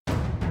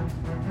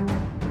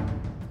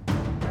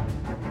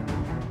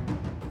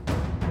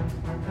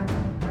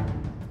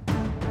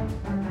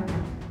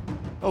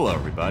Hello,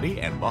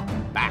 everybody, and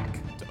welcome back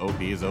to OP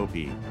is OP,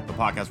 the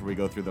podcast where we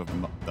go through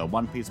the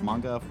One Piece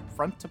manga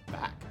front to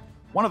back.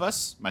 One of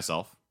us,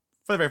 myself,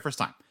 for the very first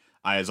time.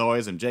 I, as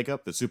always, am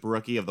Jacob, the super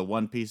rookie of the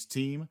One Piece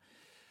team,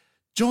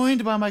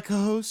 joined by my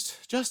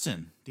co-host,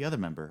 Justin, the other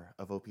member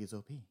of OP is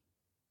OP.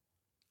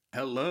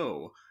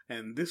 Hello,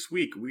 and this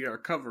week we are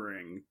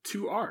covering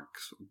two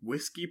arcs,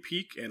 Whiskey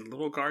Peak and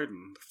Little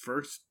Garden. The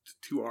first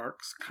two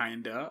arcs,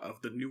 kinda,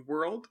 of the New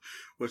World,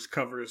 which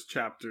covers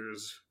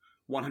chapters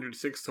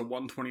 106 to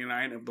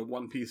 129 of the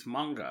One Piece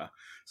manga.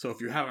 So if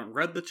you haven't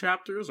read the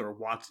chapters or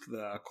watched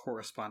the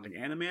corresponding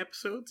anime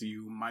episodes,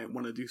 you might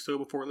want to do so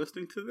before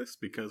listening to this,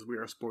 because we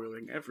are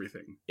spoiling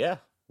everything. Yeah,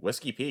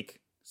 Whiskey Peak.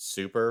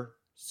 Super,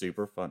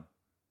 super fun.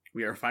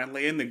 We are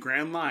finally in the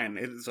Grand Line.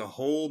 It is a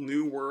whole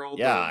new world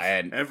Yeah, of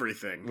and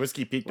everything.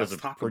 Whiskey Peak does a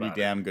pretty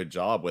damn good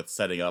job with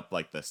setting up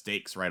like the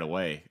stakes right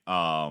away.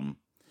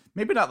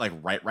 Maybe not like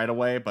right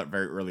away, but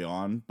very early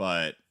on.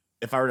 But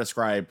if I were to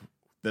describe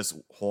this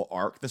whole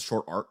arc, this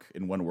short arc,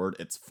 in one word,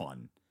 it's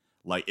fun.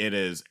 Like, it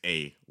is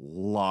a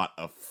lot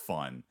of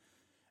fun.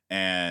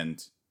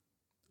 And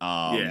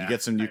you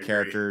get some new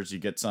characters, you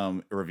get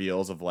some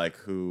reveals of like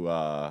who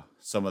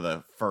some of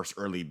the first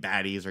early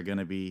baddies are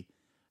gonna be.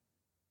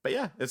 But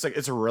yeah, it's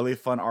a really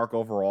fun arc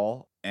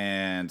overall.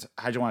 And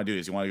how do you want to do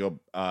this? You want to go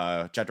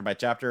chapter by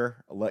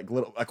chapter, like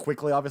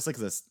quickly, obviously,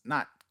 because it's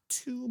not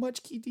too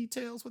much key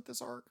details with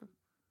this arc.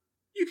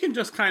 You can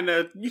just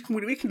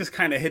we can just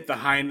kind of hit the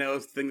high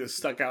notes, things that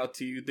stuck out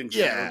to you, things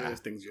you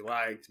noticed, things you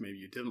liked, maybe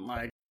you didn't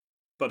like.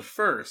 But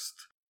first,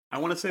 I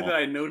want to say that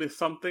I noticed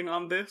something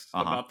on this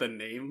about the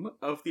name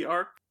of the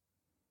arc,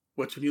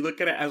 which when you look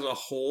at it as a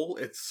whole,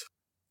 it's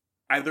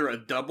either a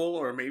double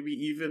or maybe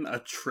even a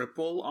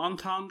triple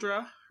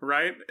entendre,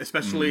 right?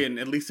 Especially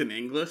at least in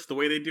English, the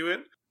way they do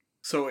it.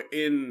 So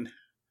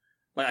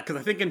because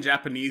I think in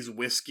Japanese,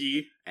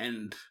 whiskey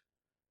and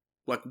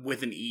like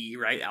with an E,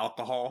 right?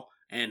 Alcohol.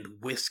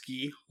 And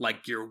whiskey,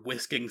 like you're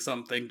whisking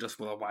something just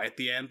with a Y at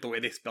the end, the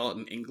way they spell it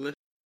in English,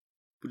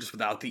 just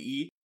without the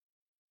E.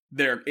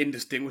 They're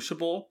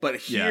indistinguishable, but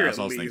here at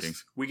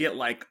least, we get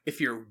like, if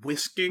you're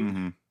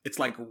whisking, it's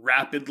like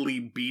rapidly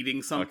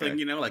beating something,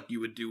 you know, like you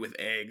would do with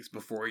eggs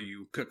before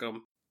you cook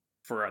them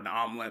for an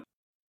omelet.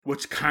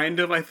 Which kind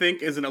of, I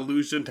think, is an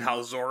allusion to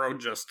how Zoro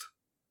just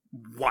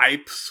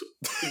wipes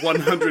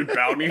 100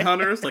 bounty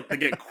hunters, like they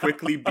get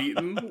quickly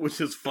beaten, which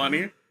is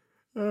funny.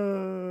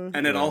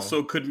 And it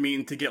also could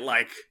mean to get,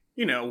 like,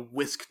 you know,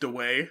 whisked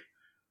away,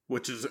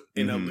 which is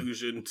an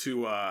allusion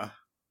to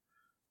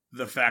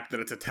the fact that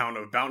it's a town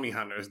of bounty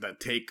hunters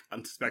that take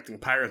unsuspecting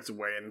pirates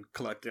away and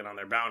collect in on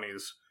their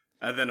bounties.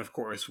 And then, of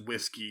course,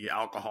 whiskey,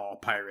 alcohol,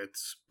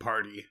 pirates,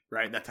 party,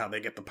 right? That's how they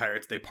get the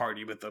pirates. They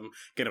party with them,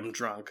 get them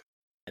drunk,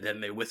 and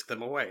then they whisk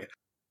them away.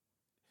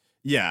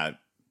 Yeah.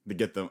 To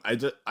get them,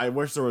 I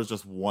wish there was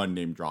just one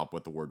name drop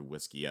with the word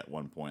whiskey at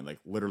one point, like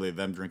literally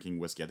them drinking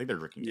whiskey. I think they're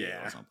drinking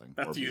ale or something.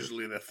 That's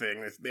usually the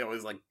thing. They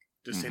always like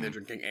just say they're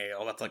drinking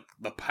ale. That's like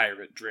the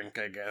pirate drink,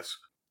 I guess.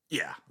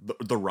 Yeah,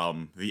 the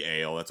rum, the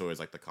ale. That's always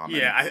like the common.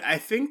 Yeah, I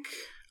think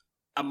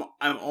I'm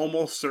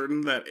almost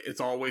certain that it's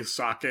always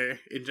sake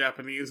in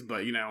Japanese,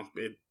 but you know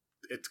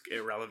it's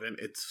irrelevant.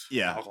 It's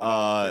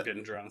alcohol. They're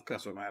getting drunk.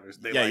 That's what matters.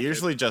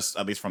 Usually just,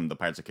 at least from the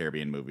Pirates of the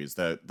Caribbean movies,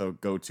 the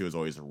go-to is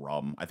always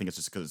rum. I think it's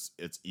just because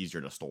it's easier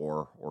to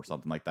store or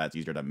something like that. It's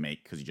easier to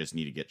make because you just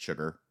need to get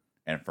sugar.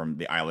 And from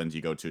the islands,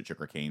 you go to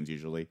sugar canes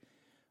usually.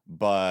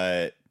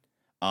 But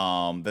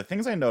the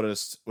things I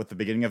noticed with the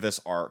beginning of this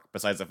arc,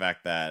 besides the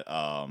fact that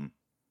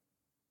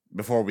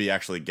before we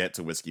actually get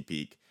to Whiskey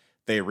Peak,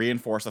 they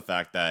reinforce the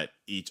fact that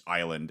each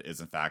island is,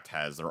 in fact,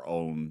 has their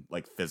own,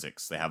 like,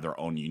 physics. They have their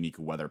own unique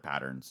weather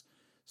patterns.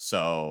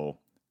 So,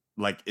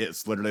 like,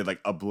 it's literally like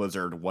a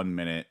blizzard 1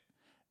 minute,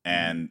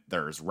 and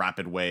there's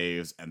rapid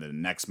waves, and the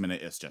next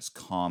minute it's just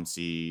calm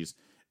seas.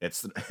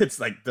 It's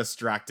like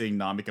distracting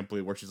Nami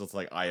completely, where she's just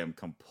like, I am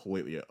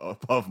completely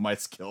above my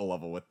skill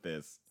level with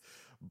this.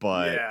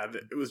 But yeah,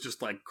 it was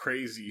just like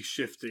crazy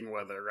shifting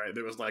weather, right?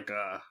 There was like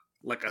a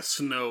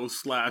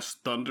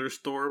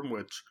snow/thunderstorm,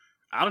 which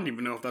I don't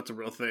even know if that's a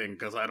real thing,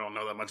 because I don't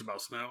know that much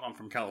about snow. I'm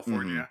from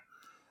California.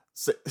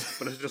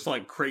 But it's just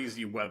like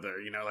crazy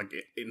weather, you know, like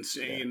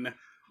insane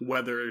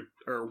weather,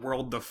 or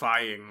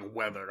world-defying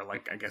weather,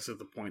 like I guess is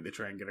the point they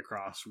try and get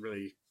across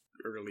really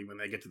early when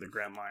they get to the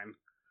Grand Line.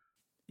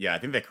 Yeah, I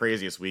think the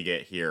craziest we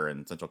get here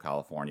in Central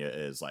California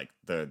is like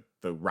the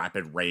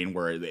rapid rain,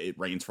 where it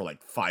rains for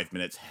like 5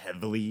 minutes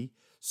heavily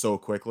so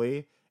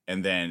quickly,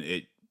 and then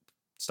it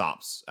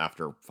stops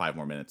after 5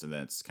 more minutes, and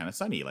then it's kind of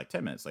sunny like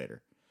 10 minutes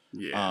later.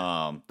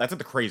 Yeah. That's like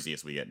the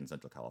craziest we get in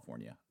Central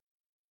California.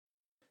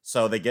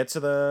 So they get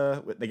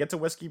to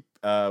Whiskey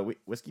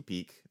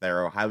Peak.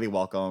 They're highly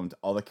welcomed.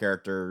 All the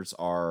characters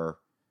are,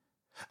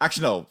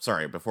 actually, no,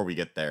 sorry, before we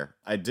get there,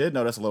 I did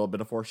notice a little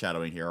bit of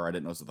foreshadowing here, or I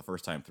didn't notice it the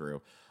first time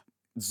through.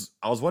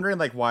 I was wondering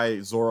like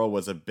why Zoro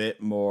was a bit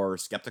more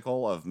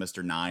skeptical of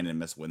Mr. Nine and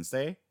Miss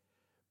Wednesday,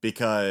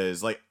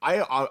 because like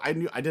I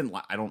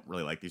don't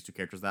really like these two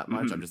characters that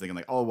much. I'm just thinking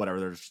like, oh,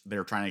 whatever,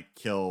 they're trying to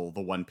kill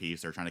the One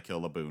Piece, they're trying to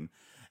kill Laboon.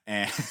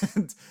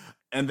 And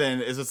And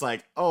then it's just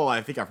like, oh,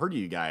 I think I've heard of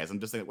you guys. I'm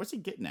just like, what's he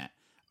getting at?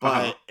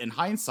 But in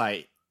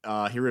hindsight,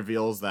 he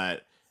reveals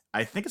that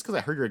I think it's because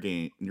I heard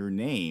your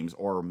names,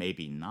 or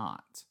maybe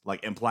not.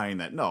 Like implying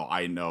that no,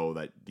 I know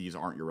that these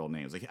aren't your real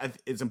names. Like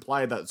it's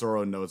implied that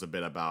Zoro knows a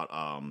bit about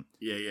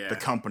the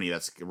company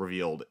that's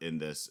revealed in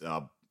this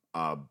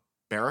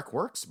Baroque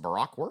Works.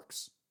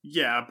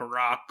 Yeah,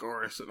 Baroque,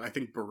 or I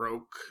think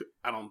Baroque.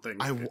 I don't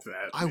think it's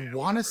that. I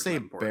want to say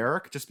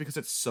Baroque just because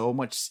it's so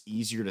much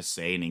easier to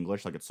say in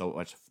English. Like it's so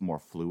much more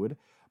fluid.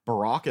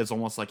 Baroque is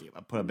almost like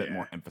put a bit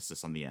more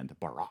emphasis on the end.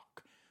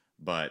 Baroque.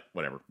 But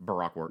whatever.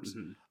 Baroque Works.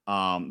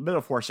 Bit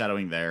of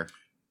foreshadowing there.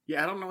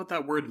 Yeah, I don't know what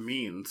that word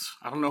means.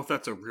 I don't know if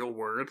that's a real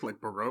word, like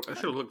Baroque. I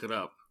should have looked it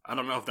up. I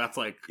don't know if that's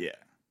like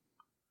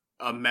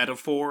a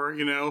metaphor,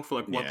 for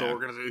like what the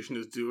organization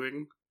is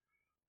doing.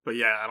 But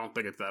yeah, I don't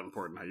think it's that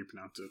important how you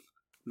pronounce it.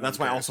 That's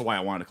why I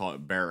wanted to call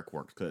it Barrack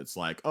Works, because it's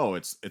like, oh,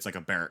 it's like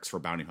a barracks for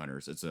bounty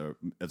hunters. It's a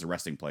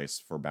resting place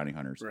for bounty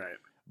hunters,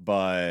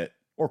 right?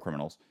 Or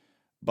criminals.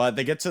 But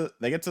they get to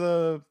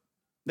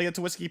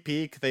Whiskey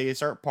Peak. They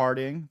start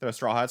partying. The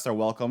Straw Hats. They're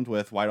welcomed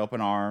with wide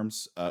open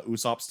arms.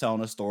 Usopp's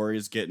telling us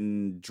stories,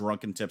 getting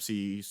drunk and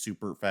tipsy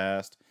super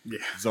fast. Yeah.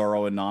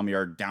 Zoro and Nami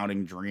are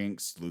downing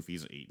drinks.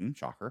 Luffy's eating,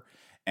 shocker,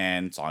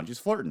 and Sanji's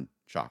flirting,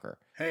 shocker.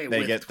 Hey,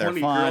 they get their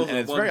fun, and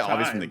it's very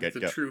obvious from the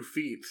get-go. It's a true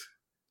feat.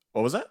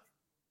 What was that?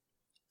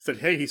 Said,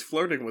 hey, he's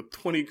flirting with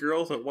 20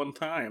 girls at one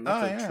time.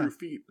 That's a true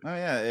feat. Oh,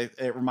 yeah.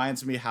 It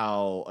reminds me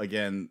how,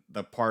 again,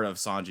 the part of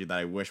Sanji that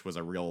I wish was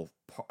an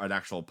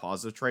actual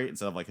positive trait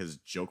instead of like his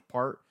joke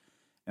part.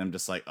 And I'm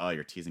just like, oh,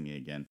 you're teasing me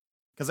again.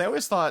 Because I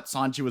always thought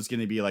Sanji was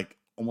going to be like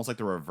almost like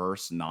the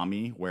reverse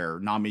Nami, where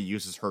Nami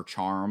uses her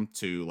charm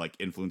to like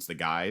influence the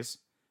guys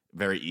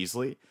very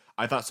easily.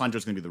 I thought Sanji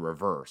was going to be the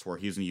reverse, where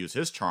he's going to use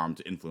his charm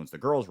to influence the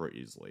girls very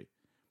easily.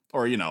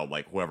 Or,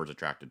 like whoever's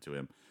attracted to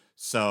him.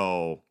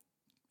 So...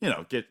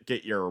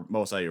 get your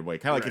most out of your way.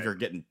 Kind of like if you're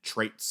getting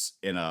traits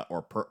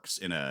or perks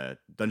in a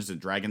Dungeons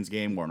and Dragons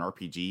game or an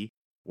RPG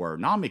where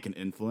Nami can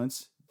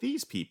influence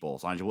these people.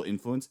 Sanji will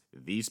influence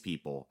these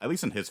people, at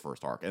least in his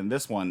first arc. And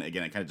this one,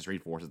 again, it kind of just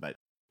reinforces that,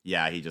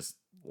 he just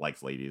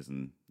likes ladies,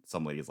 and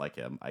some ladies like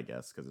him, I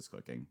guess, because his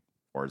cooking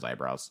or his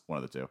eyebrows,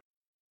 one of the two.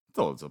 It's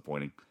a little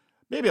disappointing.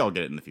 Maybe I'll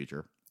get it in the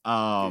future.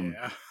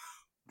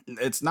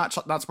 It's not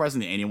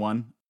surprising to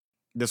anyone.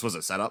 This was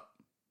a setup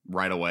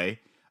right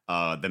away.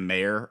 The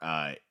mayor,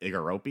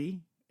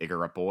 Igaropi, he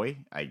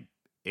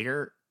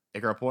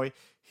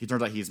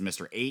turns out he's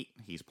Mr. 8.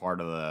 He's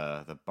part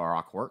of the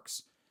Baroque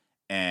Works.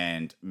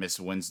 And Miss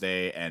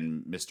Wednesday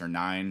and Mr.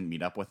 9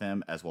 meet up with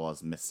him, as well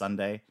as Miss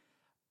Sunday.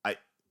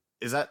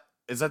 Is that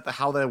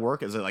how they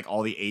work? Is it like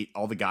all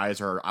the guys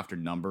are after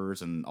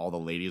numbers and all the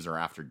ladies are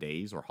after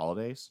days or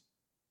holidays?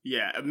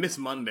 Yeah, Miss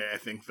Monday, I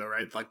think, though,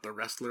 right? Like the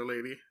wrestler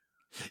lady.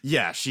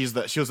 Yeah, she was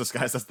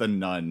disguised as the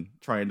nun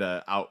trying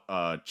to out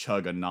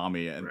chug a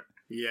Nami, and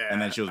and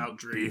then she was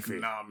beefy.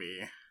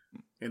 Nami.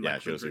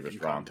 She was super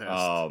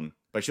strong.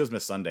 But she was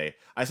Miss Sunday.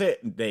 I say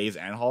days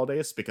and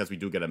holidays because we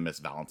do get a Miss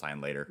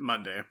Valentine later.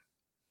 Monday,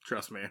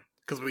 trust me,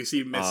 because we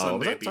see Miss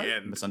Sunday at the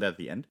end. Miss Sunday at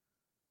the end.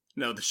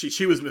 No,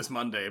 she was Miss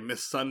Monday.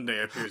 Miss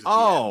Sunday appears. At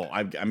the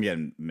end. I'm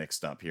getting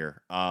mixed up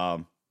here.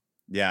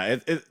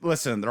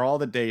 Listen, they're all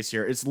the days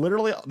here. It's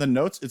literally the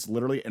notes. It's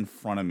literally in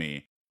front of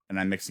me. And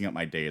I'm mixing up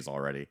my days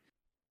already.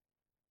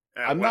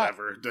 I'm not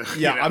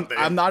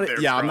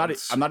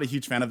a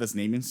huge fan of this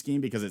naming scheme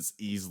because it's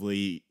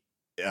easy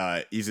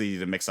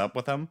to mix up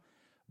with them.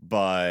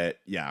 But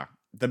yeah,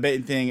 the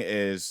main thing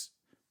is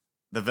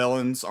the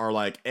villains are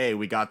like, hey,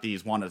 we got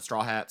these wanted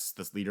Straw Hats.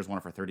 This leader's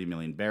wanted for 30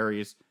 million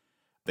berries.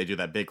 They do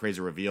that big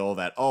crazy reveal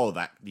that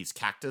these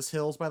cactus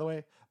hills. By the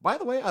way,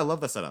 I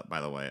love the setup.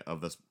 By the way, of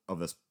this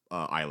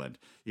island,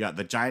 you got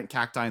the giant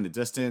cacti in the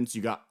distance.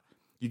 You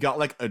got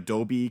like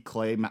adobe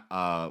clay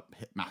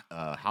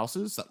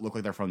houses that look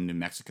like they're from New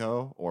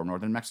Mexico or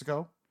northern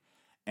Mexico.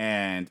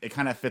 And it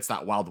kind of fits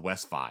that Wild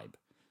West vibe.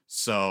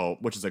 So,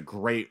 which is a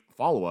great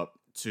follow-up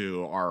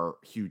to our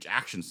huge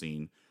action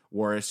scene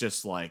where it's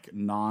just like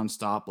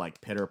nonstop,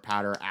 like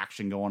pitter-patter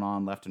action going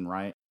on left and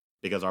right.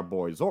 Because our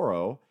boy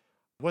Zoro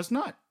was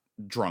not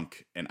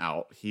drunk and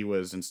out. He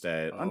was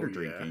instead under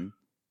drinking.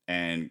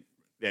 And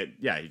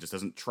he just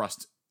doesn't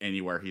trust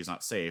anywhere he's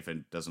not safe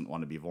and doesn't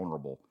want to be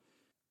vulnerable.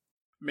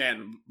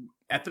 Man,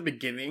 at the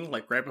beginning,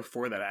 like right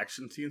before that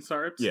action scene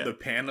starts, the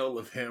panel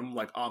of him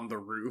like on the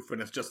roof, and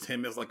it's just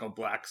him as like a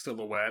black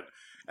silhouette,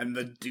 and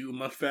the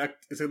doom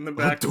effect is in the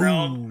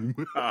background.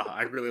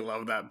 I really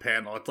love that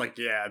panel. It's like,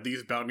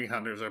 these bounty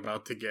hunters are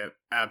about to get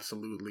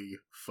absolutely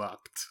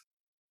fucked.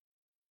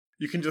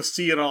 You can just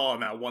see it all in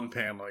that one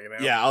panel,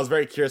 Yeah, I was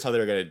very curious how they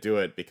were going to do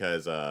it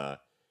because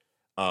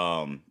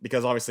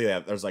obviously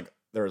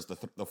there's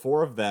the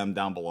four of them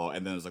down below,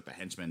 and then there's like the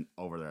henchmen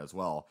over there as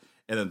well.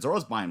 And then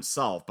Zoro's by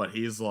himself, but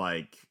he's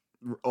like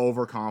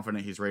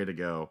overconfident. He's ready to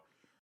go.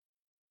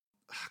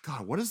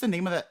 God, what is the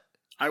name of that?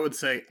 I would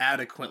say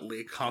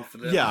adequately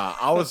confident. Yeah,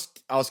 I was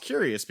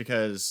curious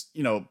because,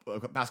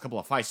 past couple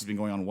of fights, he's been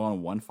going on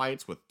one-on-one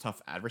fights with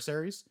tough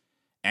adversaries,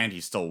 and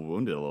he's still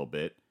wounded a little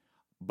bit.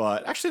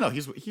 But actually, no,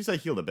 he's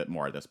healed a bit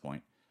more at this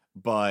point.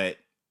 But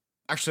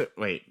actually,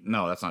 wait,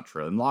 no, that's not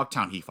true. In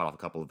Logtown, he fought off a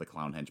couple of the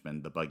clown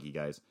henchmen, the buggy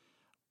guys.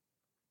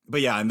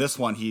 But yeah, in this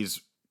one,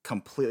 he's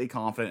completely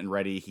confident and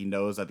ready. He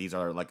knows that these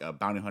are like a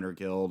bounty hunter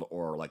guild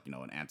or like,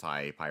 an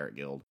anti-pirate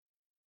guild.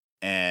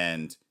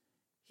 And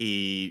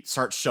he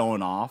starts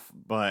showing off,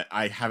 but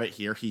I have it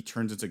here. He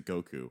turns into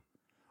Goku,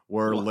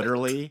 where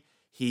literally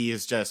he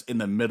is just in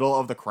the middle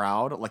of the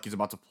crowd, like he's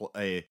about to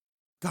play.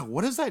 God,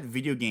 what is that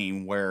video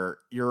game where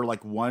you're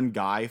like one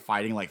guy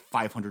fighting like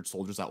 500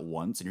 soldiers at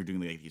once and you're doing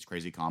like these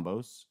crazy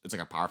combos? It's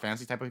like a Power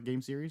Fantasy type of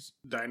game series.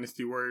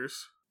 Dynasty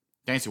Warriors.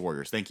 Dynasty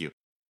Warriors, thank you.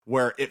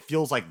 Where it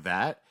feels like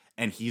that,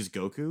 and he's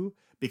Goku,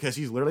 because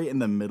he's literally in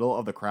the middle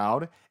of the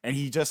crowd, and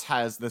he just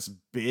has this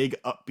big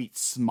upbeat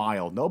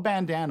smile. No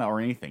bandana or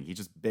anything. He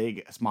just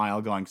big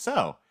smile going,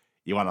 so,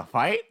 you want to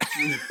fight?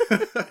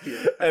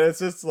 Yeah. And it's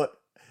just like,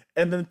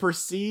 and then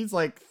proceeds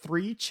like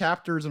 3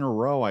 chapters in a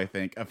row, I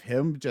think, of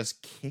him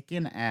just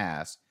kicking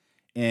ass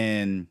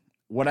in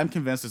what I'm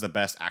convinced is the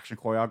best action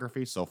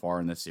choreography so far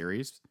in this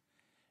series.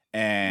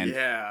 And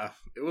yeah,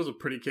 it was a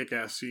pretty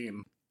kick-ass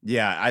scene.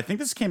 Yeah, I think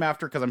this came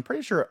after, because I'm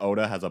pretty sure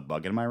Oda has a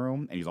bug in my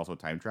room, and he's also a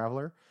time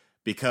traveler,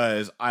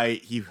 because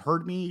he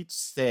heard me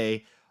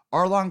say,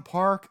 Arlong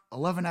Park,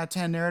 11 out of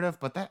 10 narrative,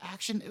 but that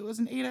action, it was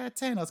an 8 out of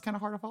 10. That's kind of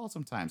hard to follow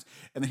sometimes.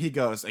 And then he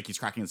goes, like, he's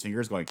cracking his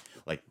fingers, going,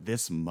 like,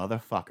 this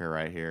motherfucker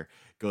right here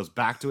goes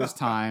back to his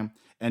time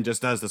and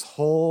just does this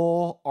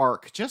whole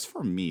arc, just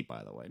for me,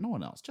 by the way, no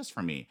one else, just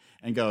for me,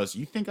 and goes,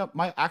 you think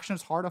my action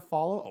is hard to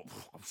follow?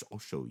 Oh, I'll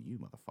show you,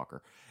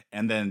 motherfucker.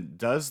 And then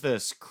does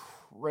this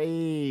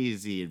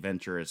crazy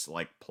adventurous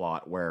like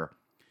plot where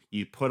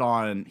you put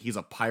on, he's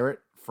a pirate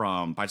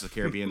from Pirates of the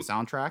Caribbean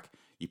soundtrack.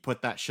 You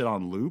put that shit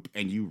on loop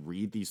and you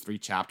read these 3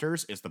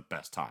 chapters. It's the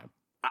best time.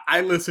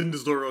 I listened to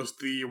Zoro's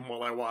theme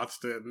while I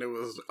watched it, and it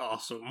was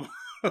awesome.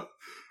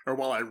 Or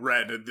while I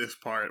read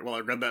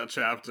that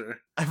chapter.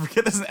 I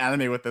forget there's an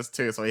anime with this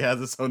too, so he has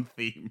his own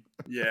theme.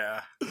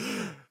 Yeah.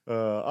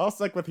 I'll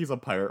stick with he's a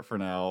pirate for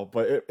now,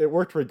 but it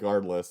worked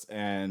regardless.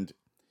 And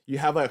you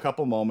have like a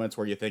couple moments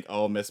where you think,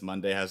 oh, Miss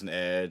Monday has an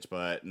edge,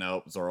 but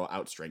nope, Zoro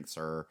outstrengths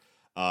her.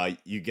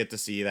 You get to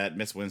see that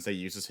Miss Wednesday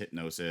uses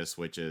hypnosis,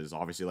 which is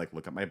obviously like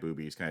look at my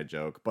boobies kind of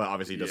joke, but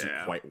obviously doesn't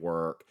quite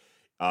work.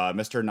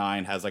 Mr.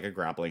 Nine has like a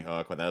grappling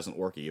hook, but that doesn't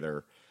work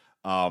either.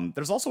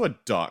 There's also a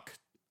duck.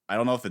 I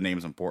don't know if the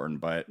name's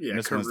important, but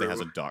Miss Wednesday has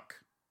a duck.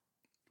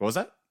 What was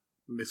that?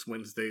 Miss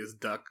Wednesday's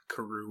duck,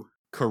 Karoo.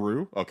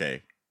 Karoo?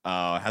 Okay.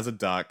 Has a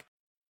duck.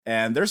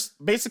 And there's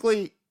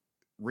basically,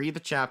 read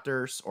the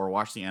chapters or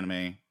watch the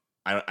anime.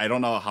 I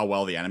don't know how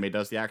well the anime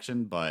does the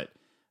action, but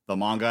the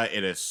manga,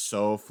 it is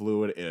so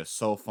fluid. It is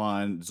so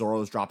fun.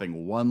 Zoro's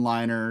dropping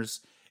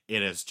one-liners.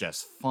 It is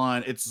just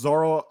fun. It's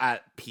Zoro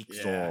at peak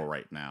Zoro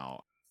right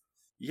now.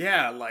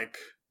 Yeah, like,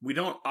 we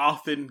don't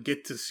often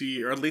get to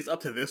see, or at least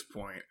up to this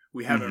point,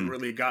 we haven't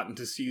really gotten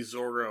to see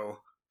Zoro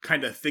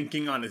kind of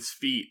thinking on his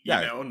feet, you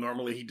know?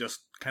 Normally he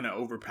just kind of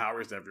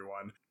overpowers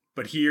everyone.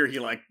 But here he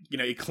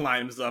he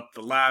climbs up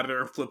the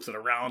ladder, flips it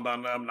around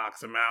on them,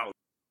 knocks him out.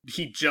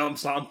 He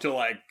jumps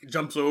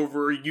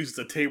over, uses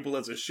the table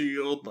as a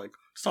shield, like,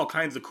 just all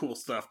kinds of cool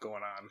stuff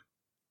going on.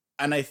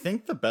 And I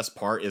think the best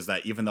part is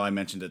that even though I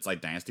mentioned it's like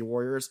Dynasty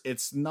Warriors,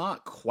 it's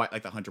not quite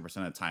like 100% of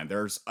the time.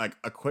 There's like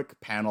a quick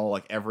panel,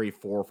 like every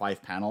 4 or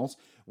 5 panels,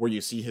 where you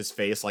see his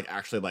face, like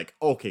actually like,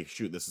 okay,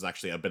 shoot, this is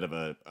actually a bit of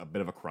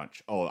a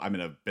crunch. Oh, I'm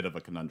in a bit of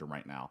a conundrum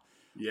right now.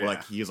 Yeah. Or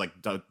like he's like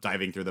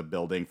diving through the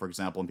building, for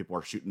example, and people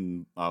are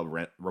shooting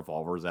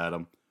revolvers at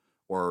him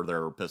or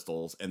their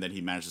pistols, and then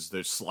he manages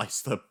to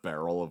slice the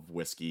barrel of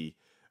whiskey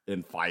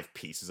in 5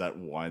 pieces at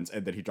once,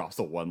 and then he drops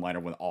the one-liner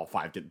when all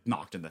 5 get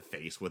knocked in the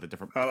face with a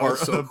different part. Oh,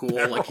 that's so cool.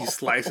 Barrel. Like he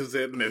slices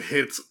it and it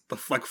hits the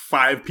like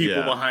 5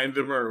 people behind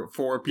him or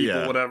 4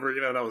 people, whatever.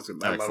 You know, that was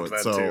I loved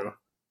that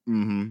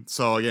too.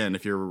 So again,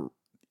 if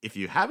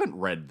you haven't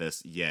read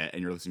this yet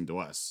and you're listening to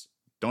us,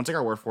 don't take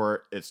our word for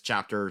it. It's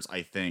chapters,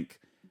 I think,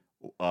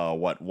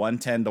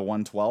 110 to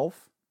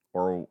 112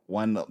 or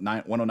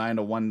 109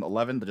 to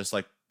 111. But just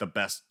like the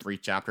best 3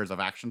 chapters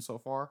of action so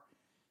far.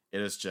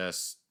 It is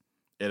just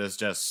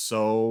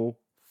so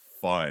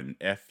fun.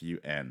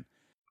 Fun.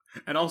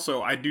 And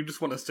also, I do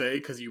just want to say,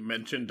 because you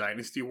mentioned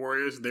Dynasty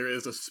Warriors, there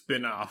is a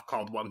spin-off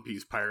called One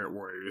Piece Pirate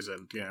Warriors,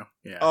 and, yeah.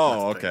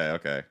 Oh,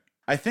 okay.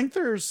 I think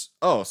there's...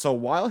 Oh, so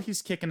while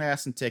he's kicking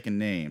ass and taking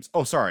names...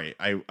 Oh, sorry,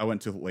 I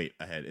went too late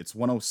ahead. It's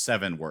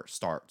 107 where it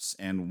starts,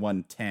 and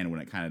 110 when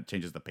it kind of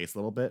changes the pace a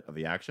little bit of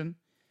the action.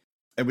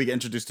 And we get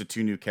introduced to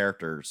 2 new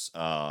characters,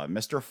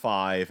 Mr.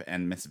 Five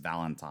and Miss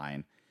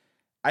Valentine.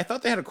 I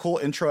thought they had a cool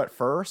intro at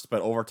first,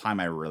 but over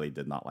time I really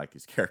did not like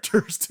these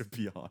characters, to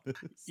be honest.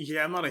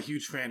 Yeah, I'm not a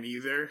huge fan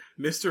either.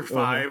 Mr.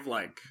 Five,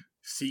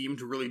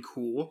 seemed really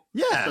cool.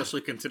 Yeah.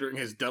 Especially considering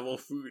his devil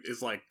fruit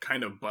is,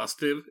 kind of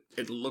busted.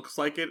 It looks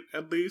like it,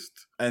 at least.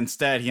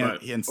 Instead, he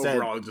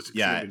overall, just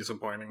extremely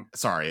disappointing.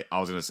 Sorry,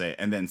 I was going to say,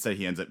 and then instead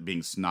he ends up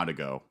being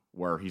Snotago,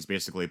 where he's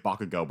basically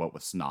Bakugo, but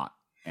with snot.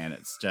 And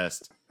it's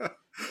just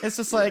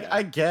like,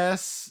 I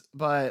guess,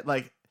 but,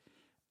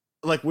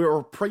 like we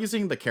were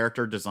praising the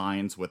character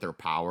designs with their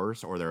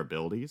powers or their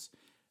abilities.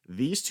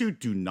 These two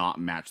do not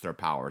match their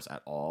powers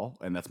at all,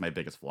 and that's my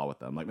biggest flaw with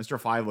them. Like Mr.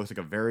 Five looks like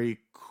a very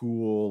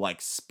cool,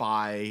 like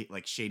spy,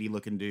 like shady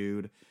looking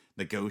dude.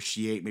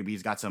 Negotiate. Maybe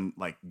he's got some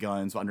like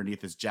guns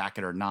underneath his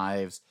jacket or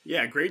knives.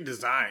 Yeah, great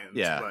designs.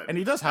 Yeah, but and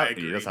he does have. I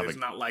agree. He does have There's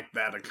not like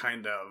that a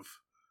kind of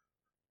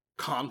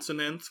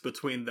consonance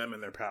between them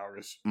and their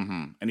powers.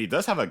 And he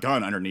does have a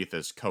gun underneath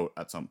his coat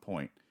at some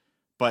point,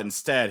 but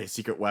instead his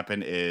secret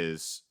weapon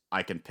is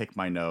I can pick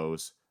my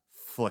nose,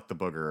 flick the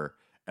booger,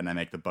 and then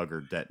make the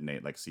booger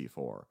detonate like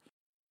C4.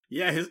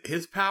 Yeah,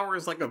 his power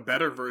is like a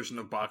better version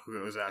of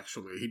Bakugo's,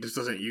 actually. He just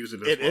doesn't use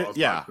it as well as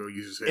Bakugo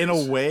uses his. In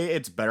a way,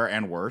 it's better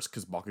and worse,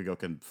 because Bakugo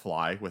can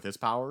fly with his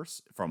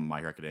powers from My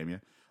Hero Academia.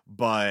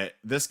 But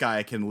this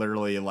guy can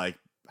literally, like,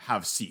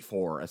 have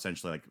C4,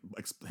 essentially,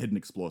 like, hidden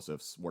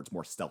explosives, where it's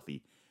more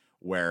stealthy,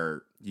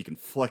 where you can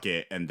flick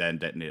it and then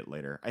detonate it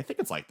later. I think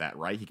it's like that,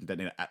 right? He can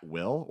detonate it at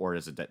will, or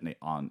does it detonate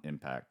on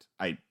impact?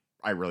 I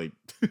really,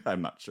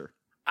 I'm not sure.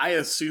 I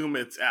assume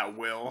it's at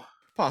will.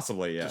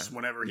 Possibly, yeah. Just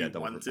whenever he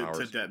wants it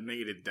to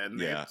detonate, it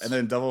detonates. Yeah, and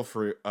then Devil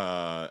Fruit,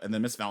 and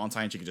then Miss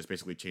Valentine, she can just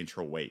basically change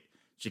her weight.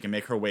 She can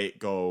make her weight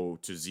go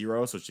to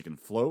 0 so she can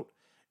float,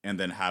 and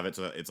then have it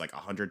so that it's like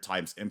 100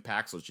 times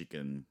impact so she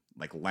can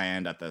like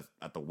land at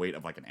the weight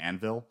of like an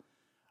anvil,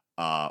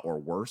 or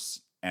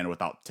worse, and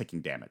without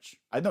taking damage.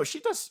 I know she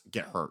does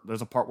get hurt.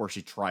 There's a part where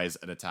she tries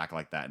an attack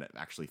like that and it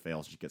actually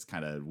fails. She gets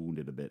kind of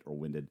wounded a bit or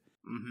winded.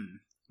 Mm-hmm.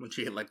 When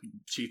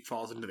she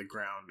falls into the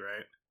ground,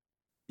 right?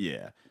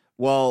 Yeah.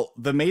 Well,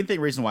 the main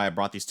reason why I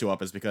brought these two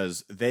up is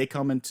because they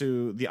come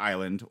into the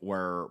island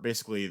where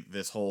basically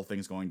this whole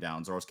thing's going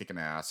down. Zoro's kicking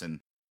ass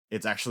and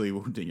it's actually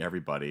wounding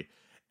everybody.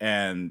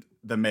 And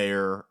the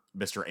mayor,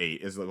 Mr.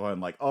 8, is going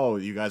like, oh,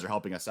 you guys are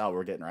helping us out.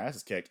 We're getting our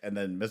asses kicked. And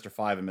then Mr.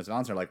 5 and Miss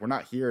Valentine are like, we're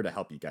not here to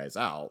help you guys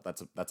out.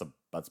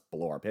 That's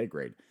below our pay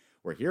grade.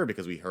 We're here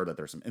because we heard that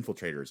there's some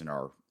infiltrators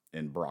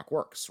in Baroque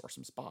Works, or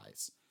some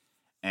spies.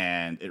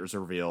 And it was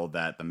revealed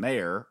that the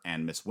mayor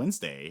and Miss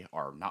Wednesday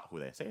are not who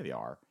they say they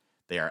are.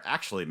 They are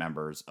actually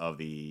members of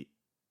the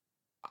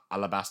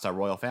Alabasta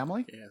royal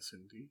family. Yes,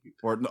 indeed.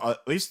 Or at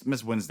least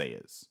Miss Wednesday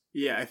is.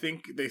 Yeah, I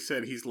think they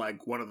said he's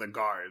like one of the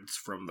guards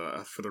for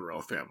the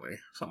royal family.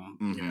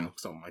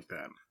 Something like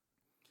that.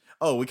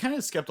 Oh, we kind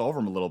of skipped over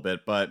him a little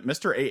bit, but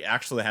Mr. 8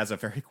 actually has a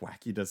very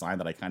wacky design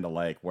that I kind of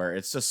like, where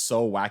it's just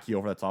so wacky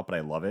over the top, but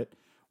I love it.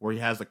 Where he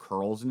has the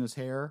curls in his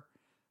hair,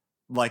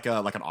 like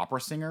an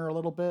opera singer a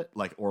little bit,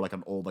 or like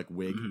an old like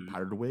wig,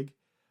 powdered wig.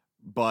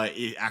 But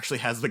it actually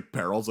has like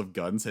barrels of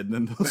guns hidden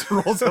in those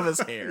rolls of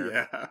his hair.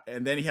 Yeah.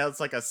 And then he has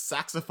like a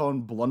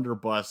saxophone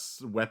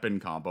blunderbuss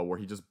weapon combo where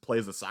he just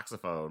plays the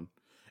saxophone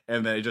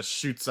and then it just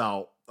shoots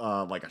out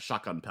like a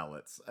shotgun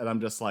pellets. And I'm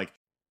just like,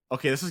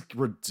 okay, this is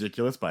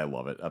ridiculous, but I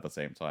love it at the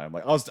same time.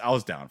 Like I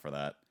was down for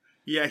that.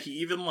 Yeah, he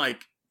even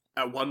like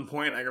at one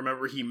point, I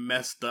remember he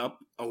messed up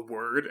a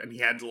word and he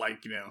had to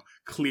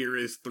clear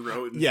his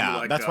throat and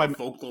do that's why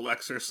vocal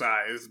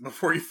exercise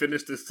before he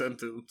finished his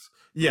sentence.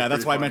 Yeah,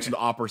 that's why I mentioned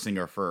opera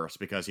singer first,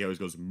 because he always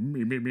goes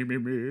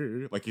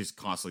me, like he's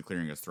constantly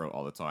clearing his throat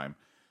all the time.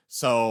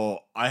 So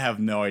I have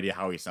no idea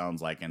how he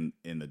sounds like in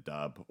the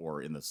dub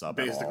or in the sub.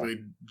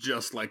 Basically,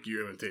 just like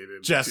you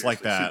imitated. Just like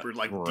that. Super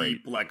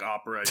deep like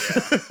opera.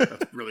 Yeah,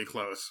 that's really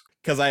close.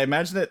 Because I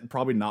imagine it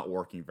probably not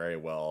working very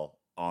well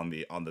on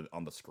the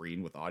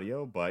screen with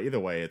audio, but either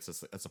way,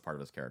 it's a part of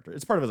his character.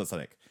 It's part of his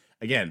aesthetic.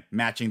 Again,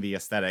 matching the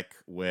aesthetic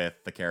with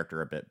the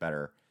character a bit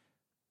better.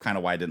 Kind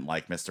of why I didn't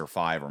like Mr.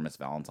 5 or Miss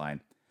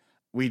Valentine.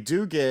 We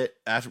get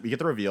the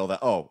reveal that,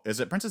 oh, is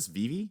it Princess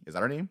Vivi? Is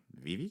that her name?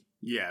 Vivi?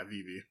 Yeah,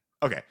 Vivi.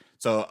 Okay,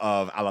 so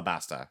of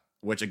Alabasta,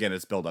 which again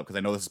is build up because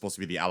I know this is supposed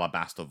to be the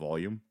Alabasta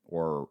volume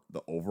or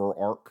the over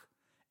arc,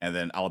 and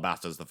then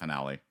Alabasta is the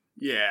finale.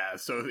 Yeah,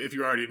 so if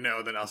you already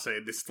know, then I'll say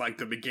this is like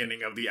the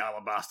beginning of the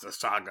Alabasta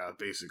saga,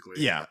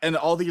 basically. Yeah, and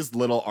all these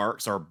little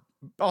arcs are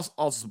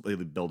also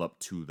build up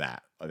to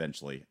that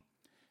eventually.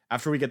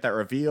 After we get that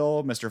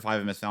reveal, Mr. 5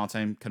 and Miss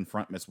Valentine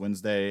confront Miss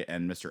Wednesday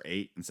and Mr.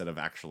 8 instead of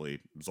actually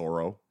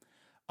Zoro.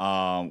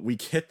 We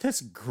get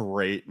this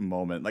great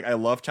moment. Like, I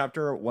love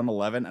chapter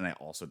 111, and I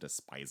also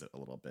despise it a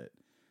little bit.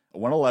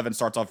 111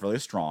 starts off really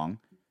strong.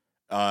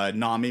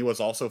 Nami was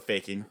also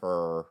faking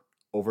her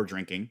over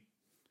drinking,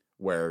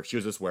 where she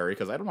was just wary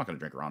because I'm not going to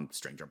drink around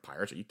stranger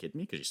pirates. Are you kidding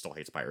me? Because she still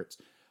hates pirates.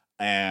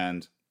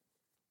 And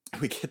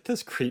we get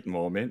this great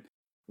moment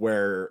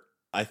where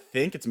I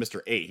think it's Mr.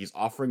 8. He's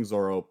offering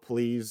Zoro,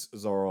 please,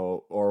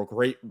 Zoro, or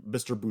great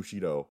Mr.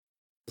 Bushido,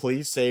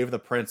 please save the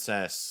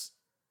princess.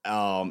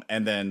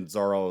 And then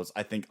Zoro's,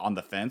 I think, on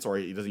the fence, or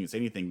he doesn't even say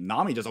anything.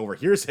 Nami just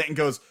overhears it and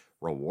goes,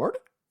 reward?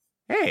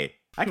 Hey,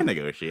 I can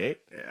negotiate.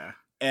 Yeah.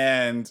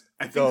 And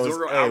I think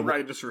Zoro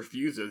outright just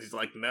refuses. He's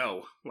like,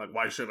 no. Like,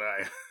 why should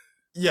I?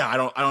 Yeah, I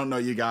don't know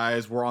you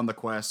guys. We're on the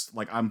quest.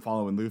 Like, I'm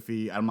following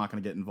Luffy. I'm not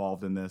going to get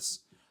involved in this.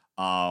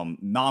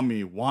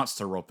 Nami wants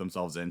to rope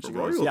themselves in. She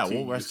goes, yeah,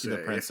 we'll rescue the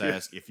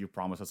princess if you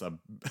promise us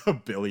a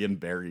billion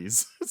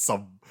berries.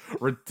 Some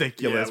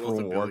ridiculous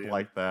reward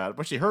like that.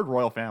 But she heard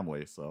royal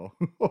family, so.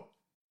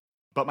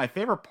 But my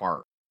favorite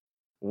part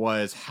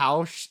was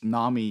how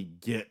Nami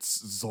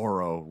gets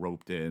Zoro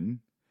roped in.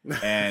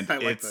 And I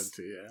like it's that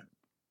too, yeah.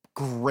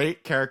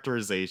 great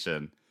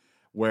characterization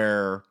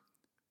where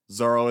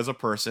Zoro is a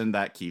person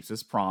that keeps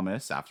his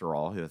promise. After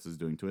all, this is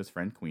doing to his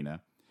friend Quina.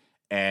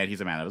 And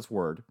he's a man of his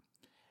word.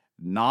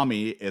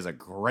 Nami is a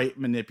great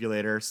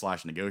manipulator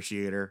 /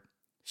 negotiator.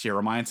 She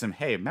reminds him,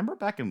 hey, remember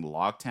back in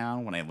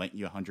Logtown when I lent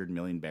you 100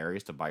 million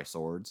berries to buy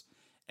swords?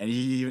 And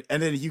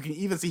then you can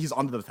even see he's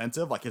on the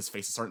defensive, like his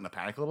face is starting to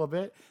panic a little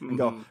bit, and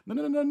go,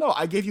 no,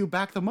 I gave you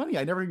back the money.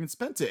 I never even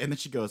spent it. And then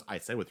she goes, I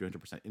said with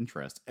 300%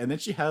 interest. And then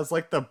she has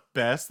like the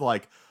best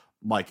like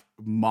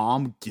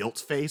mom guilt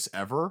face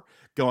ever,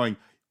 going,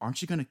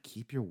 aren't you going to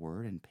keep your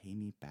word and pay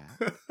me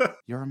back?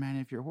 You're a man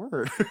of your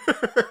word.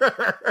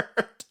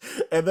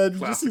 And then you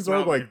just see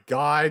Zoro going,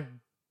 God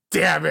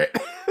damn it.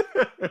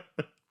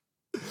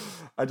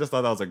 I just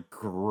thought that was a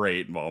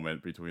great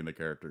moment between the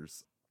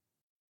characters.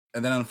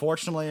 And then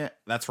unfortunately,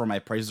 that's where my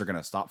praises are going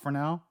to stop for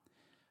now.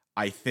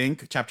 I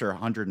think chapter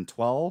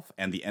 112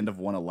 and the end of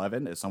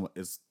 111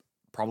 is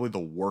probably the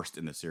worst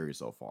in the series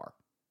so far.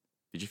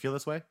 Did you feel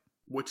this way?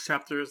 Which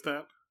chapter is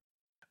that?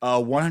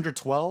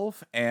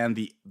 112 and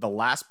the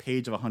last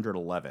page of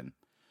 111,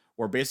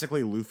 where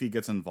basically Luffy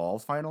gets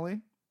involved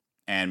finally,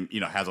 and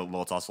has a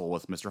little tussle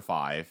with Mr.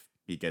 Five.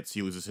 He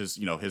loses his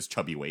his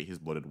chubby weight, his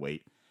bloated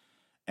weight,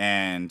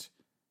 and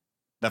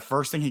the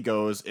first thing he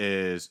goes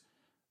is,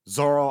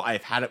 Zoro,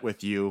 I've had it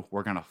with you.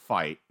 We're gonna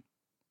fight,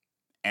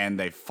 and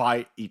they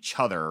fight each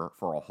other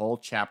for a whole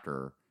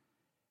chapter,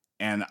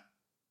 and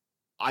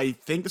I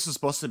think this is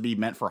supposed to be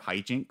meant for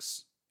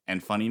hijinks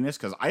and funniness,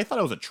 because I thought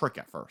it was a trick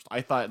at first.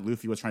 I thought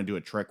Luffy was trying to do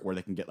a trick where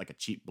they can get like a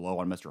cheap blow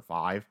on Mr.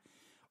 Five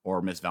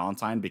or Miss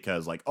Valentine,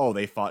 because like, oh,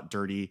 they fought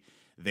dirty,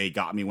 they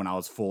got me when I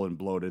was full and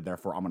bloated,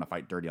 therefore I'm gonna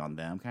fight dirty on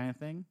them, kind of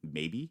thing,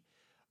 maybe.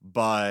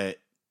 But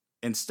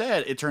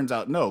instead, it turns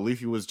out no,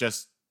 Luffy was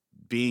just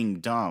being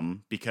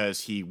dumb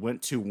because he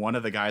went to one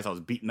of the guys that was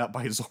beaten up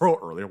by Zoro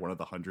earlier, one of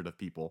the 100 of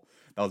people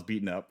that was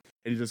beaten up,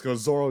 and he just goes,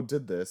 Zoro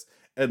did this,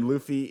 and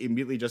Luffy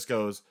immediately just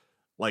goes,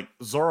 like,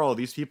 Zoro,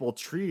 these people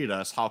treated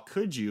us, how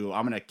could you?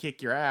 I'm gonna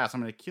kick your ass,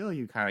 I'm gonna kill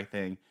you, kind of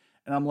thing.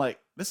 And I'm like,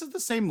 this is the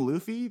same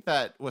Luffy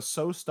that was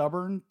so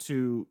stubborn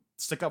to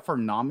stick up for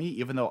Nami,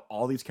 even though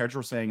all these characters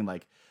were saying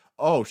like,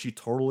 oh, she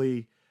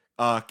totally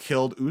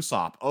killed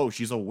Usopp. Oh,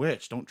 she's a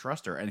witch. Don't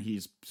trust her. And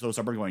he's so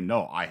stubborn going,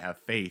 no, I have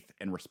faith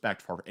and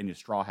respect for any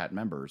Straw Hat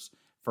members,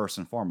 first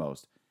and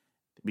foremost.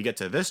 We get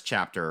to this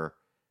chapter,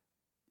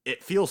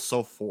 it feels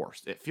so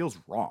forced. It feels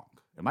wrong.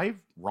 Am I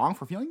wrong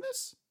for feeling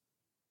this?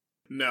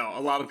 No,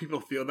 a lot of people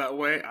feel that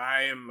way.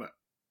 I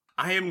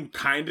am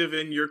kind of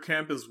in your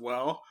camp as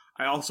well.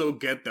 I also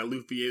get that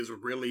Luffy is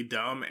really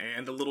dumb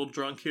and a little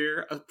drunk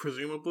here,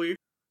 presumably.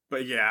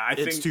 But yeah, I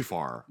think it's too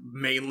far.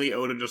 Mainly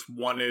Oda just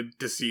wanted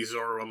to see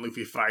Zoro and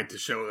Luffy fight to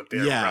show that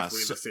they're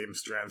roughly the same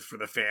strength for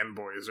the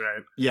fanboys,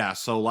 right? Yeah,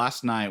 so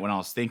last night when I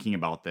was thinking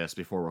about this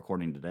before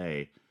recording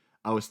today,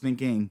 I was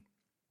thinking,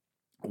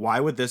 why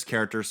would this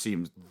character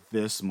seem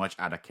this much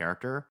out of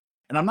character?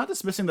 And I'm not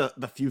dismissing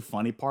the few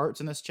funny parts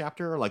in this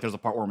chapter. Like there's a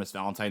part where Miss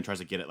Valentine tries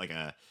to get it like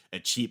a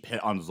cheap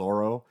hit on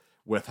Zoro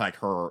with like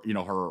her,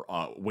 her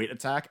weight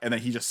attack, and then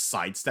he just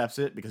sidesteps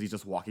it because he's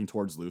just walking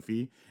towards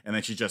Luffy, and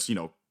then she just,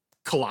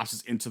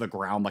 collapses into the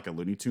ground like a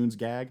Looney Tunes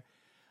gag.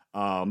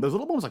 There's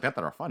little moments like that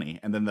are funny,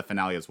 and then the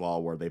finale as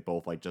well, where they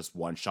both like just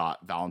one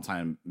shot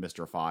Valentine,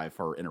 Mr. Five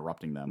for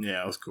interrupting them.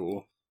 Yeah, it was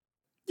cool.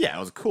 Yeah, it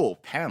was cool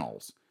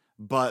panels,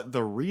 but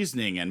the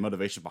reasoning and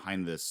motivation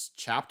behind this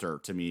chapter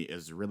to me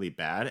is really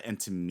bad, and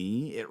to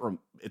me,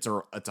 it's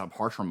a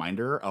harsh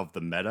reminder of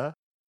the meta.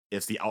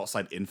 It's the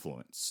outside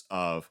influence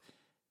of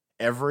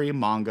every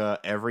manga,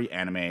 every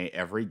anime,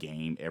 every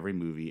game, every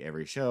movie,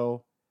 every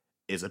show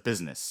is a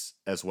business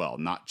as well,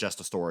 not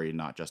just a story,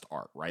 not just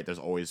art, right? There's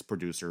always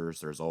producers,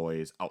 there's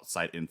always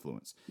outside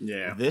influence.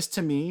 Yeah. This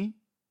to me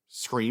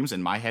screams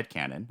in my head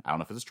canon, I don't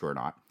know if it's true or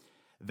not,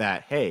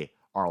 that, hey,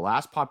 our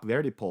last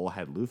popularity poll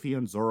had Luffy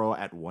and Zoro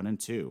at 1 and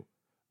 2.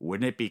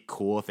 Wouldn't it be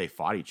cool if they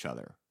fought each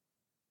other?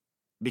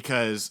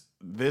 Because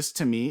this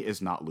to me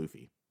is not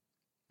Luffy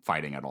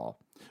fighting at all.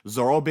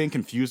 Zoro being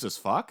confused as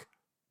fuck,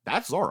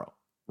 that's Zoro.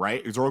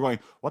 Right? Zoro going,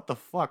 what the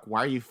fuck?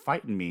 Why are you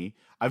fighting me?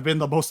 I've been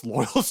the most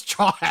loyal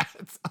Straw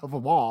Hats of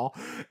them all.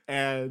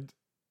 And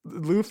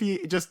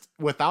Luffy just,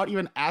 without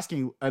even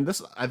asking, and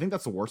this, I think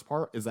that's the worst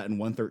part, is that in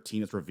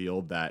 113 it's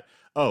revealed that,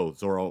 oh,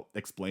 Zoro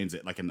explains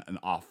it like an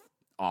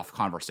off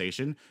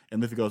conversation.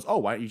 And Luffy goes, oh,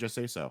 why don't you just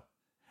say so?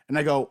 And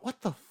I go,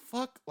 what the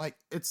fuck? Like,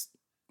 it's,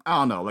 I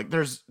don't know. Like,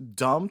 there's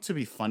dumb to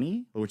be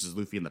funny, which is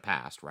Luffy in the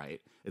past,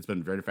 right? It's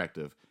been very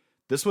effective.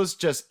 This was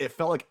just, it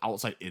felt like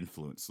outside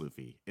influence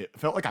Luffy. It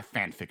felt like a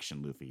fan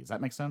fiction Luffy. Does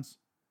that make sense?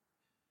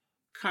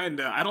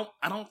 Kinda. I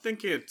don't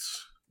think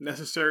it's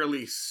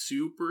necessarily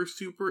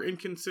super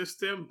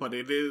inconsistent, but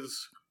it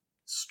is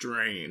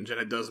strange, and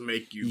it does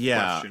make you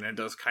question. It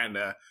does kind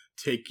of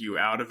take you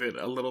out of it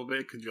a little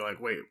bit, because you're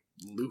like, wait,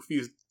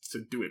 Luffy's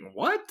doing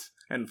what?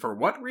 And for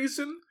what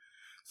reason?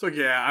 So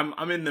yeah,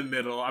 I'm in the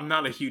middle. I'm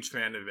not a huge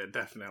fan of it,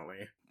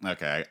 definitely.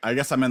 Okay, I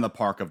guess I'm in the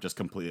park of just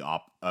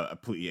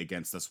completely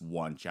against this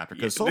one chapter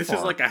because this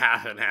is like a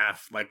half and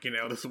half. Like,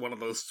 this is one of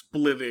those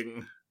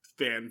splitting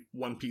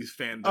One Piece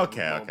fandom.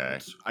 Okay.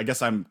 I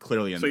guess I'm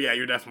clearly in. So yeah,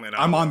 you're definitely not.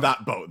 I'm on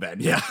that boat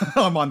then. Yeah,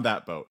 I'm on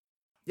that boat.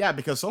 Yeah,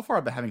 because so far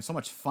I've been having so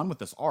much fun with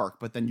this arc,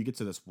 but then you get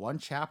to this one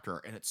chapter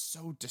and it's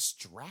so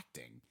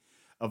distracting.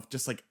 Of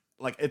just like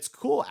it's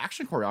cool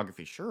action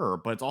choreography, sure,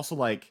 but it's also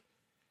like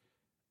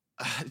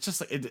it's just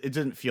like it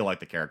didn't feel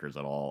like the characters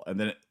at all.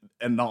 And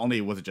not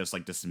only was it just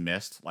like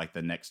dismissed like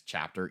the next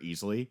chapter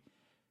easily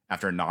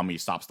after Nami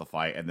stops the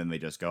fight, and then they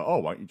just go, "Oh,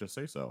 why don't you just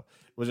say so?"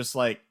 It was just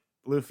like,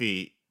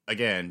 Luffy,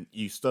 again,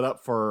 you stood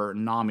up for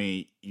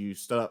Nami, you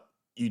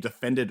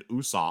defended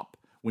Usopp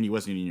when he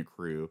wasn't in your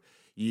crew.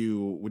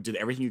 You did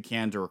everything you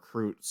can to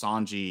recruit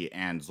Sanji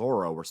and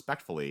Zoro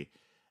respectfully,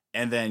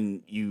 and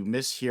then you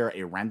mishear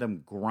a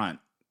random grunt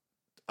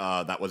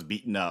that was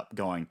beaten up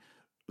going,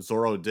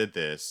 "Zoro did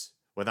this,"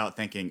 without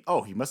thinking,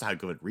 "Oh, he must have had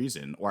good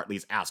reason," or at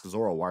least ask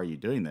Zoro, "Why are you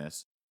doing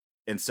this?"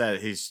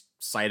 Instead, he's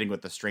siding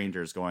with the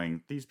strangers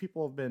going, "These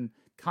people have been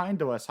kind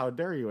to us, how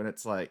dare you?" And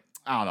it's like,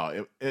 I don't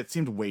know, it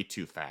seemed way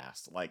too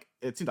fast. Like,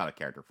 it seemed out of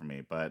character for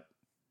me, but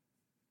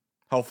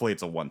hopefully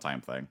it's a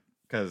one-time thing,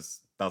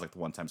 because that was like the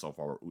one time so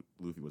far where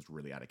Luffy was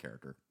really out of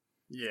character.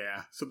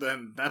 Yeah, so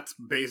then that's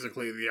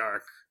basically the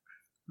arc.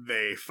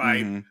 They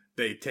fight,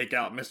 They take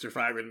out Mr.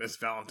 Five and Miss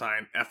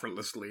Valentine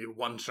effortlessly,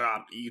 one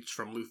shot each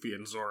from Luffy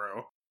and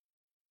Zoro.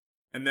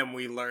 And then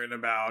we learn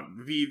about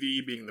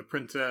Vivi being the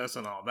princess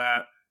and all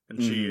that,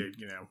 and she,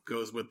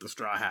 goes with the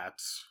Straw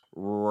Hats.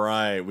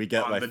 Right, we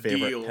get my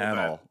favorite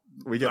panel.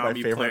 We get my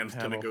favorite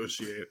panel to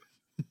negotiate.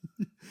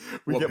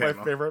 We get my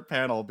favorite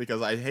panel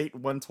because I hate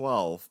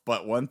 112,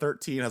 but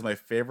 113 has my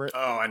favorite.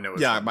 Oh, I know.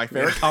 Yeah, my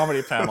favorite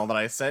comedy panel that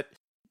I sent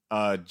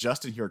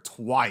Justin here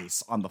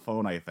twice on the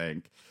phone, I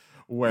think,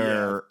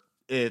 where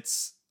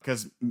it's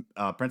because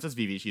Princess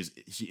Vivi,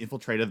 she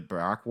infiltrated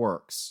Barak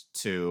Works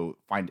to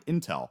find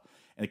intel,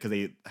 and because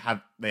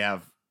they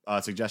have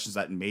suggestions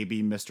that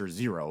maybe Mr.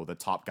 Zero, the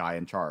top guy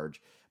in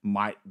charge,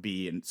 might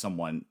be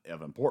someone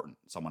of importance,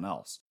 someone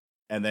else.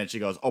 And then she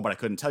goes, "Oh, but I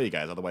couldn't tell you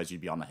guys, otherwise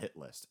you'd be on the hit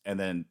list." And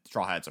then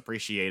Straw Hats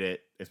appreciate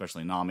it,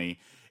 especially Nami.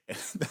 And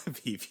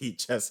Vivi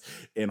just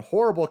in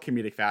horrible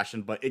comedic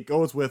fashion, but it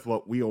goes with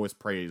what we always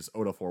praise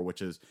Oda for,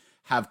 which is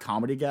have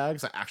comedy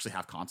gags that actually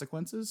have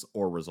consequences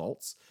or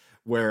results.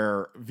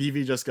 Where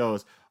Vivi just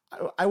goes,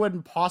 I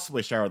wouldn't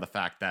possibly share the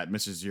fact that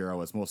Mr.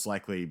 Zero is most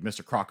likely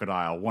Mr.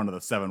 Crocodile, one of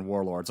the 7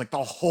 warlords. Like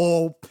the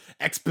whole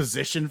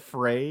exposition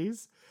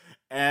phrase.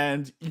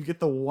 And you get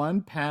the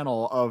one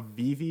panel of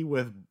Vivi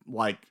with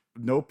like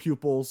no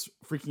pupils,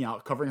 freaking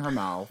out, covering her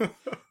mouth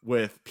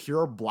with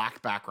pure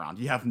black background.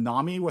 You have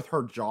Nami with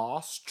her jaw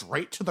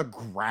straight to the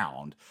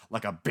ground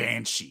like a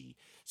banshee,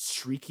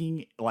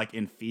 shrieking like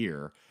in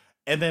fear.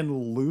 And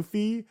then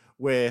Luffy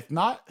with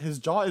his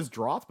jaw is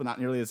dropped, but not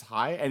nearly as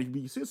high. And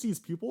you see his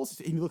pupils,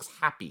 he looks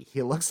happy.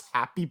 He looks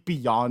happy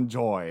beyond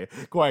joy,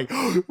 going,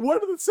 "One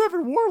of the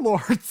 7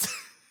 warlords."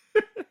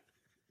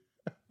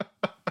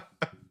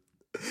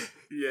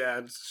 Yeah,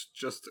 it's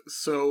just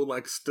so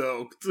like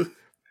stoked.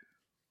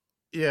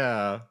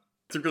 Yeah.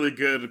 It's a really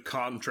good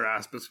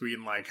contrast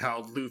between like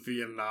how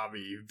Luffy and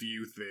Nami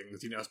view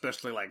things,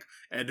 especially like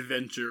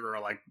adventure or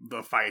like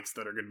the fights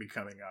that are going to be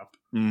coming up.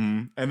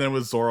 Mm-hmm. And then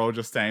with Zoro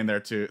just sitting there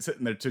too,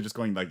 just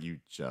going like, "You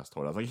just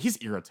told us." Like he's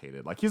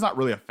irritated. Like he's not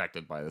really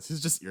affected by this.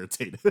 He's just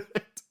irritated.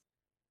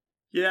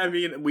 Yeah, I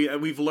mean,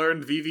 we've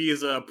learned Vivi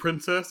is a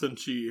princess and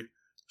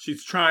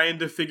she's trying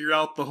to figure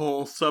out the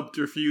whole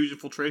subterfuge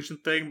infiltration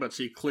thing, but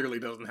she clearly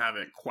doesn't have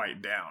it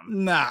quite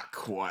down. Not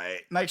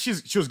quite. Like she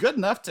was good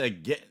enough to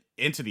get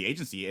into the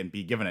agency and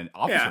be given an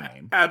officer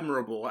name.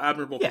 Admirable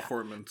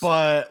performance.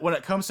 But when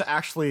it comes to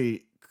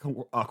actually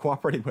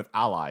cooperating with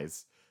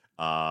allies,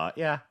 not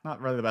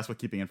really the best with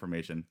keeping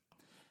information.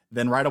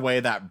 Then right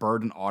away, that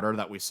bird and otter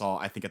that we saw,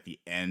 I think at the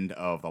end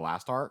of the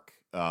last arc,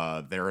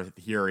 they're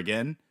here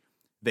again.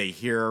 They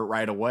hear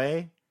right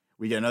away.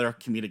 We get another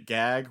comedic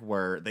gag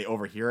where they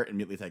overhear it and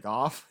immediately take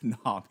off.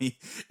 Nami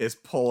is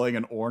pulling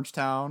an Orange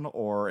Town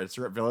or a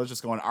Syrup Village,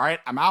 just going, "All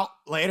right, I'm out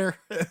later."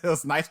 It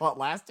was nice while it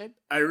lasted.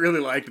 I really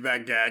liked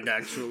that gag,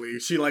 actually.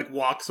 She,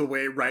 walks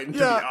away right into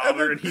the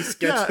otter and he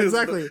sketches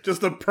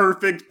just a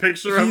perfect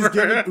picture of her. He's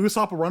giving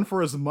Usopp a run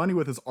for his money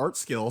with his art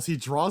skills. He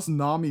draws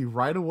Nami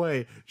right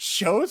away,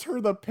 shows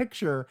her the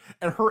picture,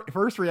 and her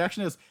first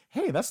reaction is,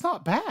 "Hey, that's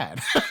not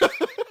bad."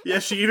 Yeah,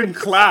 she even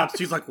claps.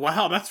 She's like,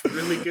 "Wow, that's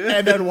really good."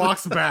 And then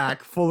walks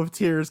back full of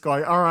tears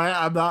going, "All right,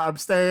 I'm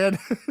staying.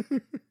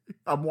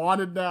 I'm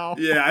wanted now."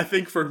 Yeah, I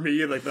think for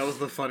me, that was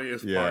the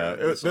funniest part.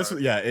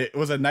 It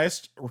was a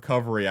nice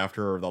recovery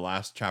after the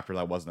last chapter that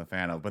I wasn't a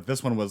fan of. But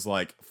this one was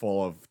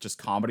full of just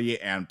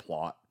comedy and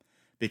plot.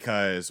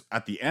 Because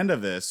at the end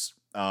of this,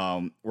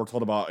 we're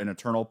told about an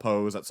eternal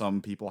pose that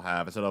some people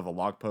have instead of a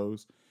log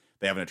pose.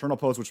 They have an eternal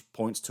pose which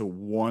points to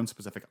one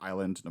specific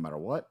island no matter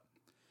what.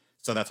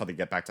 So that's how they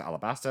get back to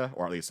Alabasta,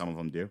 or at least some of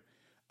them do.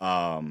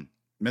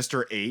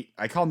 Mr. 8.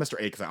 I call him Mr.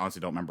 8 because I honestly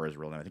don't remember his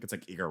real name. I think it's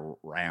like Igor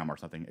Ram or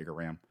something. Igor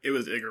Ram. It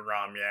was Igor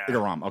Ram, yeah.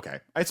 Igor Ram, okay.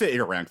 I'd say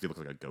Igor Ram because he looks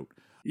like a goat.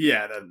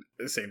 Yeah,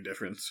 the same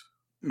difference.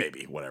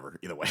 Maybe, whatever.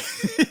 Either way.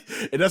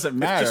 It doesn't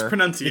matter. It's just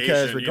pronunciation.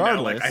 Because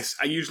regardless... You know, like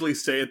I usually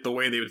say it the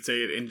way they would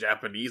say it in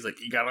Japanese, like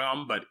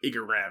Igaram, but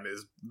Igaram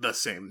is the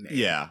same name.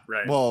 Yeah.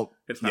 Right? Well,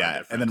 it's not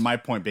different. And then my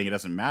point being it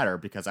doesn't matter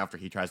because after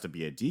he tries to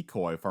be a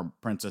decoy for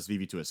Princess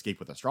Vivi to escape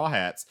with the Straw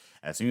Hats,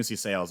 as soon as he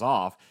sails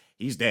off,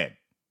 he's dead.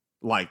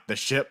 Like, the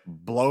ship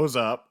blows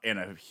up in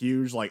a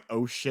huge, like,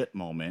 oh shit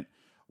moment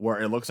where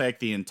it looks like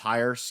the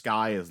entire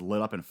sky is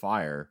lit up in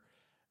fire.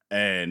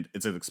 And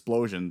it's an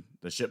explosion.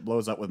 The ship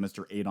blows up with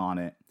Mr. 8 on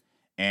it.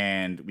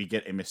 And we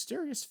get a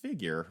mysterious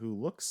figure who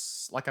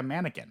looks like a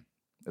mannequin.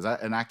 Is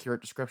that an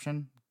accurate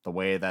description? The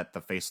way that the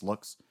face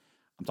looks?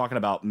 I'm talking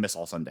about Miss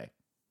All Sunday,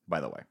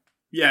 by the way.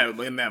 Yeah,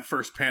 in that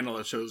first panel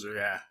it shows her,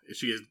 yeah.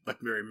 She is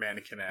like very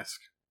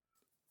mannequin-esque.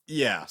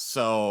 Yeah,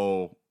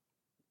 so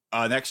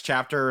next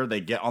chapter,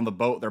 they get on the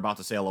boat. They're about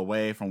to sail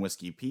away from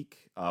Whiskey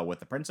Peak with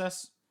the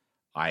princess.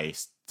 I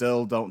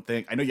still don't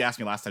think... I know you asked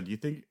me last time, do you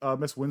think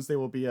Miss Wednesday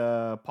will be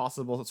a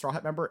possible Straw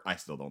Hat member? I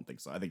still don't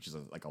think so. I think she's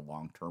like a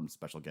long-term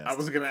special guest. I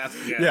was going to ask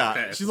you. Yeah,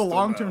 okay, she's a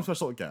long-term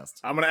special guest.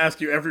 I'm going to ask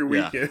you every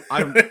week. Yeah.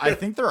 I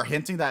think they're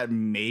hinting that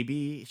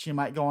maybe she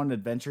might go on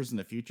adventures in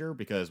the future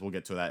because we'll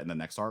get to that in the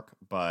next arc.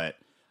 But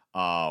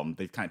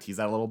they kind of tease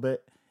that a little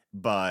bit.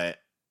 But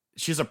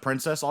she's a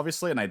princess,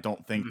 obviously, and I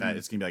don't think that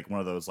it's going to be like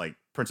one of those like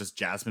Princess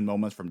Jasmine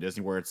moments from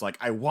Disney where it's like,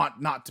 I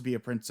want not to be a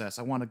princess.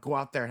 I want to go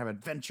out there and have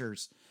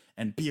adventures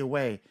and be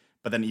away.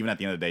 But then even at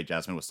the end of the day,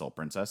 Jasmine was still a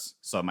princess.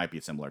 So it might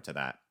be similar to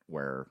that,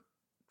 where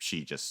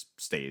she just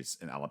stays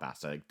in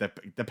Alabasta,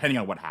 depending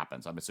on what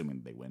happens. I'm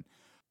assuming they win.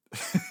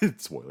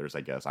 Spoilers,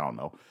 I guess. I don't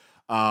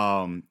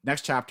know.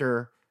 Next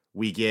chapter,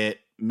 we get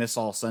Miss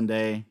All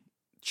Sunday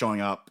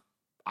showing up.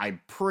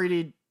 I'm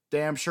pretty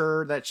damn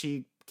sure that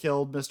she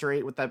killed Mr.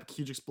 8 with that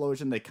huge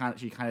explosion.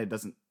 She kind of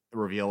doesn't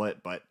reveal it,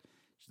 but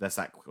that's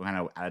that kind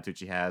of attitude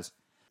she has.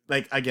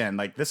 Like, again,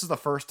 like, this is the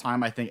first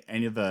time I think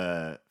any of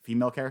the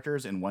female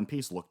characters in One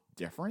Piece look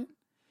different,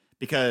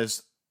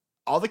 because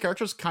all the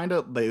characters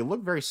they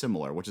look very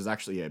similar, which is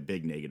actually a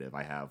big negative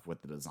I have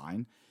with the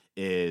design.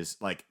 Is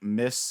like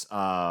Miss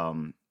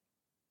Sunday,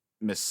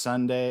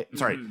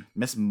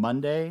 Miss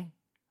Monday.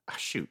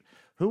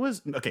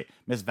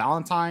 Miss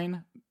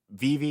Valentine,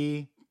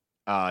 Vivi,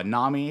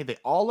 Nami, they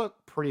all look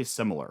pretty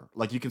similar.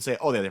 Like, you can say,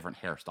 oh, they have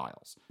different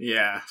hairstyles.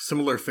 Yeah,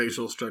 similar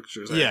facial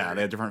structures. They have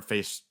different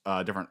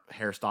different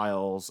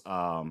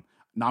hairstyles.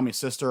 Nami's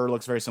sister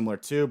looks very similar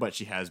too, but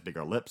she has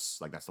bigger lips.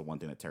 Like, that's the one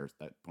thing that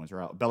points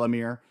her out.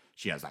 Bellamere,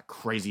 she has that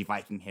crazy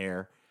Viking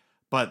hair,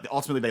 but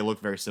ultimately they look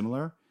very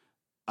similar.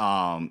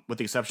 With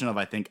the exception of,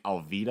 I think,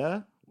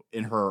 Alvida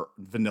in her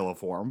vanilla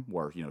form,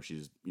 where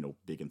she's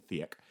big and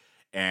thick,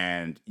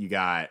 and you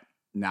got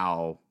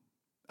now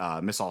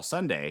Miss All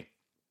Sunday.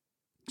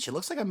 She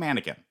looks like a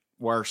mannequin,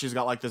 where she's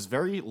got like this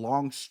very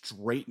long,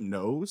 straight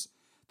nose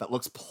that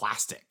looks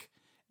plastic.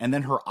 And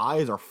then her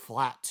eyes are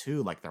flat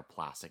too, like they're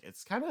plastic.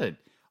 It's kind of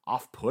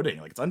off-putting,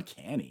 like it's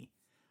uncanny.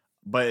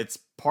 But it's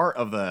part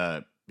of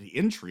the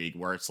intrigue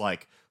where it's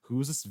like,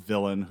 who's this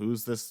villain?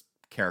 Who's this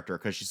character?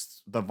 Because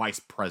she's the vice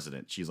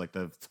president. She's like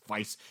the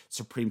vice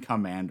supreme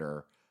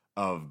commander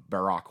of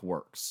Baroque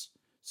Works.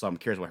 So I'm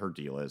curious what her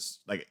deal is.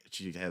 Like,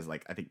 she has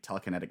like, I think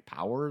telekinetic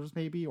powers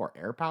maybe, or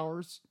air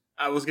powers.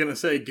 I was going to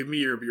say, give me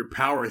your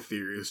power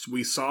theories.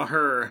 We saw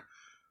her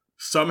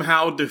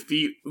somehow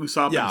defeat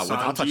Usopp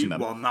and Sanji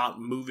while not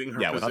moving her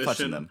position. Without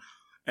touching them.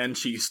 And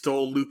she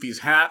stole Luffy's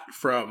hat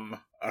from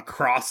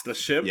across the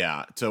ship.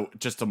 Yeah,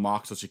 just to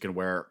mock so she can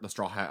wear the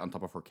straw hat on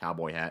top of her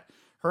cowboy hat.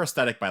 Her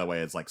aesthetic, by the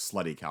way, is like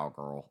slutty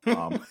cowgirl.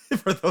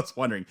 For those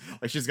wondering,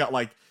 like she's got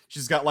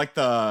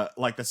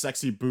the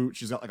sexy boot.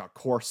 She's got like a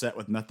corset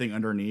with nothing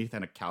underneath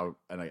and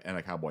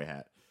a cowboy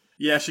hat.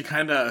 Yeah,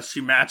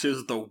 she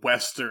matches the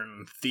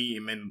Western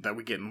theme that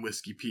we get in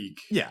Whiskey Peak.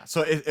 Yeah,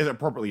 so it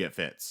appropriately it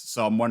fits.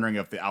 So I'm wondering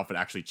if the outfit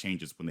actually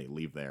changes when they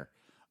leave there.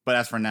 But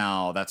as for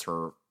now, that's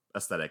her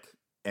aesthetic.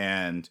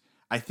 And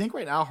I think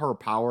right now her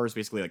power is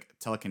basically like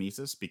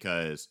telekinesis,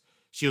 because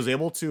she was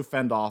able to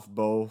fend off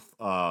both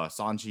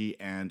Sanji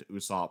and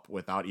Usopp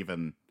without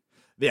even...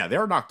 Yeah, they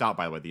were knocked out,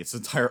 by the way, this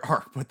entire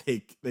arc, but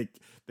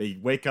they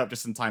wake up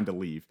just in time to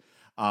leave.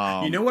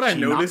 You know what I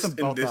noticed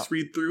in this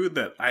read-through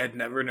that I had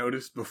never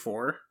noticed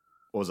before?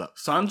 What was that?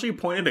 Sanji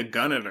pointed a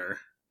gun at her.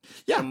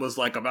 Yeah. And was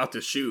like about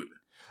to shoot.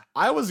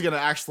 I was going to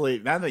actually,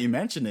 now that you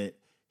mention it,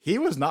 he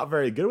was not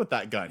very good with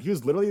that gun. He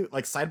was literally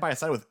like side by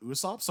side with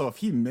Usopp. So if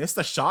he missed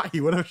a shot,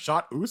 he would have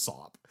shot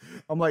Usopp.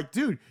 I'm like,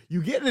 dude,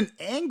 you get an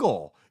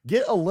angle.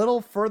 Get a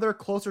little further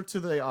closer to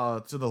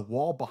the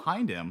wall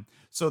behind him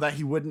so that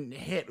he wouldn't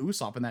hit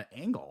Usopp in that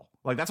angle.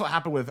 Like, that's what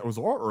happened with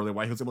Ozora earlier,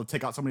 why he was able to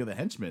take out so many of the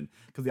henchmen,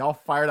 because they all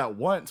fired at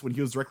once when he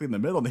was directly in the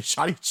middle and they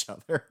shot each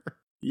other.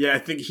 Yeah, I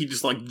think he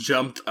just like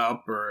jumped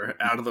up or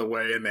out of the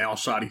way and they all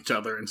shot each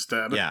other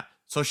instead. Yeah.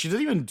 So she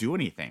didn't even do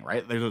anything,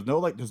 right? There's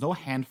no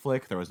hand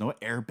flick, there was no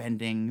air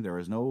bending, there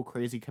was no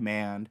crazy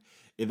command.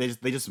 They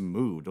just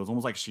moved. It was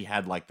almost like she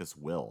had like this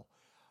will.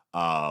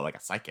 like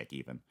a psychic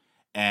even.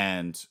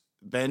 And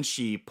then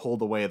she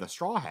pulled away the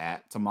straw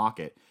hat to mock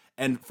it.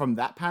 And from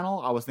that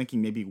panel, I was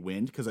thinking maybe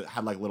wind, because it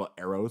had like little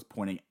arrows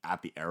pointing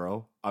at the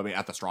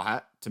at the straw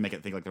hat to make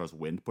it think like there was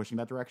wind pushing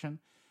that direction.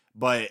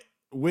 But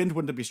wind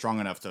wouldn't be strong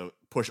enough to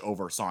push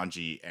over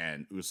Sanji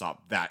and Usopp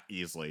that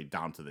easily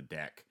down to the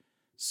deck.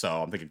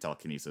 So I'm thinking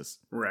telekinesis.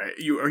 Right.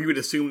 You would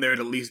assume there would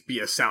at least be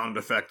a sound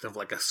effect of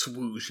like a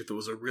swoosh if it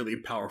was a really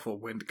powerful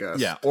wind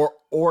gust. Yeah,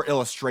 or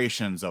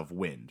illustrations of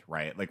wind,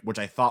 right? Like, which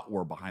I thought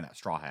were behind that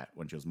straw hat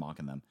when she was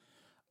mocking them.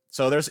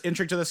 So there's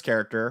intrigue to this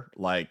character.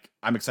 Like,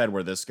 I'm excited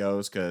where this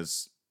goes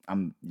because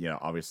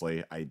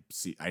obviously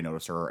I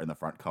noticed her in the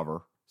front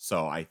cover,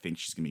 so I think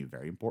she's gonna be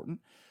very important.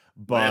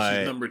 But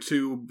she's number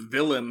 2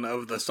 villain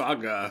of the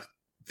saga,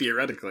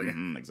 theoretically.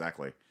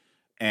 Exactly.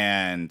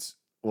 And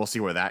we'll see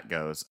where that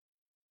goes.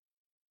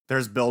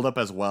 There's build-up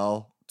as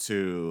well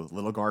to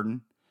Little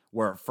Garden,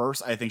 where at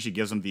first I think she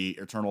gives him the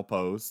eternal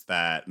pose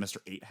that Mr.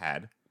 8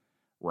 had,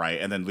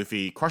 right? And then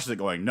Luffy crushes it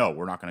going, no,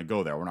 we're not going to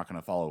go there. We're not going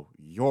to follow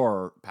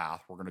your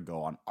path. We're going to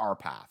go on our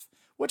path,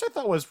 which I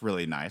thought was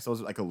really nice. It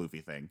was like a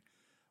Luffy thing,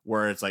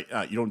 where it's like,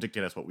 you don't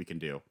dictate us what we can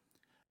do.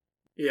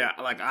 Yeah,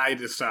 like I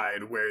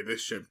decide where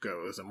this ship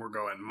goes, and we're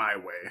going my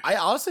way. I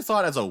honestly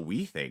saw it as a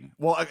we thing.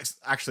 Well,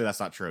 actually, that's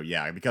not true.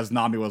 Yeah, because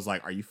Nami was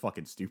like, "Are you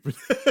fucking stupid?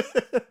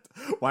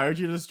 Why would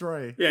you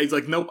destroy?" Yeah, he's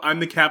like, "Nope,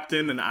 I'm the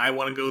captain, and I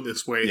want to go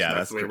this way." Yeah, so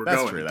that's the way we're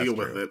going. True, Deal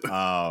with it.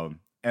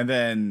 And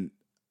then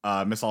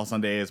Miss All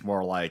Sunday is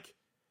more like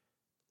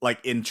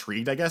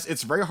intrigued. I guess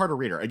it's very hard to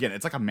read her. Again,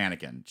 it's like a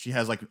mannequin. She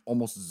has like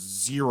almost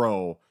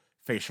zero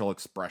facial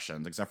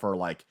expressions except for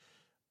like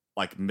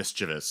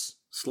mischievous.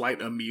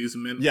 Slight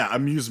amusement. Yeah,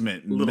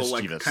 amusement. Little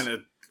mischievous. like kind of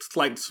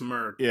slight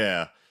smirk.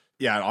 Yeah.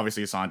 Yeah, and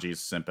obviously Sanji's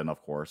simping,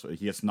 of course.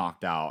 He gets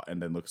knocked out and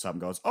then looks up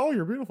and goes, "Oh,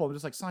 you're beautiful." I'm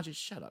just like, Sanji,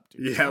 shut up,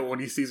 dude. Yeah, when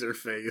he sees her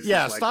face.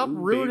 Yeah, like, stop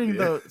ruining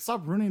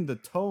the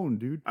tone,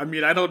 dude. I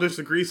mean, I don't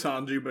disagree,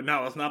 Sanji, but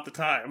no, it's not the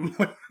time.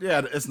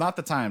 Yeah, it's not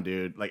the time,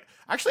 dude. Like,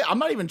 actually, I'm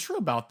not even true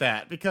about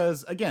that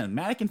because, again,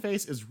 mannequin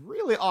face is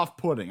really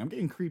off-putting. I'm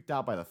getting creeped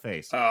out by the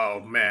face. Oh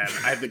man,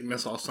 I think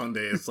Miss All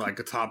Sunday is like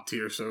a top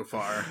tier so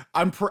far.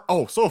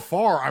 So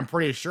far, I'm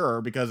pretty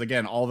sure because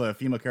again, all the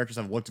female characters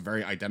have looked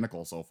very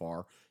identical so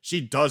far. She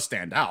does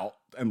stand out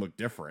and look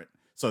different,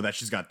 so that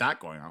she's got that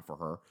going on for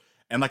her.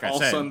 And like I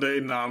said, All Sunday,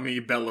 Nami,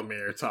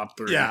 Bellamere, top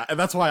 3. Yeah, and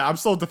that's why I'm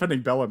still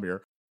defending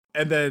Bellamere.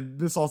 And then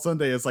this All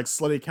Sunday is like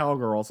slutty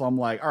cowgirl, so I'm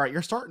like, all right,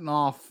 you're starting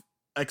off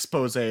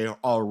expose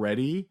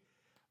already,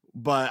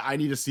 but I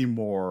need to see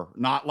more,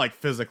 not like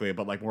physically,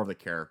 but like more of the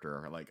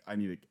character. Like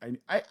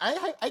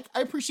I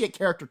appreciate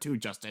character too,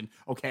 Justin.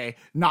 Okay,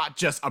 not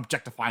just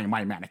objectifying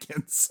my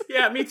mannequins.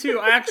 Yeah, me too.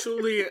 I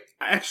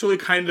actually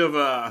kind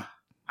of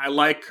I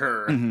like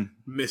her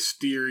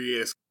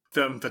mysterious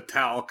femme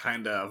fatale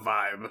kind of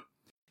vibe.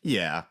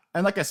 Yeah,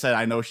 and like I said,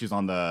 I know she's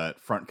on the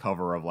front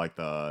cover of like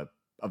the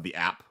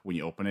app when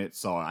you open it,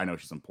 so I know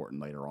she's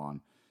important later on.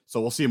 So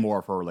we'll see more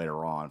of her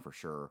later on for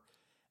sure.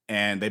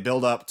 And they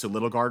build up to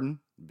Little Garden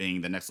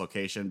being the next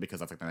location because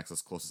that's like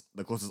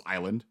the closest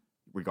island,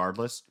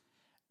 regardless.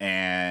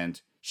 And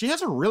she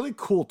has a really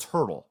cool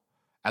turtle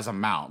as a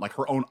mount, like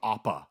her own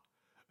appa,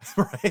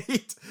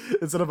 right?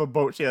 Instead of a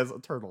boat, she has a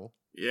turtle.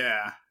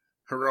 Yeah.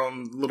 Her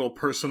own little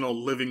personal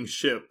living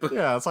ship.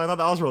 Yeah, so I thought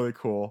that was really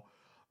cool.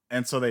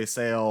 And so they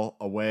sail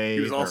away.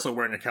 He was also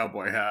wearing a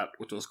cowboy hat,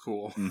 which was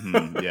cool.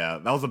 Yeah,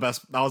 that was the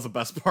best. That was the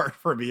best part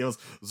for me. It was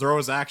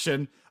Zoro's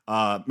action.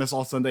 Miss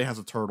All Sunday has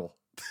a turtle.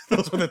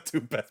 Those were the two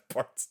best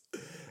parts.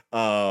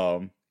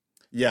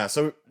 Yeah.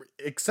 So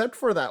except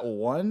for that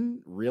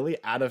one really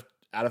out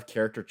of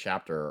character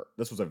chapter,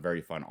 this was a very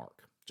fun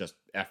arc. Just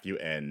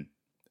FUN.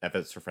 F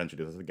is for friends who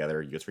do this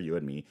together. U is for you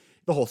and me.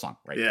 The whole song,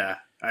 right? Yeah,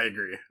 I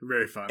agree.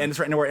 Very fun. And it's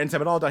right nowhere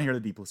in all down here in the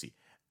Deep Blue Sea.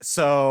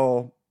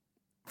 So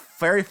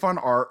very fun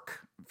arc,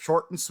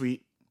 short and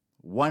sweet.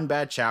 One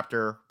bad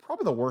chapter,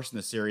 probably the worst in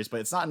the series, but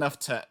it's not enough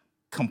to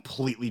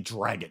completely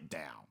drag it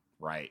down,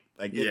 right?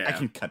 Like I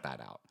can cut that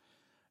out.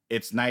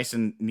 It's nice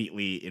and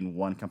neatly in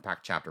one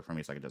compact chapter for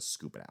me, so I can just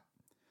scoop it out.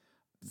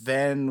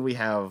 Then we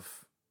have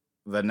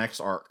the next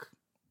arc,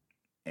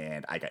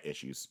 and I got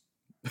issues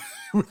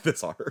with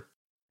this arc.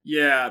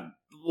 Yeah,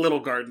 Little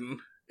Garden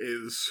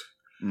is...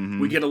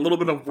 We get a little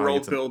bit of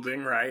world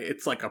building, right?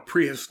 It's like a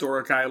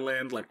prehistoric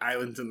island, like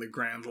islands in the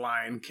Grand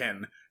Line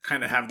can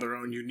kind of have their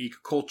own unique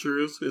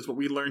cultures, is what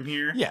we learn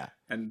here. Yeah.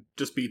 And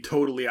just be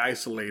totally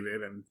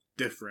isolated and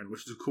different,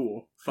 which is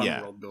cool. Fun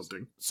world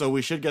building. So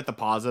we should get the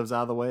positives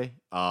out of the way,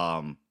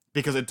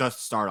 because it does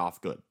start off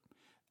good.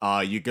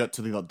 You get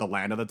to the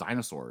land of the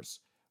dinosaurs,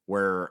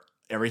 where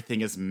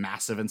everything is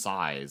massive in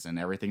size and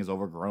everything is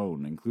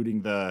overgrown,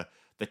 including the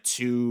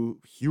two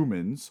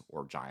humans,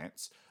 or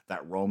giants,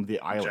 that roam the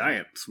island.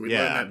 Giants. We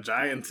learned that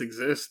giants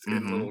exist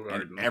in Little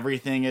Garden. And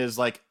everything is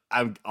like,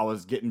 I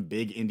was getting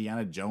big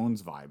Indiana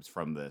Jones vibes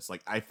from this.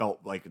 Like, I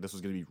felt like this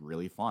was going to be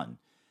really fun.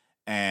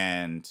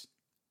 And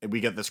we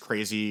get this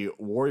crazy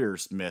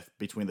warriors myth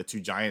between the two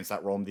giants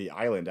that roam the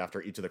island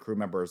after each of the crew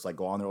members like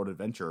go on their own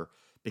adventure,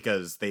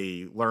 because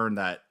they learn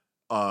that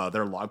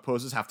their log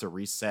poses have to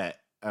reset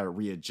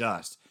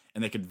readjust,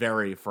 and they could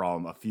vary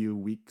from a few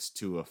weeks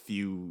to a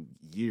few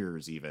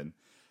years even.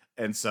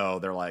 And so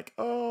they're like,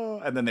 oh,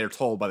 and then they're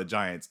told by the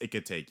giants it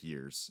could take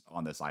years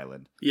on this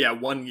island. Yeah,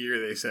 1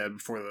 year they said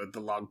before the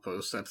log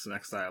post sets the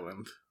next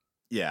island.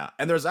 Yeah,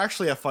 and there's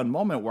actually a fun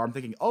moment where I'm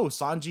thinking, oh,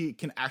 Sanji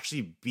can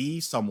actually be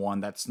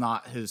someone that's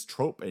not his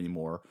trope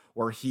anymore,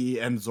 where he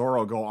and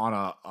Zoro go on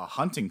a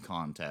hunting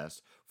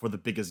contest for the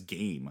biggest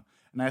game.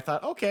 And I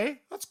thought,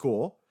 okay, that's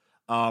cool.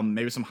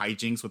 Maybe some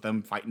hijinks with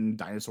them fighting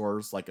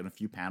dinosaurs, like in a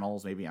few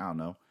panels, maybe, I don't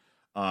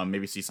know.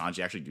 Maybe see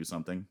Sanji actually do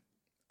something.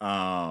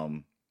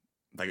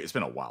 Like it's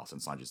been a while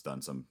since Sanji's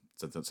done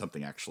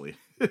something actually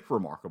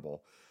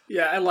remarkable.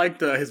 Yeah, I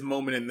liked his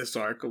moment in this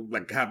arc.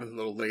 Like happens a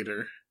little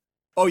later.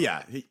 Oh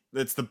yeah,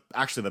 it's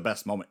actually the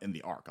best moment in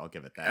the arc. I'll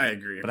give it that. I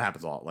agree, but it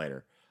happens a lot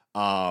later.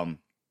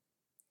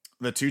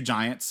 The two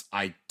giants,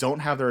 I don't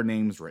have their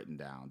names written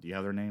down. Do you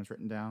have their names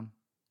written down?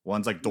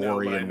 One's like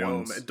Dory and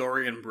one's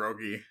Dory and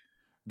Brogy.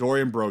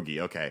 Dory and Brogy,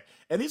 okay.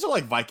 And these are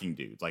like Viking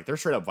dudes. Like they're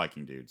straight up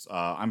Viking dudes.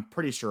 I'm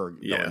pretty sure.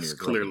 Yes,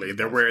 clearly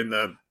they're wearing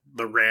the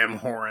ram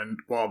horn.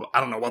 Well,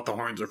 I don't know what the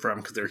horns are from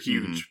because they're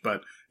huge,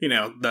 but you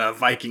know the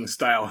Viking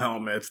style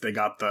helmets. They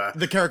got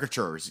the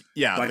caricatures.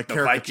 Yeah, like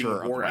the Viking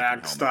war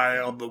axe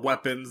style. The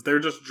weapons. They're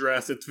just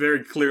dressed. It's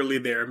very clearly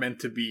they're meant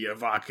to be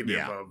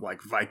evocative of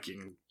like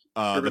Viking.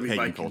 The pagan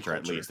Viking culture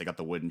at least. They got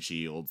the wooden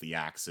shields, the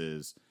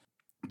axes,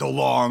 the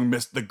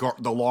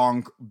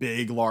long,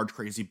 big, large,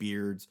 crazy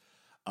beards.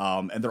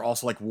 And they're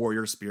also like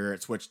warrior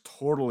spirits, which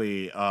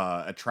totally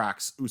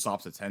attracts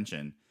Usopp's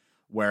attention,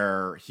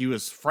 where he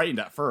was frightened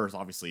at first,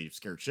 obviously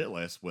scared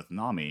shitless with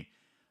Nami,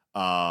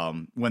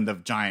 when the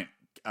giant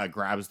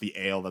grabs the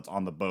ale that's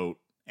on the boat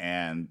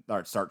and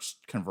starts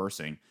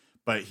conversing.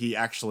 But he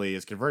actually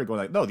is converted, going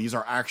like, no, these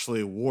are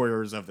actually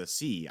warriors of the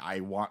sea. I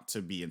want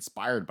to be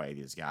inspired by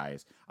these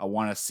guys. I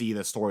want to see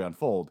the story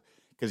unfold,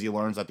 because he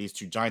learns that these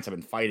two giants have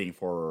been fighting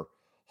for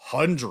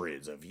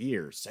hundreds of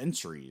years,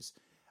 centuries.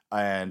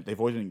 And they've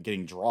always been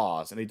getting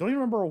draws, and they don't even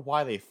remember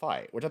why they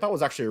fight, which I thought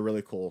was actually a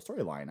really cool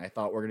storyline. I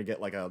thought we're going to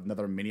get like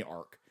another mini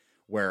arc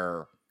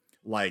where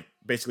like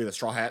basically the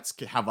Straw Hats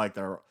have like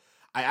their...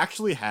 I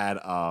actually had...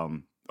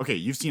 Okay,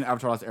 you've seen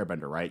Avatar: The Last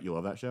Airbender, right? You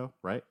love that show,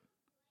 right?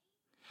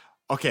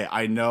 Okay,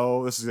 I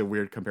know this is a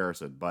weird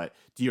comparison, but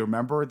do you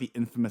remember the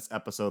infamous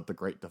episode, The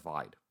Great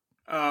Divide?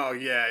 Oh,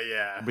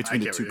 yeah.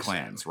 Between the two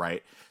clans,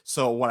 right?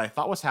 So what I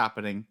thought was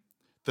happening...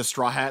 The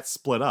Straw Hats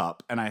split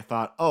up, and I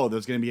thought, oh,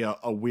 there's going to be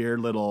a weird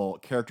little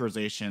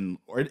characterization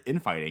or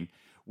infighting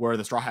where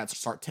the Straw Hats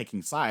start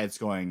taking sides,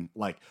 going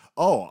like,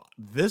 oh,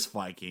 this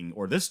Viking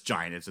or this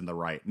giant is in the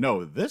right.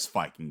 No, this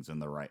Viking's in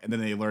the right. And then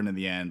they learn in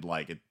the end,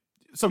 like,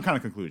 some kind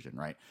of conclusion,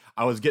 right?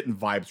 I was getting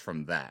vibes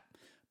from that.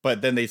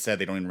 But then they said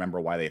they don't even remember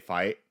why they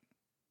fight.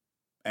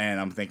 And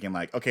I'm thinking,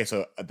 like, okay,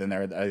 so then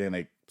are they going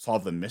to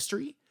solve the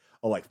mystery?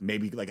 Or, like,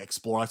 maybe, like,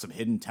 explore some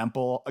hidden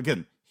temple?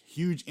 Again,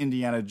 huge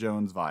Indiana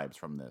Jones vibes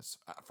from this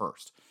at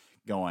first.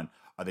 Going,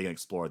 are they going to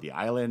explore the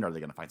island? Are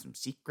they going to find some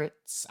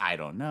secrets? I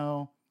don't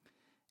know.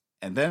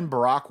 And then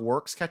Baroque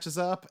Works catches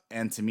up.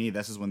 And to me,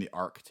 this is when the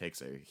arc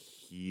takes a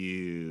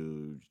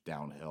huge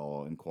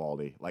downhill in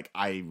quality. Like,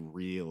 I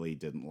really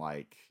didn't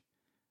like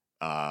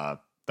the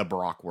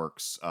Baroque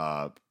Works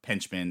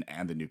henchmen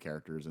and the new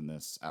characters in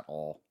this at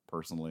all,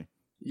 personally.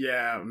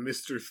 Yeah,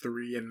 Mr.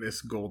 3 and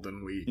Miss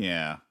Golden Week.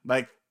 Yeah,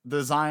 like, the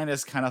design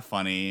is kind of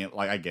funny.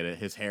 Like, I get it.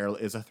 His hair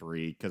is a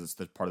 3 because it's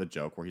the part of the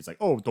joke where he's like,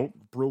 "Oh,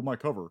 don't blow my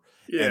cover."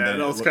 Yeah,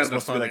 and that was kind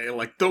of funny.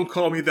 Like, don't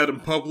call me that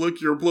in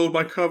public. You're blowing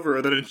my cover.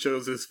 And then it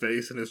shows his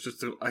face, and it's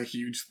just a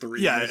huge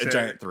 3. Yeah, a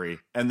giant 3.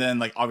 And then,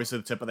 like, obviously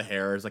the tip of the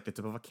hair is like the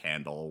tip of a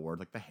candle, where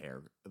like the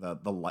hair,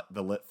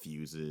 the lit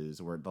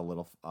fuses, where the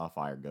little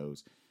fire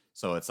goes.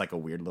 So it's like a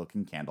weird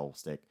looking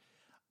candlestick.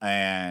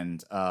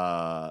 And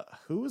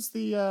who is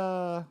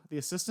the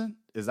assistant?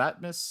 Is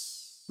that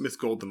Miss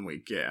Golden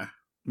Week? Yeah.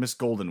 Miss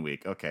Golden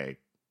Week, okay.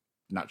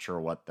 Not sure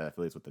what that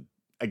affiliates with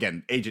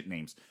again, agent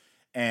names.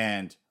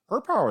 And her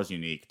power is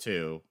unique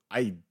too.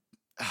 I'm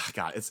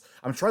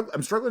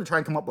struggling to try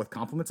and come up with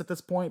compliments at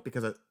this point,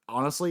 because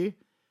honestly,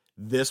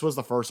 this was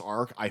the first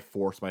arc I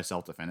forced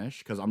myself to finish,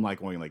 because I'm like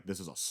going like,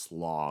 this is a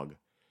slog.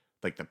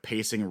 Like, the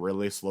pacing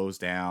really slows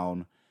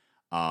down.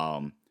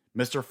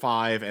 Mr.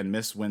 5 and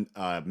Miss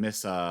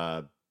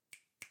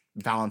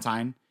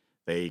Valentine,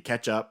 they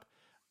catch up,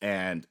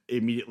 and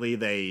immediately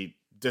they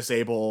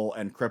disable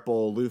and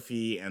cripple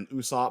Luffy and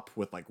Usopp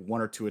with like 1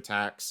 or 2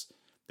 attacks.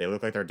 They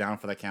look like they're down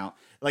for the count.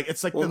 Like,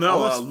 it's like, well, no,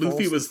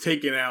 Luffy was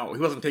taken out.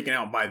 He wasn't taken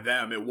out by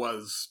them. It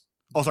was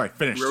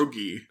finished.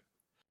 Rogi.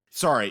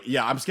 Sorry,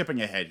 yeah, I'm skipping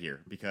ahead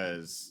here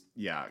because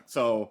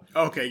So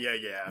okay,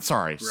 yeah.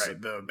 Sorry,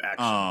 right. The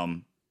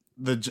action.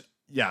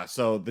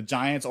 So the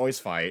giants always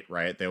fight,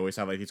 right? They always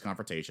have like these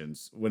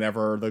confrontations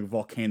whenever the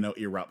volcano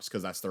erupts,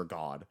 because that's their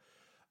god.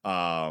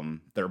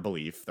 Their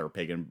belief, their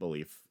pagan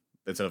belief.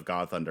 Instead of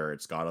God of Thunder,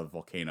 it's God of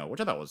Volcano,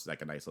 which I thought was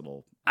like a nice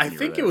little... I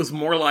think it was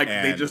more like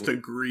they just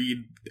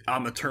agreed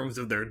on the terms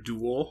of their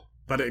duel,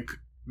 but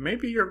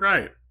maybe you're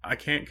right. I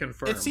can't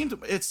confirm.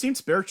 It seemed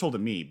spiritual to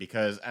me,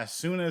 because as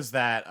soon as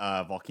that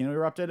volcano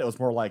erupted, it was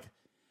more like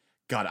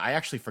God, I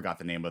actually forgot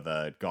the name of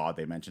the god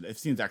they mentioned. It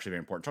seems actually very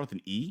important. Start with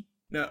an E?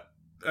 No,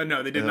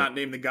 they did not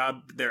name the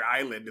god. Their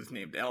island is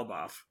named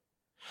Elbaf.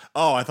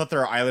 Oh, I thought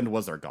their island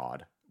was their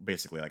god,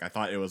 basically. Like, I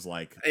thought it was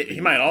like...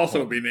 He might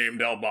also be named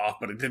Elbaf,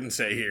 but it didn't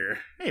say here.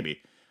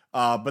 Maybe.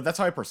 But that's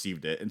how I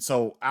perceived it. And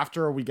so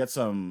after we get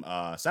some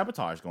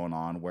sabotage going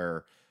on,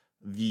 where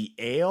the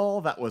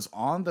ale that was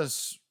on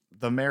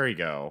the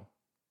merry-go,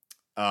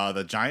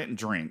 the giant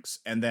drinks,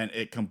 and then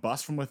it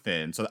combusts from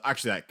within. So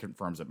actually that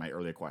confirms that my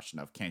earlier question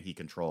of can he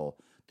control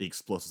the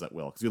explosives at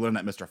will? Because we learned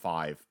that Mr.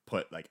 Five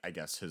put, like, I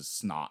guess his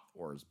snot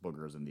or his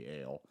boogers in the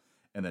ale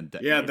and then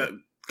detonated. Yeah, that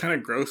kind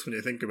of gross when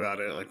you think about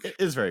it. Like, it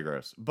is very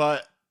gross.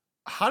 But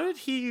how did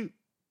he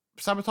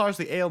sabotage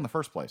the ale in the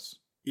first place?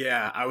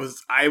 Yeah, I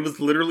was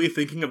literally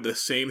thinking of the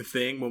same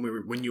thing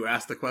when you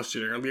asked the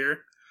question earlier.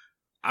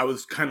 I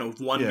was kind of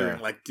wondering,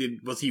 like,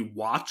 was he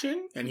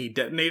watching and he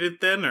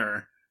detonated then,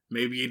 or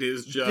maybe it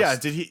is just... Yeah,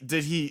 did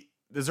he?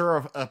 Is there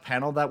a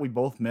panel that we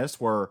both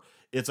missed where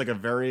it's like a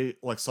very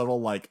like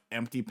subtle like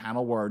empty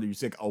panel where you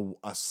see like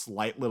a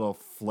slight little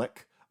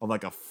flick of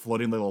like a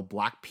floating little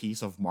black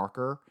piece of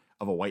marker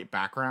of a white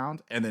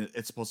background, and then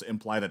it's supposed to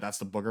imply that that's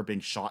the booger being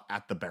shot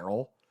at the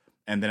barrel,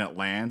 and then it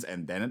lands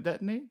and then it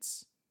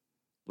detonates?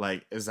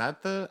 Like, is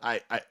that the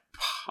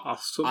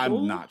possible?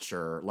 I'm not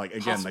sure. Like,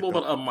 again, possible,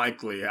 but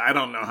unlikely. I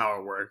don't know how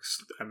it works,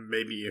 and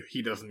maybe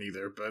he doesn't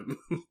either. But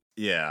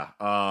yeah,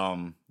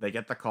 they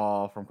get the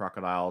call from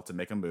Crocodile to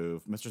make a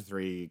move. Mr.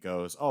 3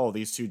 goes, "Oh,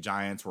 these two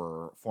giants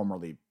were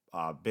formerly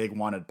big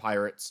wanted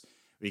pirates.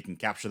 We can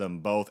capture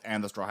them both,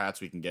 and the Straw Hats.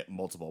 We can get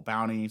multiple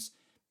bounties."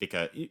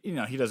 Because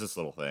he does this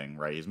little thing,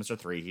 right? He's Mr.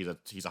 3.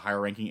 He's a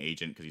higher ranking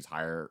agent because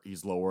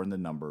he's lower in the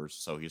numbers,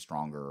 so he's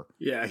stronger.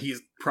 Yeah,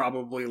 he's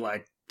probably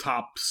like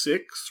top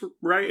 6,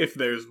 right? If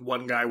there's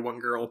one guy, one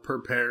girl per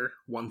pair,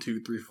 1,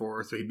 2, 3,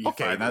 4, so he'd be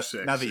 5 or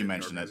 6. Now that you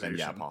mention it, then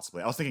yeah,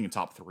 possibly. I was thinking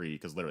top 3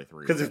 because literally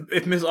 3. Because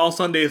if Miss All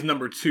Sunday is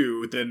number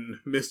 2, then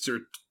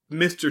Mr.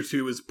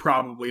 2 is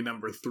probably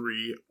number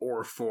 3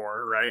 or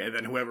 4, right? And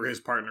then whoever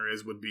his partner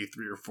is would be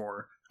 3 or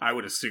 4. I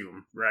would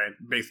assume, right?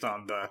 Based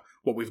on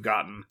what we've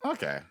gotten.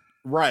 Okay.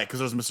 Right, because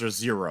there's Mr.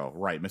 0.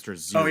 Right, Mr.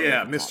 0. Oh,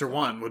 yeah, Mr.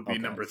 1 would be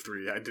number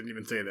 3. I didn't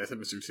even say that. I said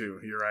Mr. 2.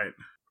 You're right.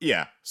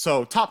 Yeah,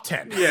 so top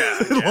 10. Yeah.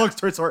 Long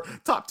story short,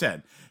 top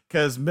 10.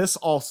 Because Miss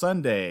All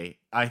Sunday,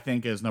 I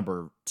think, is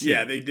number 2.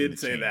 Yeah, they did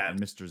say that. And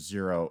Mr.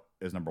 0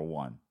 is number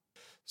 1.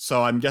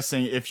 So I'm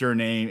guessing if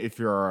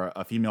you're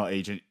a female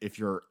agent, if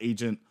you're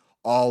agent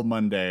all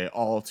Monday,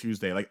 all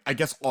Tuesday, like, I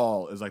guess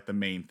all is like the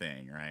main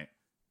thing, right?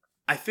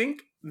 I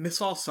think Miss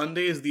All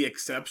Sunday is the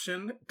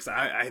exception, because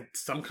I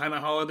some kind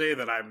of holiday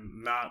that I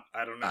don't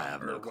know,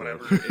 or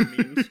whatever it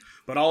means.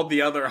 But all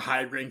the other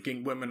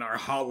high-ranking women are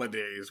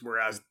holidays,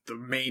 whereas the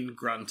main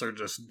grunts are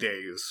just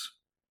days.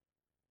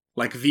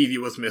 Like Vivi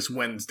was Miss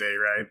Wednesday,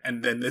 right?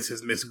 And then this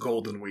is Miss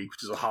Golden Week,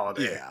 which is a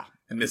holiday. Yeah.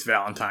 And Miss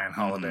Valentine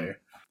holiday.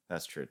 Mm-hmm.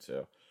 That's true,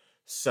 too.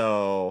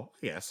 So,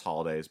 yes,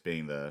 holidays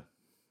being the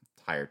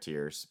higher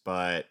tiers,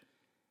 but...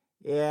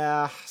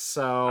 Yeah,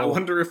 so... I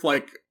wonder if,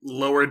 like,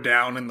 lower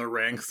down in the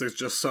ranks, there's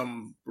just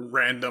some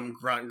random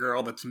grunt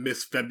girl that's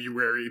Miss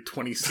February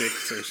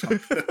 26 or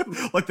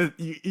something. Like,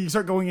 you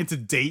start going into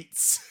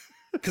dates.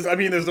 Because, I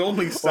mean, there's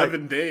only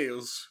 7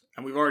 days,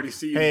 and we've already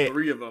seen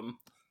 3 of them.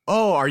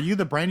 Oh, are you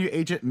the brand new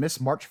agent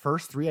Miss March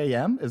 1st, 3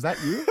 a.m.? Is that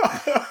you?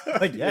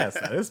 Like, yes,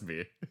 that is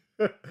me.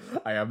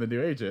 I am the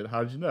new agent.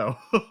 How did you know?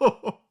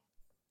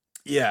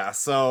 Yeah,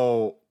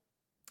 so,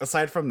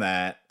 aside from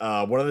that,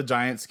 one of the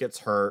giants gets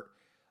hurt.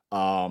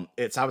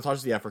 It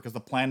sabotages the effort because the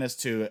plan is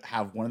to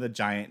have one of the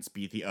giants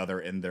beat the other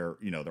in their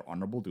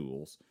honorable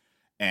duels,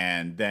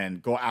 and then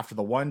go after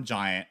the one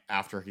giant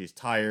after he's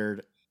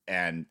tired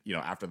and,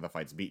 after the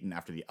fight's beaten,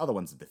 after the other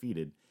one's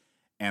defeated.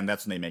 And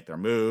that's when they make their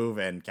move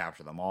and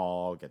capture them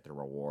all, get their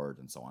reward,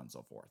 and so on and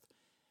so forth.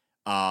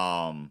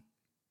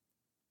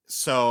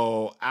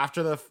 So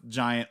after the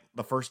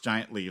first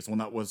giant leaves, one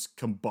that was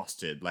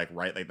combusted, that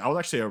was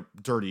actually a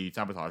dirty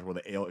sabotage where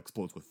the ale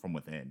explodes from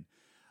within.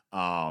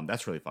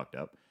 That's really fucked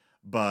up.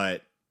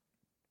 But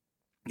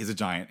he's a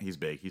giant. He's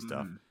big. He's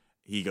tough.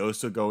 He goes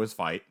to go his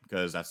fight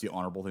because that's the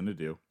honorable thing to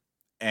do.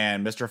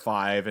 And Mr.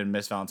 5 and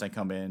Miss Valentine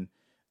come in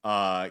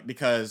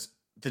because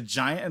the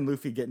giant and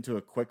Luffy get into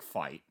a quick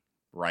fight,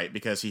 right?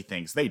 Because he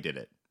thinks they did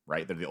it,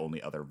 right? They're the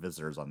only other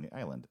visitors on the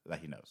island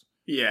that he knows.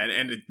 Yeah,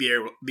 and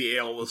the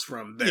ale was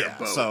from their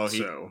boat.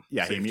 So he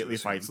immediately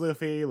fights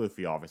Luffy.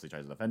 Luffy obviously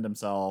tries to defend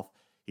himself.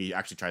 He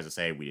actually tries to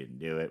say, we didn't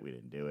do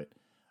it.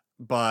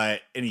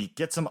 And he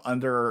gets him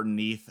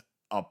underneath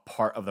a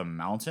part of the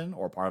mountain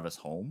or part of his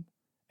home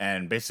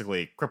and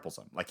basically cripples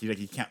him. Like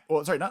he can't,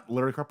 not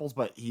literally cripples,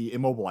 but he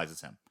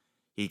immobilizes him.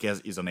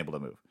 He's unable to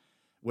move,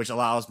 which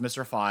allows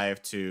Mr.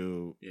 5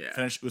 to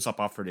finish Usopp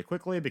off pretty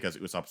quickly because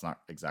Usopp's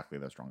not exactly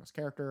the strongest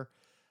character.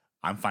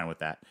 I'm fine with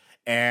that.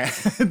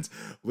 And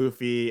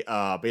Luffy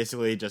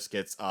basically just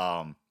gets,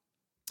 it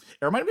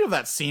reminded me of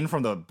that scene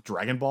from the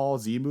Dragon Ball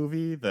Z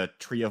movie, the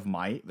Tree of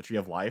Might, the Tree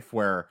of Life,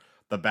 where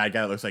the bad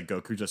guy that looks like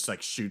Goku just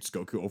like shoots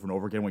Goku over and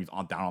over again when he's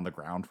down on the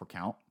ground for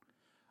count.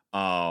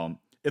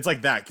 It's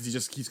like that because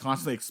he's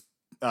constantly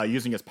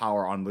using his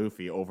power on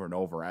Luffy over and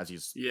over as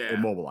he's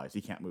immobilized.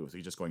 He can't move, so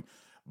he's just going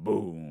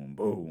boom,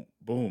 boom,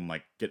 boom,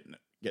 like getting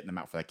him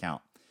out for that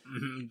count.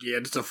 Mm-hmm. Yeah,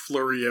 just a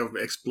flurry of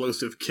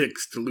explosive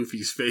kicks to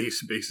Luffy's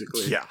face,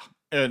 basically. Yeah,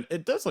 and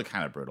it does look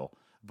kind of brutal.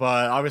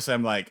 But obviously,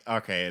 I'm like,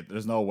 okay,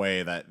 there's no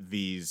way that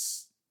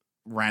these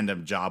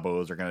random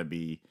Jabos are gonna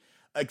be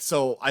like.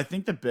 So I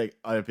think the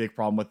big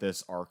problem with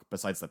this arc,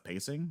 besides the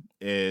pacing,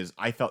 is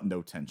I felt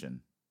no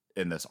tension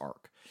in this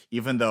arc.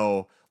 Even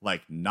though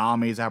like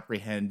Nami's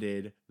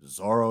apprehended,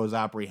 Zoro's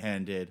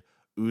apprehended,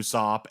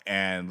 Usopp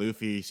and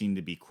Luffy seem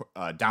to be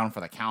down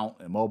for the count,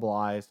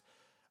 immobilized.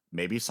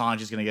 Maybe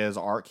Sanji's gonna get his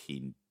arc.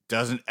 He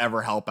doesn't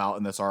ever help out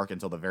in this arc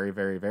until the very,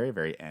 very, very,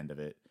 very end of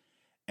it,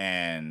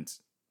 and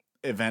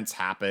events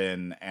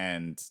happen,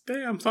 and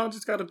damn,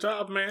 Sanji's got a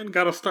job, man.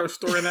 Gotta start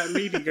storing that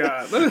meat he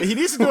got. He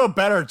needs to do a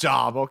better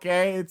job,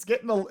 okay? It's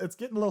getting a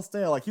little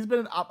stale. Like, he's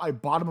been at my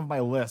bottom of my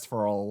list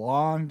for a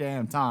long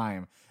damn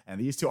time, and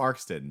these two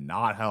arcs did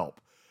not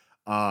help.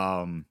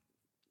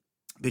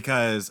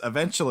 Because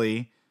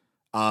eventually,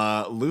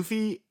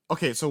 Luffy.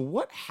 Okay, so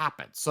what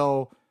happened?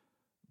 So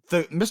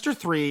the Mr.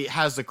 3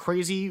 has a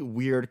crazy,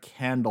 weird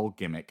candle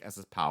gimmick as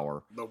his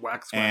power. The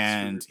wax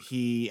and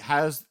he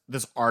has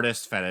this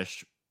artist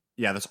fetish.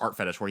 Yeah, this art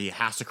fetish where he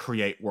has to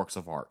create works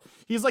of art.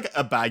 He's like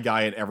a bad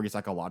guy in every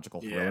psychological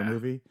thriller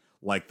movie.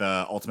 Like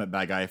the ultimate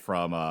bad guy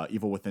from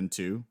Evil Within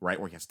 2, right?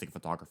 Where he has to take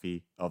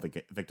photography of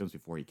the victims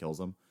before he kills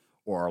them.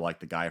 Or like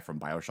the guy from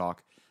BioShock.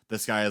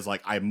 This guy is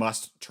like, I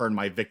must turn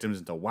my victims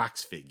into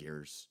wax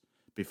figures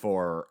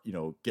before,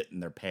 getting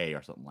their pay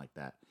or something like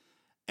that.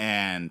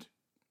 And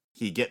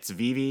he gets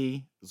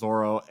Vivi,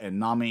 Zoro, and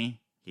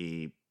Nami.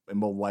 He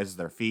immobilizes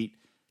their feet.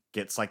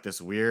 Gets like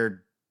this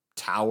weird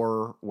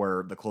tower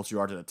where the closer you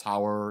are to the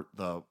tower,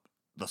 the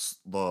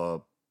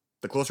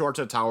closer you are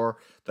to the tower,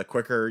 the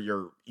quicker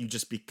you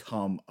just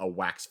become a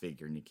wax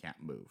figure and you can't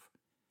move.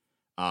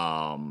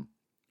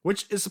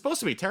 Which is supposed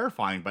to be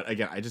terrifying, but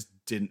again, I just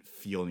didn't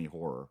feel any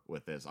horror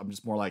with this. I'm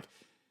just more like,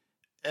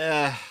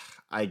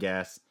 I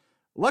guess.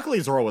 Luckily,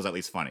 Zoro was at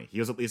least funny. He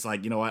was at least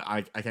like, you know what,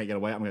 I can't get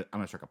away. I'm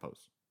gonna strike a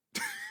pose.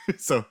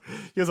 So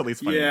he was at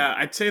least funny. Yeah,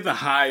 I'd say the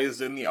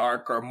highs in the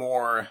arc are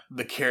more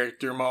the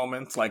character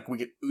moments. Like we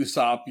get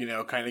Usopp,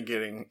 kind of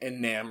getting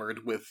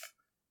enamored with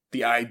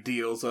the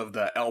ideals of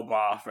the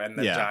Elbaf and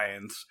the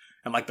Giants,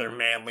 and like their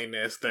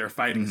manliness, their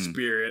fighting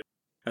spirit.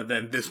 And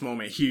then this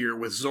moment here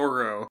with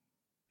Zoro,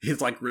 his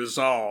like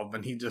resolve,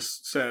 and he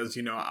just says,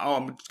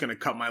 I'm just gonna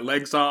cut my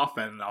legs off,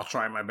 and I'll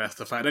try my best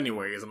to fight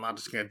anyways. I'm not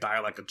just gonna die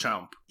like a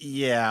chump.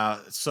 Yeah.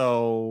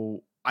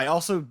 So I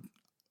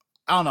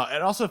don't know.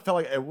 It also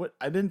felt like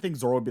I didn't think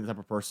Zoro would be the type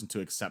of person to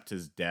accept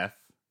his death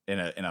in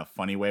a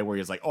funny way, where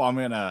he's like, "Oh, I'm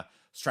gonna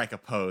strike a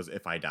pose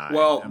if I die."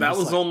 Well, that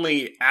was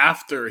only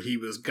after he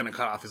was gonna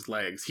cut off his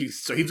legs. He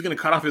was gonna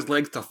cut off his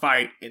legs to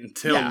fight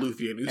until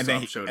Luffy and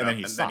Usopp showed up, and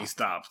then he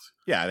stopped.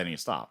 Yeah, then he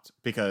stopped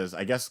because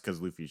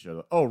Luffy showed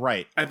up. Oh,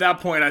 right. At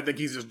that point, I think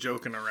he's just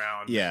joking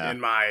around. Yeah,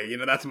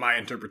 that's my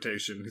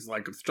interpretation. He's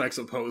like strikes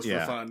a pose for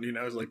fun.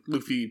 It's like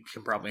Luffy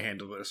can probably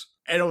handle this.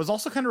 And it was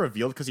also kind of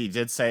revealed because he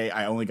did say,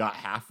 "I only got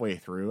halfway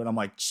through," and I'm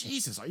like,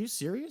 Jesus, are you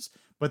serious?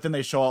 But then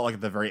they show out like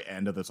at the very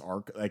end of this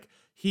arc, like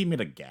he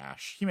made a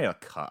gash, he made a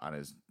cut on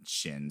his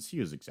shins. He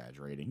was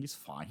exaggerating. He's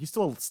fine. He's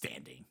still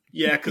standing.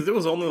 Yeah, because it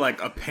was only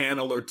like a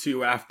panel or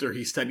two after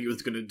he said he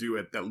was going to do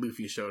it that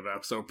Luffy showed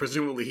up. So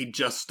presumably he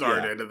just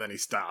started and then he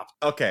stopped.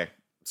 Okay,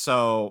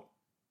 so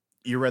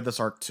you read this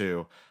arc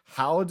too.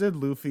 How did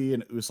Luffy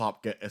and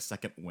Usopp get a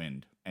second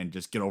wind and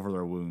just get over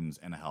their wounds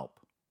and help?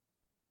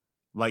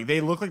 Like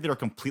they look like they were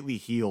completely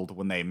healed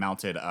when they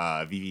mounted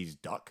Vivi's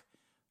duck,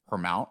 her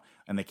mount,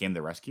 and they came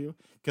to rescue.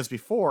 Because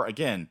before,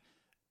 again,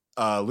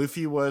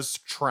 Luffy was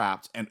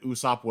trapped and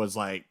Usopp was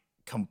like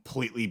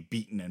completely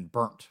beaten and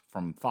burnt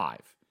from 5.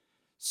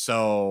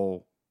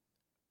 So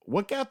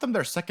what got them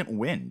their second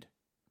wind?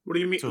 What do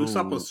you mean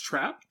Usopp was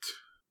trapped?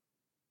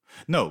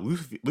 No,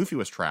 Luffy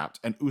was trapped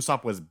and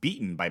Usopp was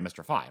beaten by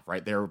Mr. 5,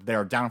 right?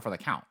 They're down for the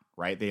count,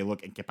 right? They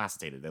look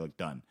incapacitated. They look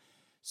done.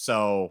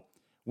 So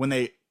when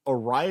they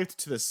arrived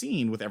to the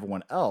scene with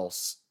everyone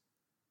else,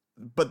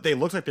 but they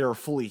looked like they were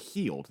fully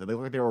healed. They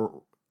looked like they were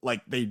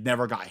like they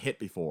never got hit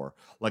before,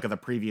 like in the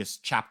previous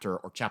chapter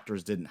or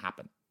chapters didn't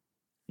happen.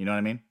 You know what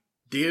I mean?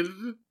 Did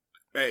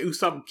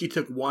Usopp, he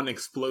took one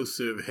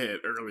explosive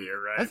hit earlier,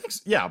 right? I think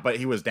so. Yeah, but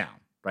he was down,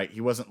 right? He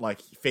wasn't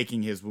like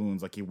faking his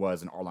wounds like he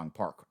was in Arlong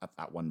Park at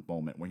that one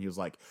moment when he was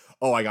like,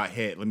 "Oh, I got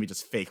hit. Let me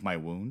just fake my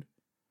wound."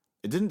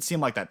 It didn't seem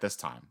like that this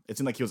time. It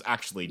seemed like he was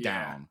actually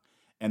down.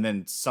 And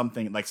then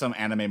something like some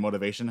anime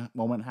motivation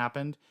moment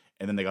happened,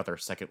 and then they got their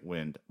second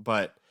wind.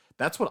 But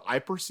that's what I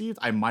perceived.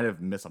 I might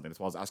have missed something. That's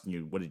why I was asking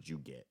you, what did you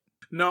get?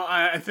 No,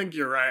 I think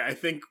you're right. I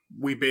think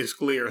we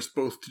basically are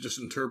supposed to just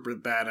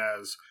interpret that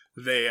as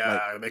they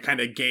kind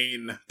of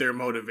gain their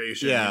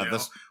motivation. Yeah,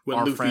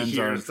 when Luffy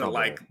hears that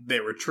like they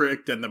were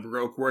tricked and the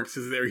Baroque Works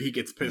is there, he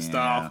gets pissed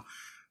off.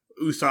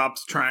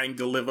 Usopp's trying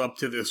to live up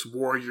to this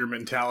warrior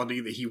mentality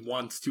that he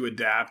wants to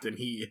adapt, and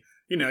he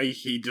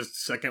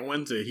just second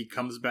wins it. He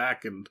comes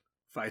back and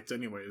fights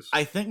anyways.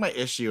 I think my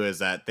issue is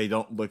that they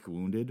don't look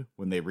wounded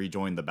when they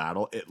rejoin the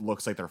battle. It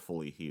looks like they're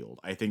fully healed.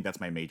 I think that's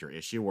my major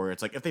issue, where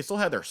it's like, if they still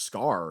have their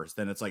scars,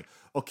 then it's like,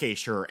 okay,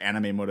 sure,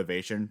 anime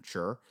motivation,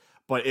 sure.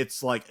 But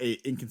it's like a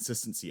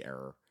consistency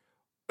error,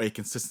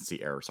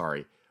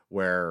 sorry,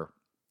 where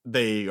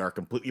they are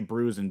completely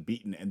bruised and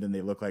beaten, and then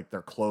they look like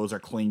their clothes are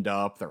cleaned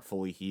up, they're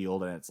fully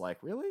healed, and it's like,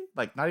 really?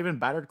 Like, not even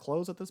battered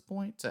clothes at this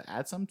point to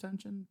add some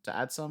tension, to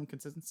add some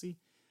consistency?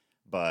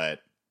 But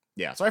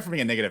yeah, sorry for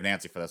being a negative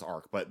Nancy for this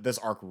arc, but this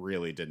arc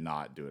really did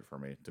not do it for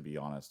me, to be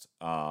honest.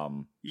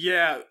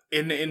 Yeah,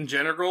 in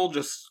general,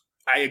 just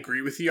I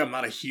agree with you. I'm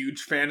not a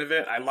huge fan of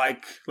it. I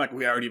like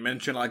we already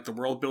mentioned, I like the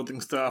world building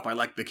stuff. I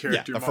like the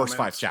character. Yeah, the first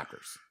 5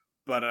 chapters.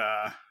 But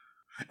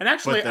and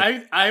actually,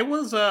 I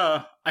was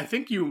I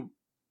think you,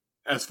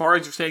 as far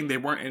as you're saying they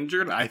weren't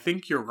injured, I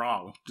think you're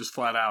wrong, just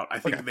flat out. I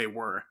think they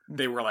were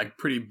like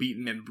pretty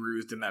beaten and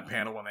bruised in that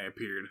panel when they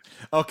appeared.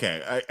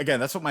 Okay, again,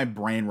 that's what my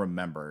brain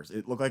remembers.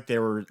 It looked like they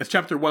were... It's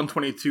chapter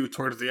 122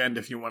 towards the end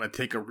if you want to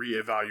take a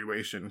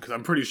reevaluation, because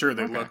I'm pretty sure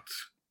they looked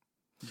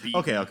beaten.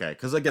 Okay,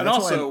 because again, and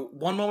also,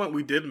 one moment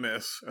we did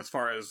miss, as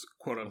far as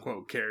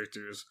quote-unquote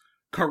characters...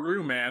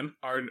 Karoo Man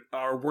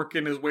are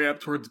working his way up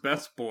towards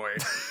Best Boy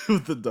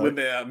with the duck. When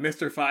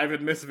Mr. Five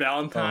and Miss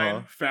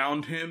Valentine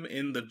found him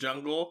in the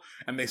jungle,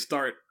 and they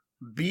start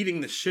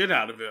beating the shit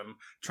out of him,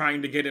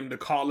 trying to get him to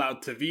call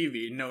out to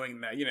Vivi,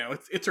 knowing that, you know,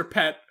 it's her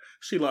pet,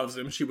 she loves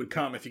him, she would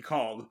come if he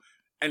called,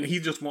 and he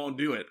just won't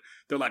do it.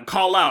 They're like,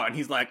 call out, and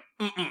he's like,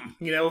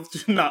 you know,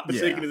 not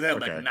shaking his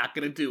head, like, not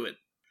gonna do it.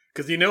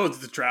 Because he knows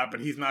it's a trap,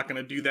 and he's not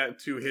gonna do that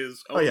to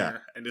his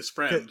owner and his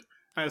friend.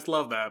 I just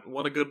love that.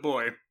 What a good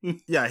boy.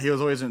 Yeah, he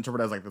was always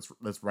interpreted as like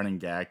this running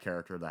gag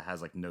character that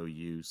has like no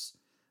use.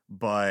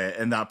 But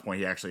in that point,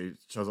 he actually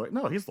shows like,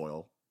 no, he's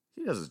loyal.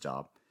 He does his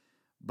job.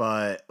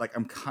 But like,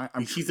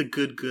 he's a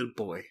good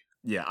boy.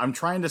 Yeah, I'm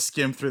trying to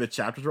skim through the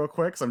chapters real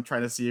quick, so I'm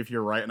trying to see if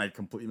you're right, and I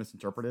completely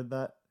misinterpreted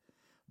that.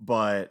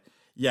 But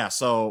yeah,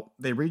 so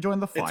they rejoin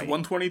the fight. It's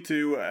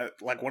 122,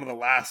 like one of the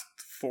last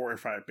 4 or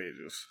 5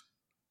 pages.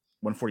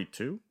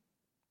 142?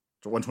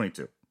 So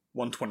 122.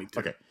 122.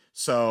 Okay,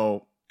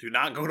 so... Do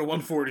not go to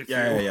 142.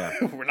 Yeah.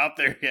 We're not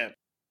there yet.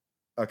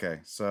 Okay,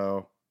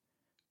 so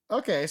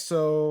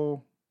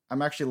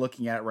I'm actually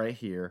looking at it right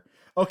here.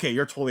 Okay,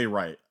 you're totally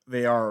right.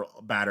 They are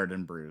battered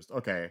and bruised.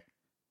 Okay.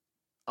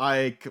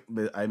 I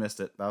missed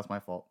it. That was my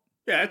fault.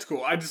 Yeah, it's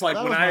cool. I just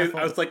like, when I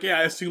was like, yeah,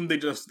 I assume they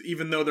just,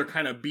 even though they're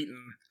kind of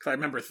beaten, because I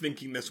remember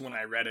thinking this when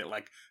I read it,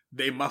 like,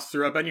 they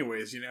muster up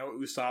anyways, you know?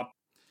 Usopp,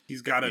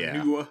 he's got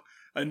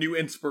a new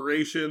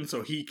inspiration,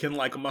 so he can,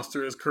 like,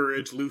 muster his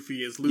courage.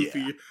 Luffy is Luffy.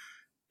 Yeah.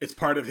 It's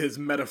part of his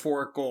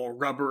metaphorical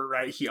rubber,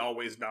 right? He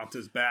always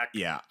bounces back.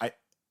 Yeah,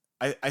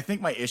 I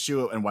think my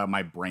issue and why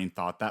my brain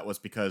thought that was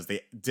because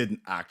they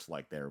didn't act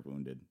like they were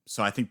wounded.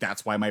 So I think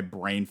that's why my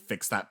brain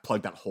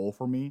plugged that hole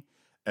for me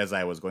as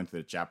I was going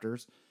through the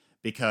chapters.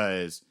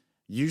 Because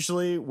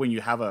usually when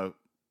you have the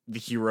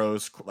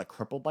heroes like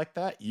crippled like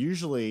that,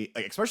 usually,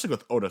 like, especially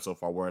with Oda so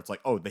far, where it's like,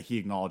 he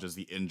acknowledges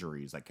the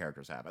injuries that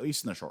characters have, at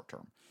least in the short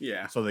term.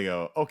 Yeah. So they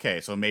go,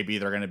 okay, so maybe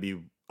they're going to be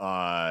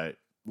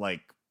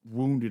like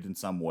wounded in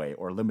some way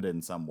or limited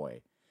in some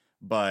way,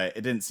 but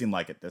it didn't seem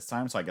like it this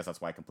time. So I guess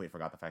that's why I completely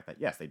forgot the fact that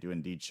yes, they do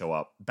indeed show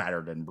up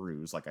battered and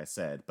bruised, like I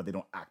said, but they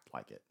don't act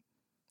like it.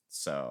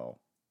 So,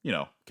 you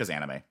know, because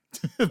anime,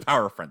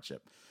 power of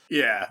friendship.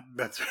 Yeah,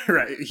 that's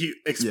right. He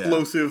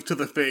explosive to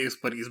the face,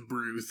 but he's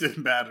bruised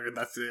and battered.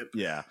 That's it.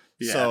 Yeah.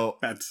 So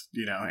that's,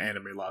 you know,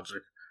 anime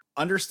logic.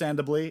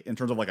 Understandably, in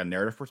terms of like a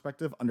narrative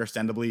perspective,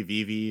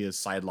 Vivi is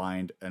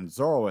sidelined and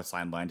Zoro is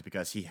sidelined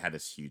because he had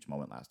this huge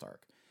moment last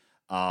arc.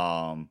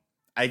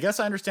 I guess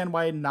I understand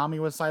why Nami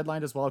was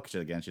sidelined as well, because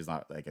again, she's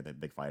not like a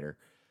big fighter.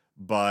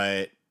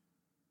 But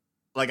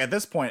like at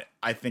this point,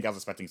 I think I was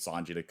expecting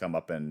Sanji to come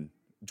up and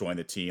join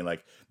the team.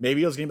 Like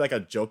maybe it was gonna be like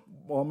a joke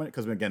moment,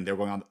 because again, they were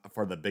going on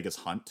for the biggest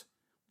hunt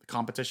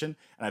competition,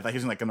 and I thought he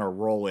was like gonna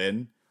roll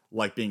in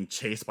like being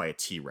chased by a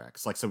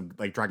T-Rex, like some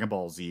like Dragon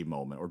Ball Z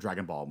moment or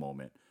Dragon Ball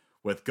moment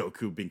with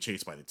Goku being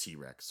chased by the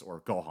T-Rex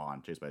or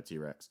Gohan chased by the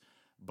T-Rex.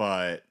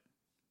 But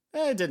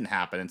it didn't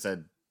happen.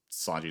 Instead,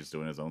 Sanji's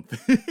doing his own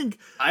thing.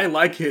 I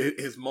like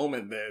his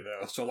moment there,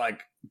 though. So,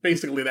 like,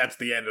 basically that's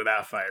the end of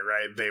that fight,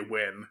 right? They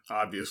win,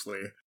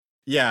 obviously.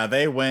 Yeah,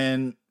 they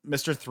win.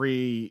 Mr.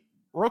 3...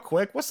 Real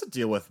quick, what's the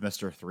deal with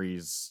Mr.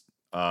 3's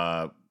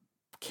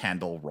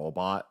candle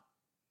robot?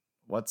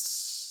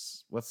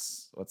 What's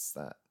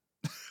that?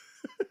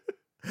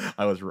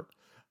 I was...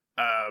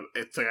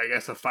 It's like, I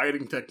guess, a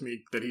fighting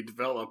technique that he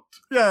developed.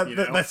 Yeah,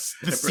 that's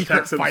the it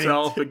protects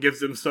himself. It gives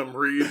him some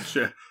reach.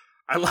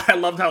 I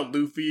loved how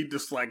Luffy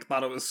just like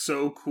thought it was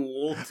so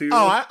cool too.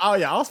 Yeah,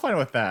 I was fine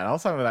with that. I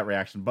was fine with that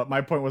reaction. But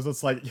my point was,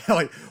 it's like, yeah,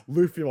 like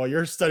Luffy, while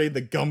you're studying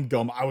the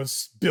gum, I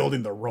was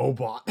building the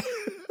robot.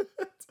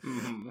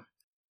 Mm-hmm.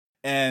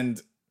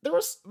 And there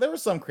was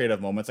some creative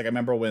moments. Like I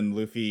remember when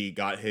Luffy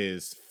got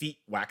his feet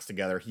waxed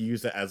together, he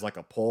used it as like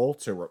a pole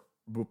to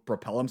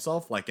propel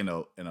himself, like in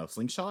a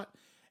slingshot,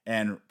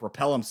 and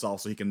propel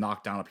himself so he can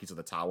knock down a piece of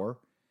the tower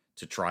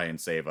to try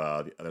and save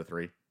the other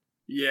 3.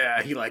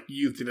 Yeah, he like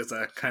used it as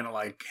a kind of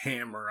like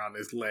hammer on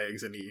his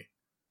legs, and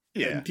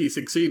Yeah. he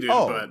succeeded.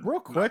 Oh, but real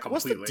quick,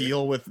 what's the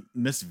deal with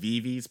Miss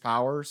Vivi's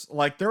powers?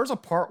 Like, there was a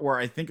part where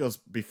I think it was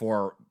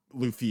before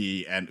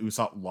Luffy and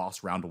Usopp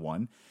lost round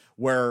 1,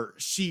 where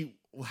she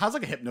has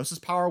like a hypnosis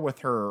power with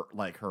her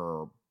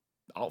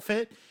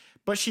outfit,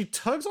 but she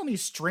tugs on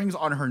these strings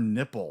on her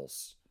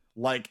nipples.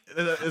 Like,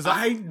 is that...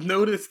 I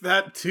noticed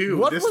that too.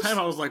 Time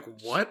I was like,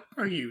 "What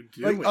are you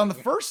doing?" Like, on the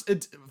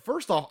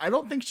first off, I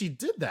don't think she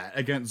did that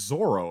against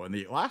Zoro in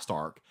the last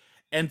arc,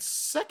 and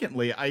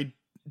secondly, I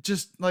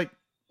just like,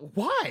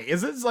 why?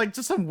 Is it like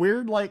just some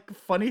weird like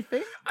funny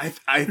thing?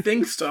 I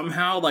think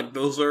somehow like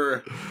those are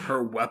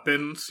her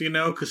weapons, you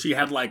know, because she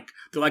had like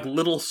they're like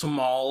little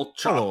small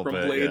chopper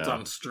blades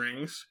on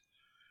strings.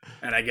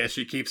 And I guess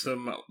she keeps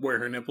them where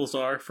her nipples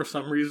are for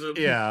some reason.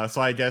 Yeah, so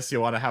I guess you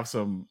want to have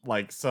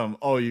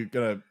you're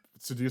gonna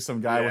seduce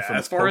some guy with some...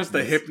 As far as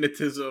the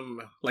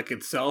hypnotism, like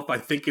itself, I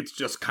think it's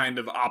just kind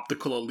of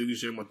optical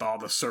illusion with all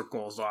the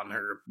circles on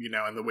her, you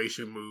know, and the way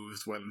she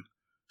moves when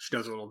she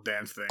does a little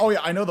dance thing. Oh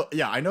yeah, I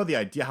know the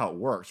idea how it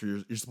works.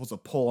 You're supposed to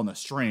pull on the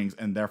strings,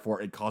 and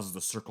therefore it causes the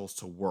circles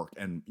to work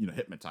and, you know,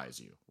 hypnotize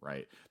you,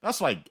 right?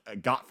 That's what I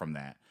got from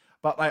that.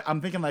 But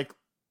I'm thinking like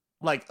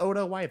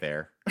Oda, why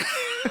there?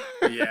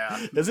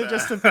 Yeah. Is it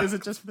just for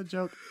the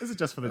joke? Is it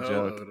just for the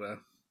joke? Oda.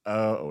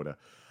 Oh, Oda.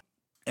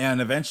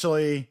 And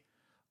eventually,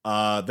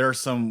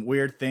 there's some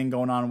weird thing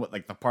going on with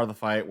like the part of the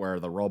fight where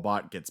the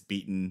robot gets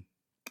beaten.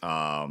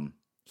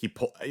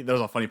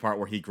 There's a funny part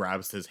where he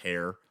grabs his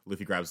hair.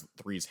 Luffy grabs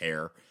 3's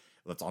hair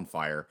that's on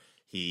fire.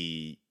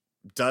 He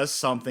does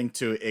something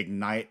to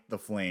ignite the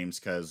flames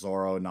because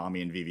Zoro,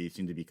 Nami, and Vivi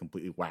seem to be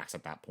completely waxed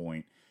at that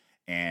point,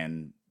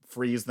 and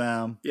freeze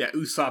them. Yeah,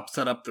 Usopp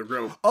set up the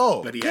rope.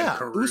 Oh, yeah.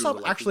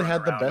 Usopp actually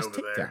had the best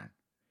takedown.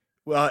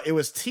 Well, it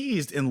was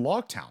teased in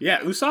Logtown. Yeah,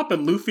 Usopp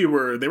and Luffy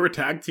were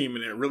tag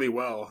teaming it really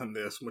well in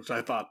this, which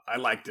I thought I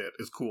liked it.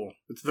 It's cool.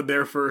 It's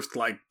their first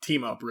like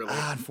team up, really.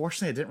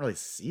 Unfortunately, I didn't really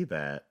see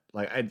that.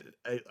 Like,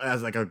 I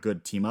as like a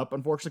good team up,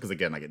 unfortunately, because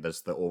again, like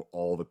there's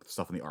all the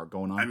stuff in the arc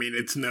going on. I mean,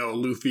 it's no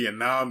Luffy and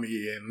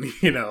Nami and,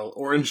 you know,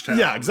 Orange Town.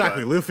 Yeah,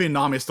 exactly. But Luffy and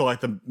Nami is still like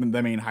the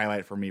main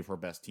highlight for me for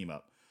best team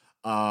up.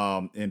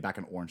 Back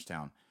in Orange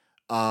Town.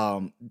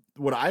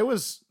 What I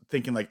was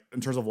thinking, like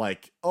in terms of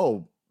like,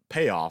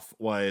 payoff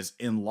was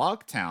in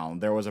Logtown.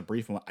 There was a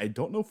brief one. I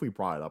don't know if we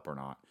brought it up or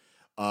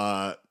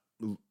not.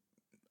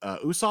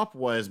 Usopp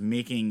was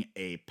making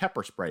a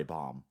pepper spray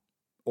bomb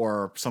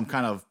or some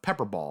kind of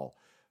pepper ball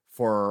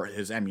for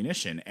his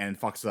ammunition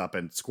and fucks it up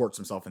and squirts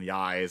himself in the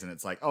eyes. And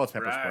it's like, oh, it's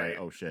pepper spray.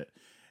 Oh shit.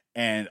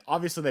 And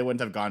obviously they wouldn't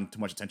have gone too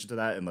much attention to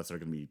that unless they're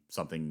going to be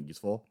something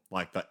useful,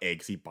 like the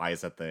eggs he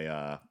buys at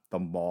the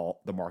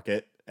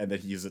market, and then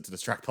he uses it to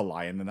distract the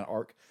lion in that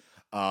arc.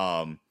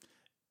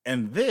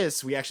 And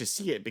this, we actually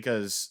see it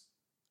because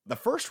the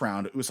first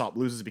round, Usopp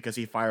loses because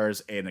he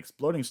fires an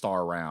exploding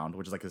star round,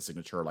 which is like his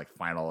signature, like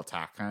final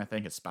attack kind of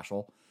thing, his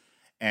special.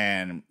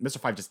 And Mr.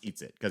 Five just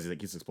eats it because he's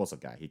an explosive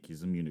guy.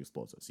 He's immune to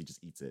explosives. He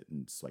just eats it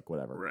and it's like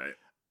whatever. Right.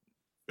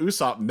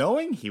 Usopp,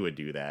 knowing he would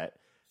do that,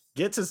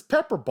 gets his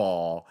pepper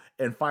ball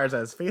and fires at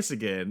his face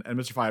again. And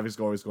Mr. Five is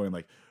always going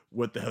like,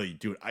 what the hell are you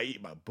doing? I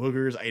eat my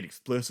boogers. I eat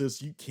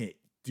explosives. You can't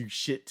do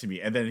shit to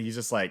me. And then he's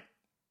just like,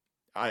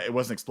 it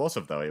wasn't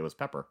explosive though. It was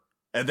pepper.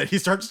 And then he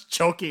starts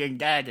choking and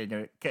gagging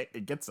and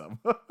it gets him.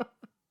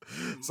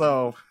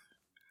 So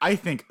I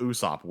think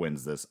Usopp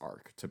wins this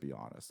arc, to be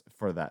honest,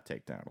 for that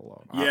takedown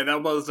alone. Yeah,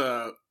 that was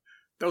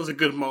a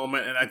good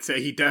moment. And I'd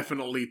say he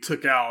definitely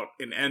took out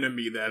an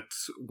enemy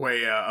that's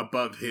way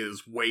above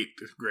his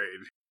weight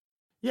grade.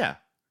 Yeah,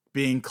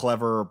 being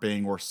clever,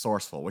 being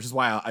resourceful, which is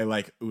why I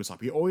like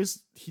Usopp.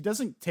 He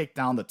doesn't take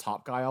down the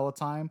top guy all the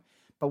time,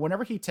 but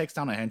whenever he takes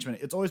down a henchman,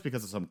 it's always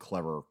because of some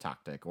clever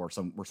tactic or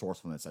some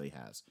resourcefulness that he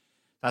has.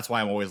 That's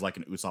why I'm always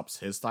liking Usopp's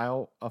his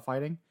style of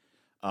fighting,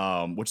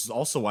 which is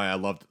also why I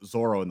loved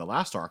Zoro in the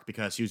last arc,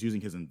 because he was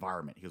using his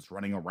environment. He was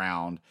running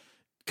around,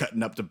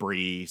 cutting up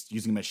debris,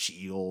 using them as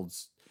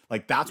shields.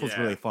 Like, that's what's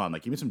really fun.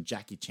 Like, give me some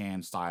Jackie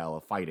Chan style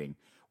of fighting,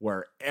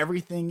 where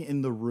everything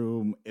in the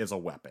room is a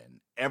weapon.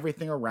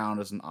 Everything around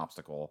is an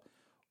obstacle.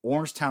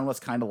 Orange Town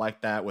was kind of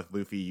like that, with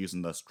Luffy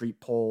using the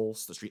street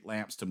poles, the street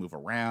lamps to move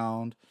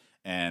around,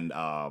 and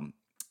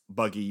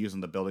Buggy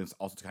using the buildings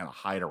also to kind of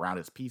hide around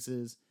his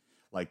pieces.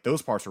 Like,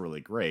 those parts are really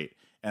great.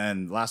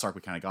 And last arc,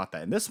 we kind of got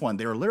that. In this one,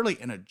 they were literally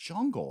in a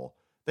jungle.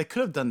 They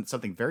could have done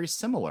something very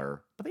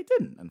similar, but they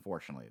didn't,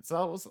 unfortunately. So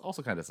that was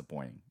also kind of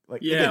disappointing.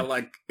 Like, yeah,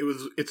 like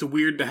it's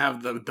weird to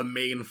have the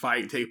main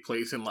fight take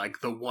place in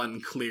like the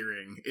one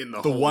clearing in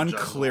the whole one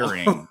jungle.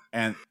 Clearing,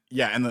 and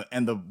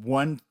the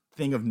one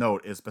thing of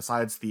note is,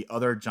 besides the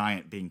other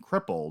giant being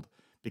crippled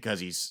because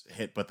he's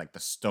hit with like the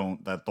stone,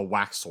 the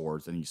wax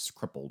swords, and he's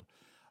crippled,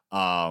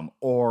 and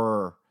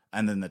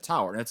then the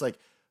tower, and it's like,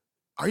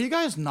 are you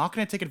guys not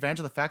going to take advantage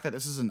of the fact that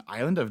this is an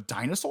island of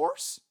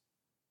dinosaurs?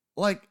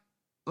 Like,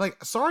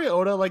 sorry,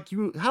 Oda, like,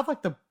 you have,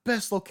 like, the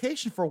best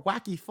location for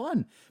wacky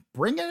fun.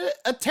 Bring in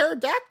a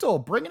pterodactyl.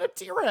 Bring in a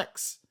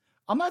T-Rex.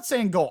 I'm not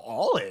saying go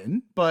all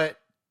in, but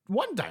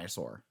one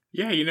dinosaur.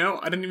 Yeah,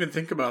 I didn't even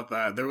think about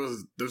that.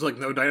 There's like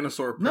no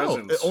dinosaur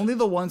presence. No, only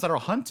the ones that are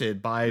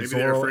hunted by Maybe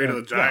Zoro. They're afraid of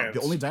the giants.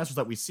 The only dinosaurs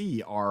that we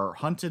see are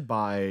hunted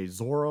by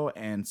Zoro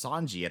and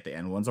Sanji at the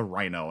end. One's a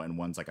rhino and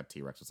one's like a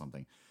T-Rex or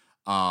something.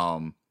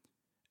 And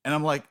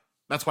I'm like,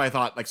 that's why I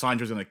thought like Sanji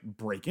was gonna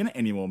break in at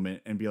any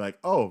moment and be like,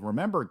 oh,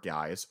 remember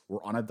guys,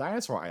 we're on a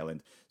dinosaur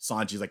island.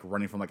 Sanji's like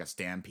running from like a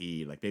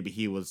stampede. Like maybe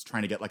he was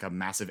trying to get like a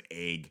massive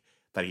egg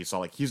that he saw.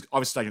 Like he's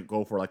obviously trying to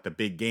go for like the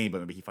big game, but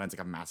maybe he finds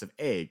like a massive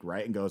egg,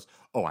 right? And goes,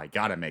 oh, I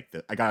gotta make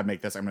this. I'm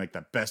gonna make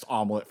the best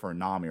omelet for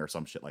Nami or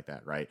some shit like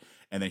that, right?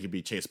 And then he'd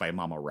be chased by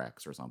Mama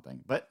Rex or something.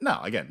 But no,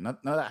 again, none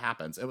of that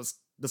happens. It was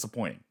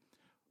disappointing.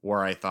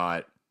 Where I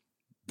thought,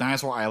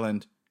 Dinosaur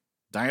Island,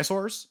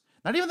 dinosaurs?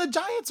 Not even the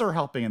giants are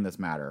helping in this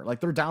matter. Like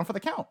they're down for the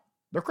count.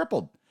 They're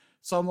crippled.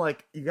 So I'm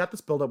like, you got this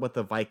build up with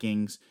the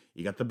Vikings,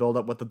 you got the build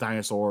up with the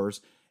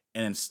dinosaurs,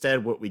 and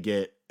instead what we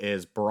get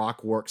is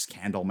Baroque Works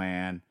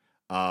Candleman,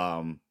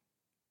 and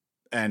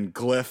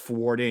Glyph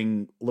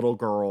warding little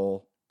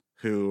girl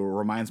who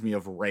reminds me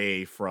of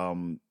Rey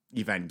from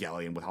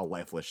Evangelion with how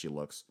lifeless she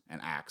looks and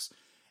acts,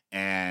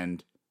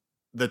 and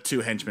the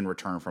two henchmen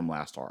return from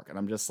last arc. And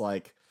I'm just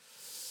like,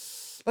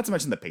 let's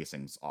mention the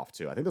pacing's off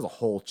too. I think there's a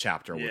whole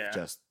chapter with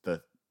just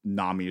the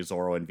Nami,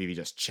 Zoro, and Vivi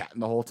just chatting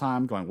the whole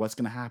time, going, "What's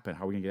gonna happen?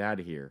 How are we gonna get out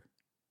of here?"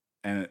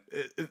 And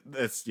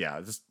it's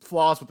just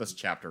flaws with this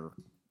chapter,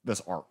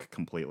 this arc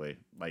completely.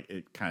 Like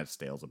it kind of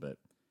stales a bit.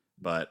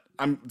 But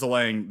I'm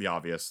delaying the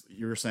obvious.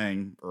 You were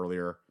saying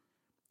earlier,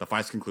 the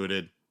fight's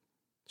concluded.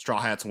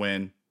 Straw Hats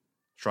win.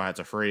 Straw Hats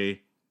are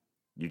free.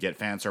 You get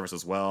fan service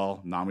as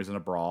well. Nami's in a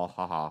brawl,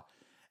 haha.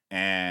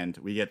 And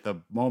we get the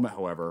moment,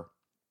 however,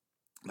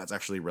 that's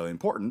actually really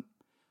important,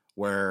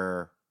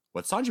 where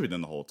what Sanji been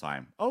doing the whole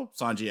time. Oh,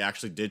 Sanji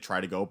actually did try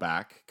to go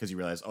back because he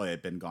realized, oh,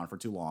 they'd been gone for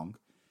too long.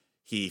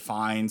 He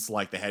finds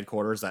like the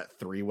headquarters that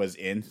 3 was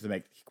in to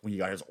make when he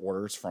got his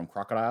orders from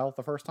Crocodile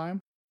the first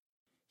time.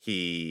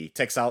 He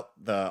takes out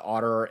the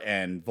Otter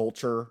and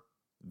Vulture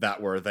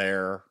that were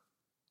there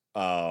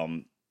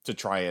to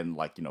try and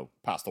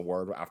pass the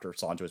word after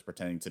Sanji was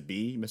pretending to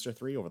be Mr.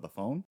 3 over the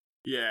phone.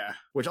 Yeah.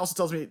 Which also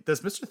tells me,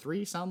 does Mr.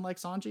 3 sound like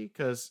Sanji?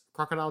 Because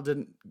Crocodile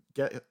didn't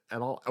get it at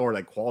all. Or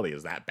like quality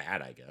is that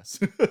bad, I guess.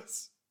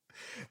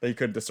 That you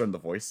couldn't discern the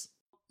voice.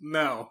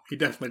 No, he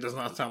definitely does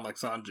not sound like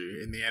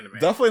Sanji in the anime.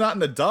 Definitely not in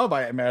the dub,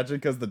 I imagine,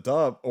 because the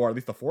dub, or at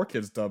least the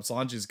 4Kids dub,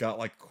 Sanji's got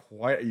like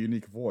quite a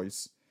unique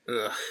voice.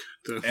 Ugh,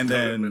 and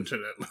then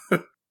mention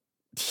it.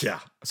 Yeah.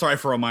 Sorry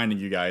for reminding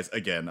you guys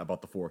again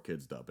about the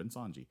 4Kids dub and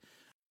Sanji.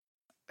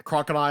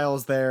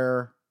 Crocodile's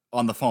there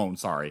on the phone,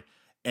 sorry.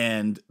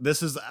 And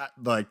this is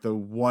like the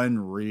one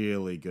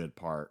really good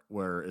part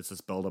where it's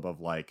this buildup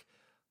of like,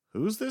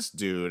 who's this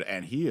dude?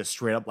 And he is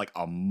straight up like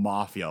a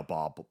mafia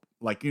bob.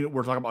 Like,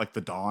 we're talking about like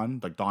the Don,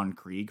 like Don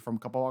Krieg from a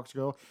couple walks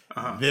ago.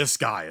 Uh-huh. This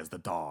guy is the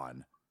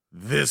Don.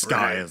 This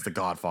guy is the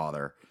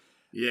Godfather.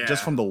 Yeah.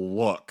 Just from the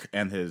look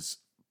and his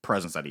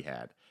presence that he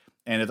had.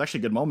 And it's actually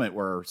a good moment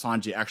where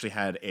Sanji actually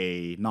had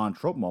a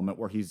non-trope moment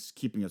where he's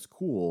keeping his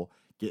cool,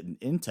 getting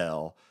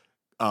intel,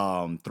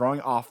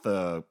 throwing off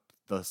the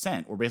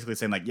scent. We're basically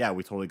saying like, yeah,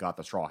 we totally got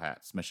the Straw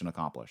Hats, mission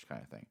accomplished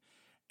kind of thing.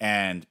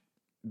 And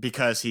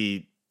because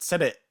he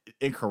said it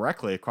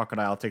incorrectly,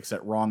 Crocodile takes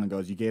it wrong and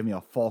goes, you gave me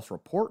a false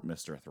report,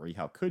 Mr. 3.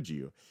 How could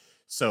you?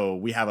 So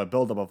we have a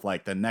buildup of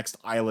like the next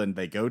island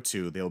they go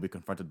to, they'll be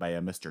confronted by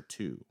a Mr.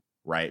 2,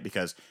 right?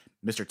 Because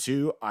Mr.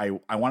 2,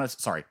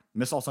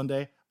 Miss All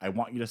Sunday, I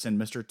want you to send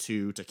Mr.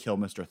 2 to kill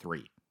Mr.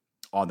 3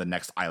 on the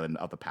next island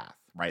of the path,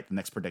 right? The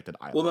next predicted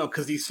island. Well, no,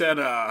 because he said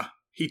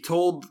he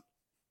told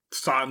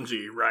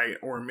Sanji, right,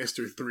 or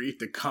Mr. 3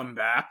 to come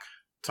back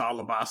to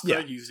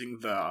Alabasta using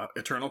the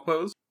Eternal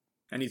Pose.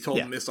 And he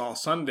told Miss All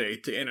Sunday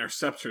to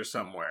intercept her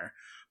somewhere.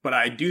 But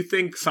I do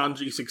think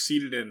Sanji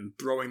succeeded in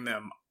throwing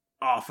them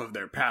off of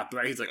their path,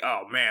 right? He's like,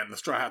 oh man, the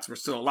Straw Hats were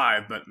still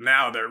alive, but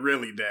now they're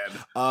really dead.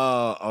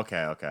 Oh,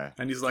 okay.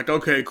 And he's like,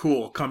 okay,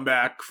 cool, come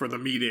back for the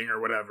meeting or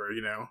whatever,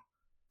 And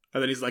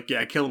then he's like,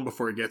 yeah, kill him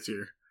before he gets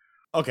here.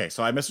 Okay,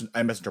 so I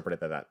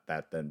misinterpreted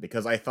that then,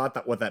 because I thought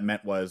that what that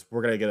meant was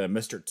we're going to get a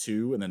Mr.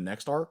 2 in the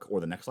next arc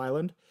or the next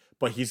island,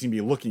 but he's going to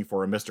be looking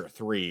for a Mr.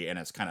 3, and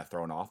it's kind of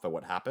thrown off at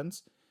what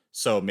happens.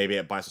 So maybe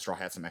it buys the Straw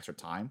Hats some extra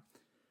time,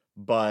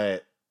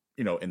 but,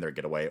 in their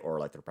getaway or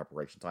like their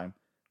preparation time.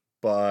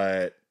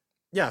 But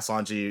yeah,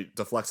 Sanji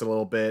deflects it a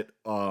little bit.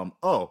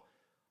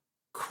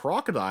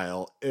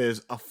 Crocodile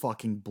is a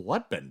fucking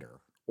bloodbender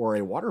or a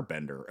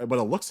waterbender, but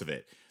it looks of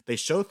it. They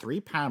show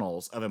 3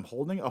 panels of him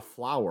holding a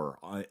flower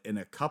in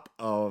a cup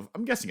of,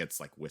 I'm guessing it's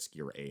like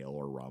whiskey or ale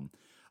or rum.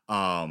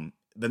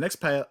 The next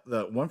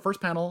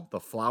first panel,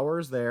 the flower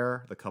is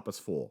there, the cup is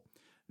full.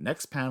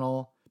 Next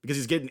panel, because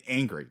he's getting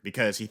angry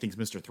because he thinks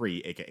Mr.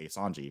 3, aka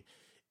Sanji,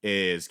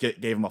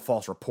 gave him a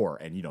false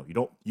report, and you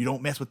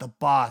don't mess with the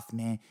boss,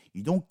 man.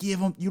 You don't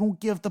give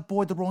the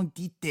boy the wrong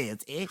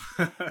details, eh?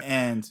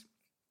 And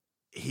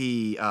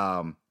he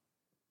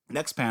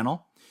next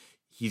panel,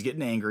 he's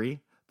getting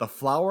angry. The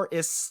flower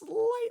is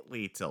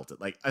slightly tilted.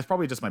 Like, it's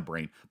probably just my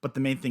brain. But the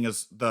main thing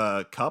is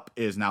the cup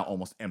is now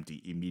almost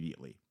empty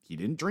immediately. He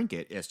didn't drink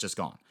it. It's just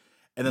gone.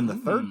 And then the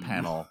third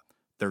panel,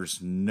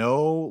 there's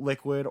no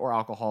liquid or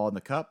alcohol in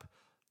the cup.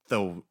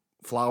 The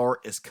flower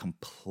is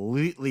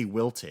completely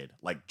wilted,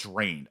 like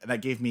drained. And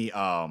that gave me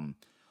Hana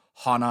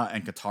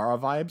and Katara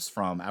vibes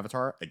from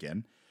Avatar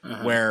again,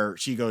 where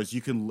she goes,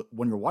 you can,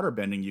 when you're water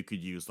bending, you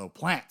could use the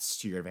plants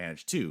to your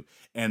advantage too.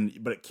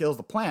 But it kills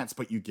the plants,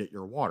 but you get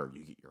your water,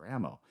 you get your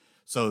ammo.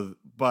 So,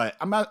 but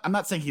I'm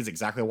not saying he's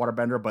exactly a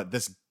waterbender, but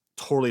this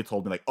totally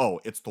told me like, oh,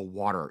 it's the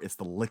water, it's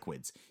the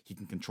liquids. He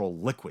can control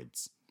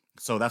liquids.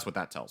 So that's what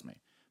that tells me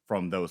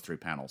from those 3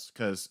 panels.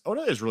 Because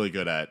Oda is really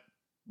good at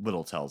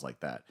little tells like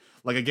that.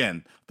 Like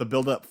again, the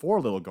build up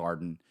for Little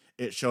Garden,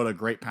 it showed a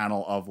great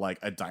panel of like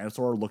a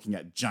dinosaur looking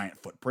at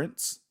giant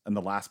footprints in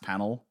the last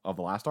panel of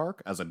the last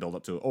arc as a build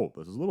up to, oh,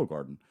 this is Little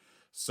Garden.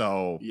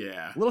 So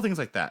yeah, little things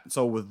like that.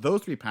 So with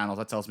those 3 panels,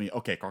 that tells me,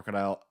 okay,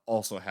 Crocodile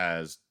also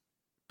has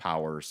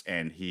powers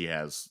and he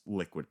has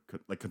liquid,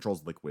 like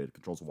controls liquid,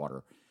 controls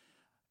water.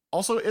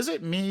 Also, is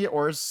it me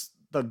or is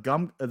the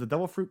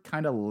devil fruit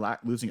kind of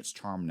losing its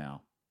charm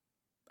now?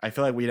 I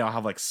feel like we now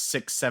have like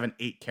 6, 7,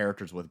 8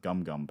 characters with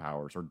gum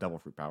powers or devil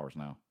fruit powers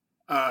now.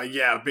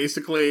 Yeah,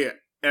 basically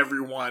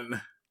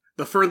everyone.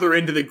 The further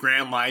into the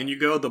Grand Line you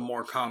go, the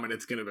more common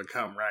it's going to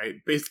become, right?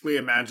 Basically,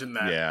 imagine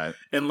that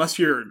unless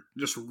you're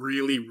just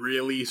really,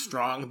 really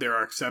strong, there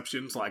are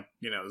exceptions like,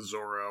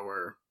 Zoro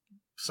or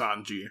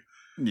Sanji.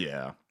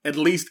 Yeah. At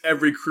least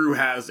every crew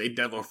has a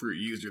devil fruit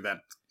user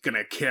that's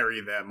gonna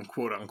carry them,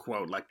 quote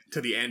unquote, like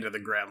to the end of the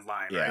Grand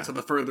Line, right? So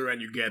the further in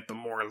you get, the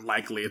more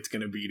likely it's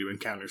gonna be to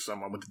encounter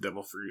someone with the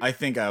devil fruit. I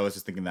think I was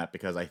just thinking that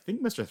because I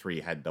think Mr. 3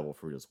 had devil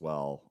fruit as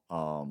well.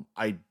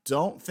 I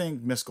don't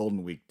think Miss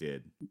Golden Week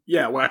did.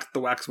 Yeah,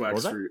 the wax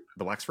fruit.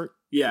 The wax fruit?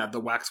 Yeah, the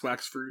wax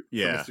fruit.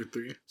 Yeah. Mr.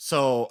 3.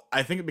 So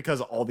I think because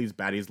all these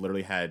baddies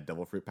literally had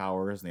devil fruit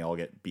powers and they all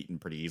get beaten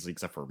pretty easily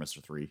except for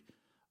Mr. 3.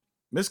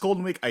 Miss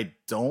Golden Week, I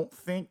don't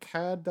think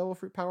had devil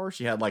fruit powers.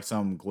 She had like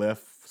some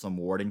glyph, some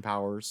warding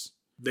powers.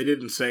 They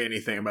didn't say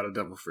anything about a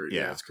devil fruit.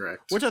 Yeah, that's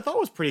correct. Which I thought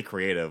was pretty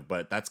creative,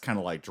 but that's kind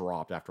of like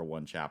dropped after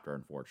 1 chapter,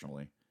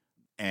 unfortunately.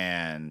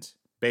 And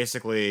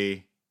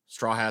basically,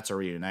 Straw Hats are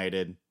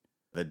reunited.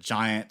 The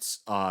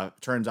Giants,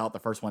 turns out the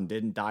first one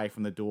didn't die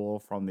from the duel,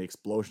 from the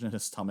explosion in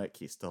his stomach.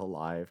 He's still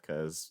alive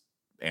because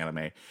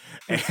anime.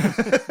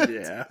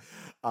 Yeah.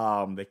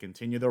 They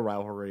continue the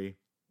rivalry.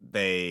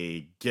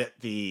 They get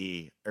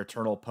the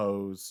eternal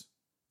pose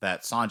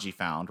that Sanji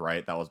found,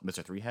 right? That was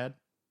Mr. 3 had?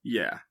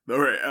 Yeah.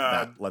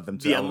 That led them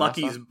to the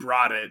Unluckies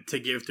brought it to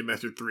give to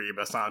Mr. 3,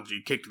 but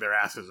Sanji kicked their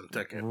asses and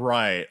took it.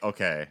 Right,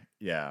 okay.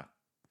 Yeah.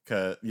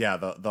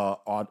 The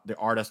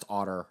artist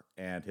Otter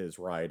and his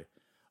ride,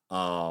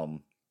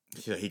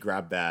 he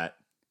grabbed that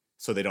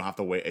so they don't have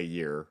to wait a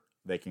year.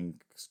 They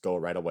can go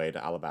right away to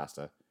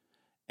Alabasta.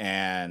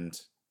 And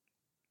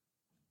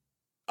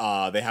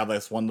they have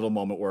this one little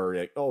moment where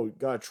like, oh, you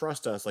gotta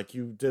trust us. Like,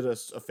 you did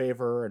us a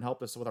favor and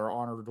helped us with our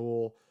honor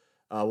duel.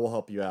 We'll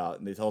help you out.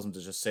 And they tells them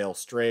to just sail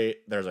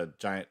straight. There's a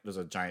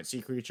giant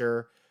sea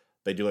creature.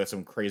 They do like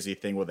some crazy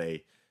thing where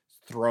they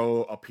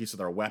throw a piece of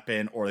their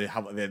weapon, or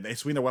they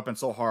swing their weapon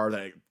so hard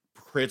that it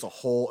creates a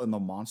hole in the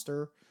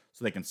monster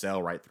so they can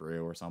sail right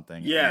through or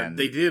something. Yeah,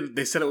 they did.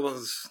 They said it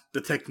was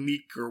the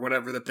technique or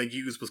whatever that they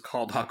used was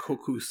called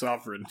Hakoku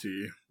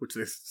Sovereignty, which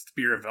is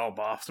Spear of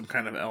Elbaf, some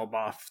kind of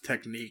Elbaf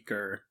technique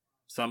or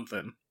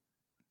something.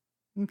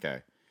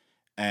 Okay.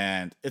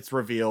 And it's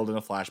revealed in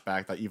a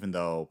flashback that even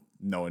though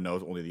no one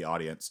knows, only the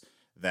audience,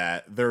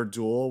 that their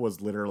duel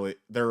was literally,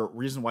 their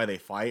reason why they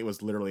fight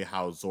was literally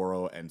how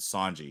Zoro and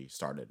Sanji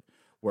started,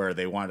 where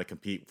they wanted to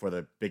compete for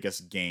the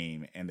biggest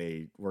game, and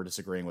they were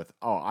disagreeing with,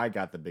 oh, I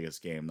got the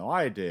biggest game. No,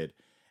 I did.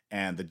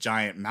 And the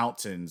giant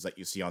mountains that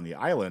you see on the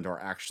island are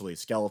actually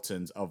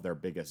skeletons of their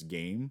biggest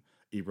game,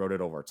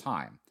 eroded over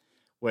time,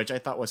 which I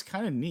thought was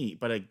kind of neat.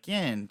 But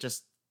again,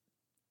 just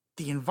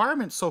the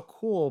environment's so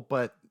cool,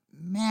 but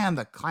man,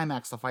 the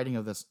climax, the fighting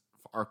of this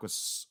arc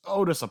was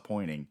so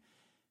disappointing.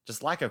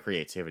 Just lack of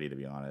creativity, to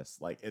be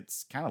honest. Like,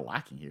 it's kind of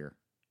lacking here.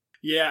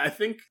 Yeah, I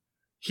think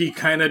he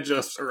kind of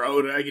just, or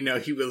Oda,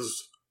 he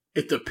was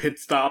at the pit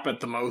stop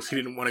at the most. He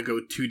didn't want to go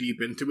too deep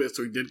into it,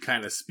 so he did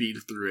kind of speed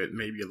through it,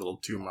 maybe a little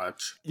too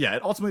much. Yeah,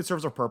 it ultimately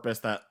serves a purpose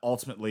that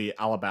ultimately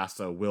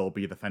Alabasta will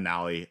be the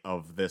finale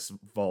of this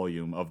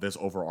volume, of this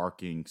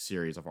overarching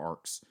series of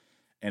arcs,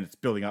 and it's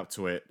building up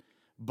to it.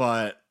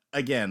 But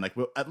again, like,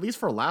 at least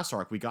for last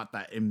arc, we got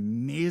that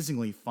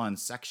amazingly fun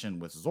section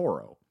with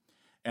Zoro.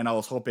 And I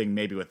was hoping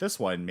maybe with this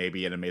one,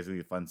 maybe an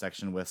amazingly fun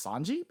section with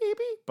Sanji,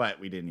 maybe,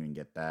 but we didn't even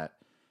get that.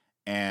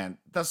 And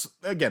that's,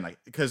 again, like,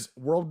 because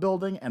world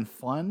building and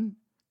fun,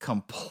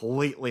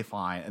 completely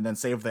fine. And then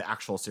save the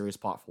actual serious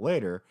plot for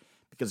later.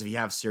 Because if you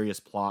have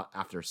serious plot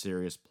after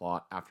serious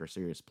plot after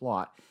serious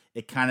plot,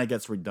 it kind of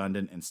gets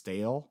redundant and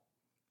stale,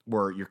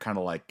 where you're kind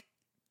of like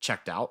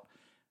checked out.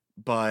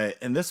 But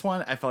in this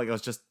one, I felt like it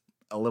was just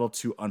a little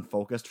too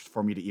unfocused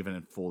for me to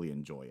even fully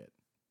enjoy it.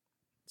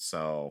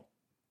 So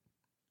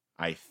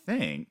I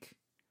think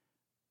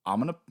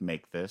I'm going to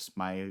make this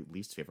my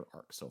least favorite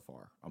arc so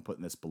far. I'm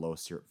putting this below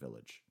Syrup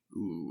Village.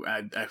 Ooh,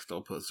 I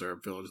still put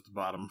Syrup Village at the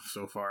bottom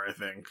so far, I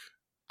think.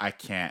 I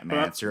can't,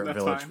 man. Syrup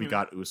Village, we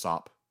got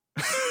Usopp.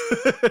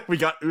 We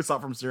got Usopp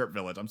from Syrup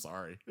Village. I'm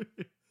sorry.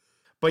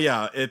 But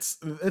yeah,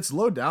 it's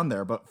low down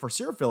there. But for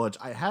Syrup Village,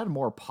 I had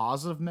more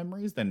positive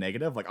memories than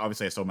negative. Like,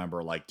 obviously, I still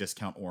remember, like,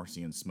 Discount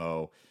Orsi and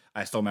Smo.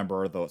 I still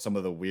remember some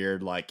of the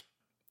weird, like,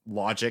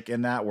 logic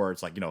in that where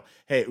it's like,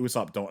 hey,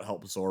 Usopp, don't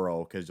help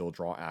Zoro because you'll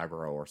draw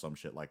aggro or some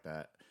shit like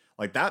that.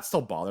 Like, that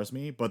still bothers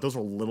me, but those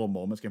are little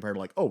moments compared to,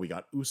 like, oh, we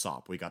got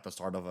Usopp. We got the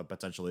start of a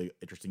potentially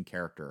interesting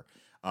character.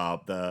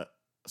 The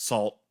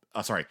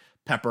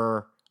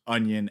pepper,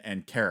 onion,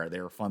 and carrot.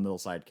 They were fun little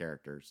side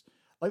characters.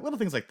 Like, little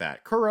things like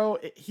that. Kuro,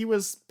 he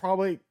was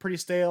probably pretty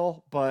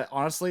stale, but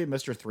honestly,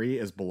 Mr. 3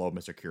 is below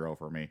Mr. Kuro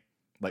for me.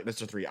 Like,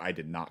 Mr. 3, I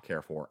did not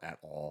care for at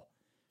all.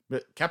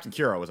 But Captain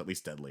Kuro was at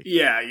least deadly.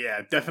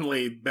 Yeah,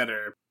 definitely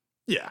better.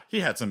 Yeah, he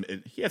had some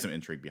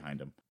intrigue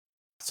behind him.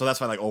 So that's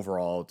why, like,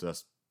 overall,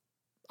 just,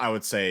 I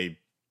would say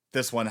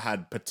this one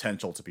had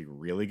potential to be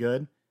really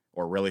good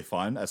or really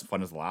fun as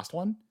the last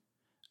one.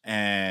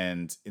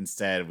 And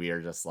instead, we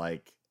are just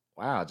like,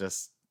 wow,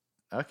 just,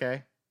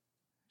 okay,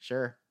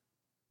 sure.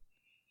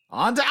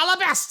 On to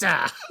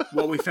Alabasta!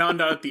 Well, we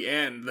found out at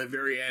the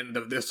very end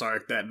of this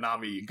arc, that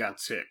Nami got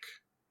sick.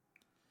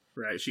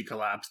 Right? She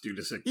collapsed due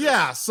to sickness.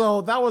 Yeah,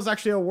 so that was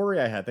actually a worry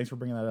I had. Thanks for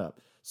bringing that up.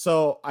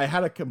 So I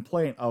had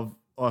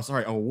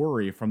a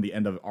worry from the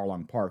end of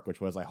Arlong Park,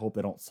 which was I hope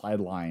they don't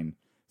sideline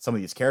some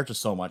of these characters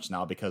so much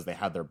now because they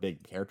had their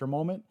big character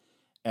moment.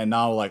 And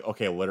now, like,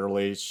 okay,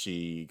 literally,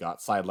 she got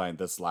sidelined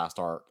this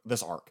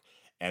arc.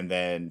 And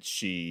then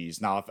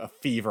she's now a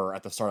fever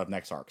at the start of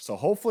next arc. So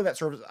hopefully that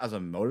serves as a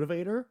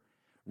motivator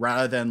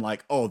rather than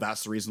like, oh,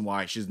 that's the reason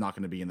why she's not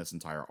going to be in this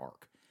entire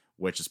arc,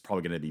 which is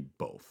probably going to be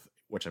both,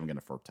 which I'm going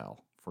to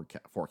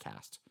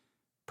forecast.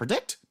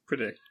 Predict,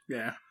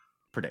 yeah.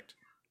 Predict.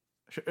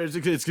 It's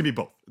going to be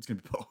both. It's going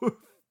to be both.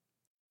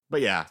 But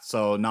yeah,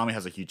 so Nami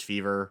has a huge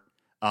fever,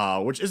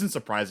 which isn't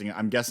surprising.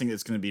 I'm guessing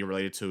it's going to be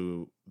related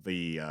to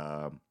the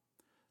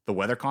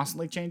weather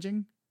constantly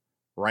changing,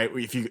 right?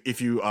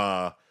 If you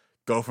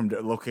go from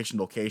location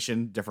to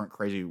location, different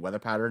crazy weather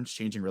patterns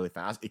changing really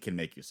fast, it can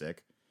make you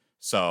sick.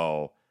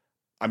 So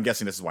I'm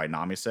guessing this is why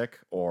Nami's sick,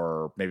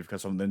 or maybe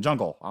because of the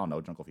jungle. I don't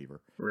know, jungle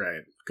fever.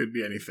 Right. Could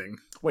be anything.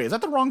 Wait, is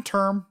that the wrong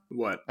term?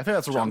 What? I think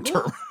that's the wrong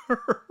term.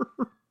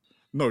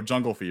 No,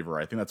 jungle fever.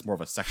 I think that's more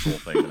of a sexual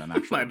thing than an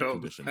actual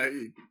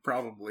condition.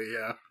 Probably,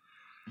 yeah.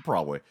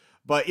 Probably.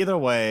 But either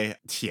way,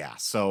 yeah,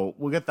 so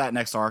we'll get that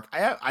next arc.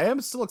 I am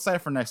still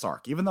excited for next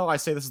arc. Even though I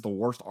say this is the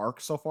worst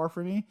arc so far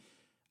for me,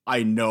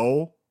 I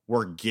know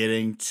we're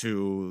getting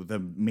to the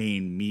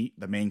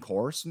main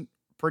course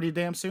pretty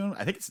damn soon.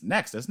 I think it's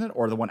next, isn't it?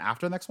 Or the one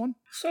after the next one?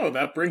 So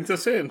that brings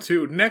us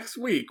into next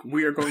week.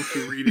 We are going to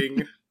be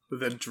reading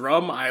the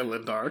Drum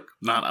Island arc,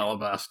 not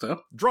Alabasta.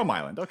 Drum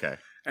Island, okay.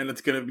 And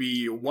it's going to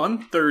be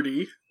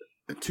 130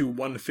 to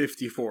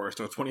 154,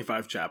 so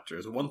 25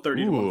 chapters.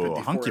 130 to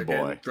 154 hunky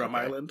again, boy. Drum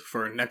Island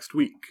for next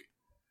week.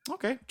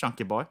 Okay,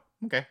 chunky boy.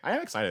 Okay, I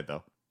am excited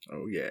though.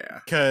 Oh yeah.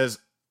 Because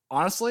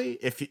honestly,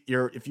 if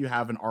you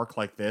have an arc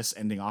like this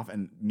ending off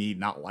and me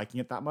not liking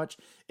it that much,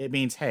 it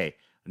means, hey,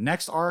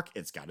 next arc,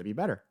 it's got to be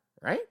better,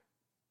 right?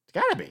 It's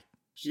got to be.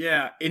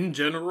 Yeah, in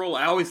general,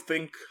 I always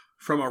think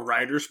from a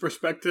writer's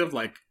perspective,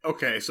 like,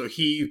 okay, so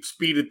he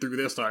speeded through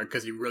this arc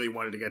because he really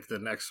wanted to get to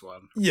the next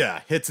one.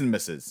 Yeah, hits and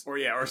misses.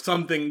 Or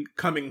something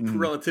coming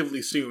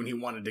relatively soon, he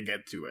wanted to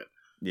get to it.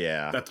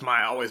 Yeah. That's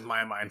always my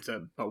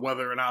mindset. But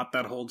whether or not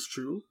that holds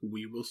true,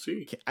 we will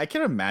see. I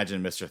can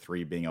imagine Mr.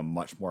 3 being a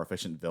much more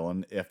efficient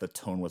villain if the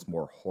tone was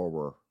more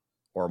horror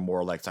or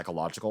more like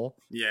psychological.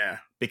 Yeah.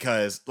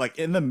 Because like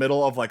in the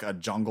middle of like a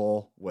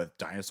jungle with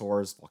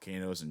dinosaurs,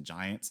 volcanoes, and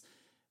giants,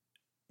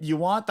 you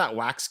want that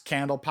wax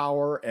candle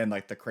power and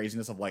like the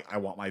craziness of like, I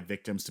want my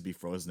victims to be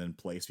frozen in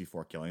place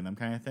before killing them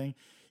kind of thing.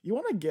 You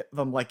want to get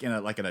them like in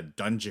a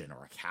dungeon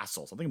or a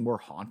castle, something more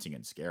haunting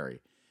and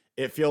scary.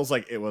 It feels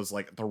like it was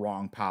like the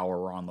wrong power,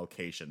 wrong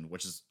location,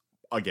 which is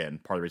again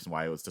part of the reason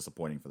why it was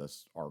disappointing for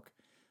this arc.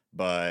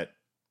 But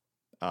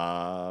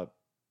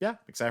yeah,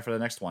 excited for the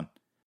next one.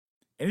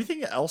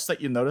 Anything else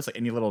that you noticed? Like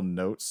any little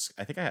notes?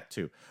 I think I had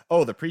two.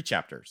 Oh, the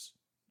pre-chapters.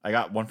 I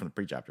got one from the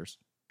pre-chapters.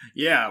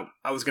 Yeah,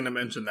 I was going to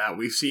mention that.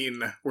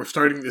 We're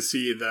starting to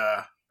see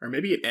or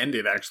maybe it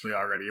ended actually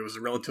already. It was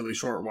a relatively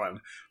short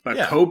one. But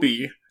yeah.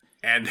 Koby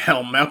and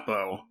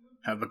Helmeppo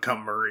have become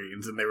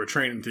Marines and they were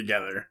training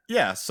together.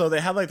 Yeah, so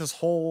they had like this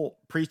whole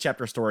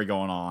pre-chapter story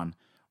going on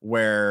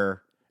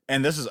where,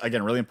 and this is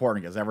again really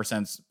important because ever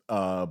since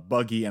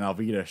Buggy and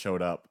Alvida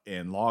showed up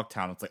in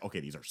Logtown, it's like, okay,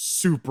 these are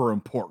super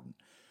important.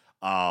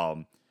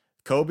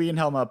 Koby and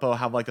Helmeppo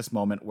have like this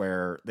moment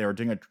where they were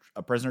doing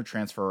a prisoner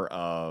transfer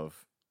of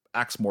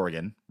Axe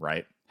Morgan,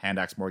 right? Hand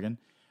Axe Morgan.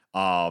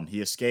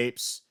 He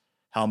escapes.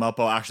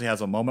 Helmeppo actually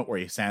has a moment where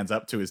he stands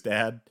up to his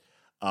dad,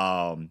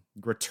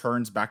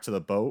 returns back to the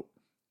boat,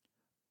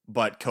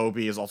 but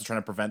Koby is also trying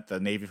to prevent the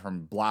Navy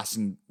from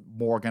blasting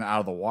Morgan out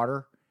of the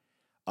water.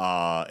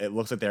 It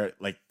looks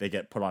like they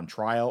get put on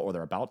trial or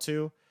they're about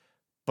to,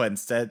 but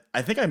instead,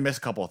 I think I missed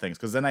a couple of things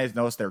because then I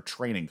noticed they're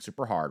training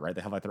super hard, right?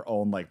 They have like their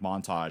own like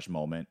montage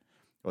moment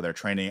where they're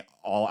training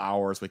all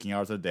hours, waking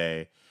hours a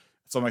day.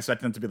 So I'm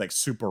expecting them to be like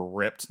super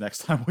ripped next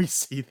time we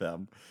see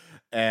them.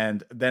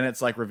 And then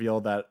it's like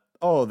revealed that,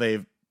 oh,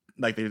 they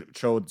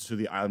showed to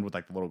the island with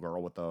like the little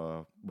girl with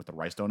the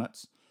rice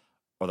donuts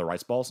or the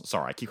rice balls.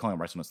 Sorry, I keep calling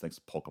them rice donuts. Thanks,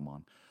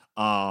 Pokemon.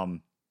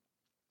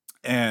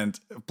 And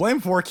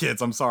blame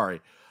 4Kids. I'm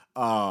sorry.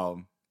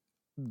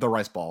 The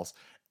rice balls.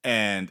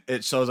 And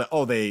it shows that,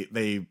 oh,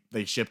 they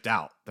shipped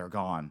out. They're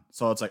gone.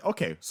 So it's like,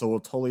 okay, so we'll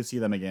totally see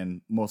them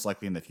again, most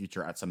likely in the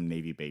future at some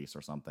Navy base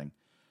or something.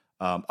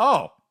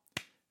 Captain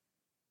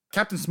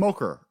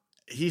Smoker,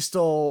 he's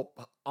still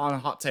on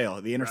Hot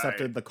Tail. They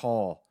intercepted the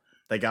call.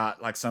 They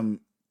got like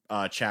some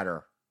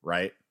chatter,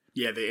 right?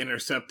 Yeah, they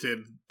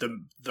intercepted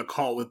the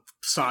call with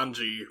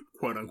Sanji,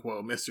 quote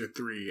unquote, Mr.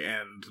 3,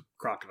 and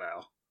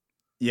Crocodile.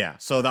 Yeah,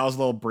 so that was a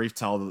little brief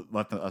tell,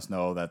 letting us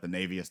know that the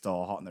Navy is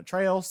still hot on their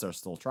trails. They're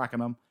still tracking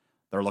them.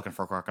 They're looking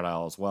for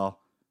Crocodile as well,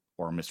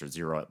 or Mr.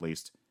 Zero at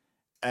least.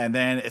 And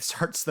then it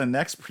starts the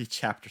next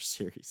pre-chapter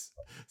series.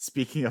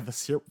 Speaking of the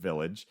Syrup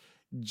Village,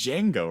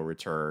 Django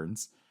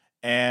returns,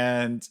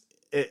 and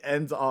it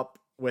ends up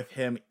with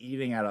him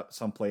eating at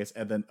some place,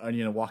 and then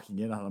Onion walking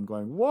in on him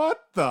going,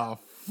 what the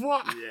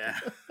fuck? Yeah.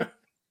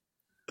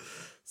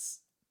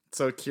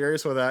 So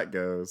curious where that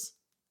goes.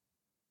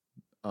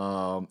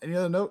 Any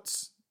other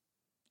notes?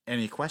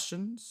 Any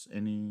questions?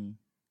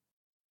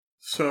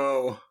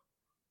 So,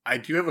 I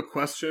do have a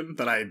question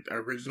that I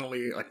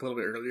originally, like a little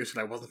bit earlier,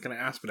 said I wasn't going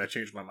to ask, but I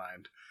changed my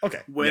mind. Okay.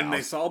 When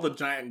they saw the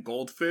giant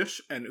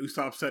goldfish and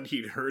Usopp said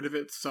he'd heard of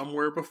it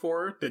somewhere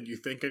before, did you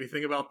think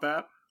anything about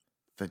that?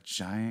 The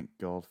giant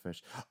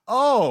goldfish.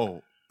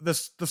 Oh, the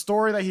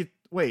story that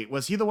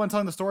was he the one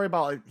telling the story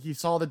about like, he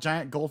saw the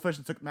giant goldfish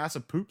and took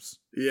massive poops?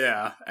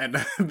 Yeah,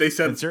 and they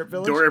said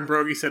Dorian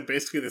Broggie said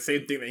basically the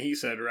same thing that he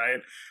said, right?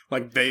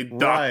 Like they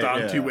docked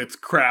onto its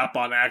crap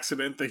on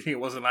accident, thinking it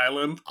was an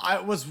island. I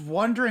was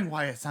wondering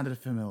why it sounded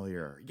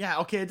familiar. Yeah,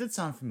 okay, it did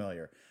sound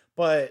familiar.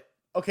 But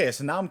okay,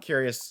 so now I'm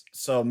curious.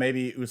 So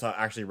maybe Usopp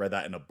actually read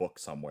that in a book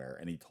somewhere,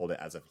 and he told it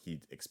as if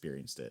he'd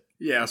experienced it.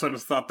 Yeah, so I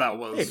just thought that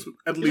was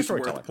at least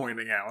worth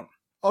pointing out.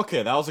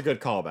 Okay, that was a good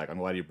callback. I'm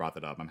glad you brought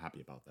that up. I'm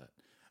happy about that.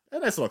 A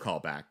nice little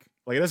callback.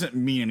 Like, it doesn't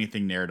mean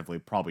anything narratively,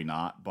 probably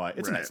not, but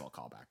it's a nice little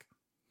callback.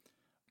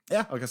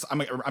 Yeah, I guess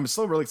I'm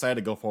still really excited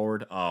to go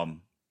forward.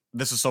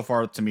 This is so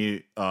far to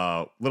me,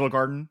 Little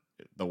Garden,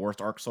 the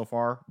worst arc so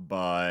far,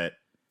 but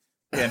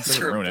yeah, it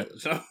doesn't ruin it.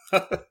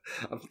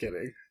 I'm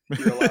kidding.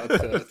 You're allowed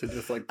to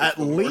just like at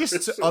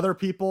least to other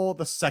people,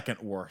 the second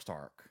worst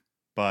arc.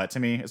 But to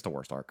me, it's the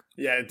worst arc.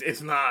 Yeah,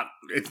 it's not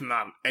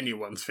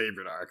anyone's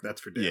favorite arc.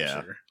 That's for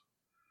damn sure.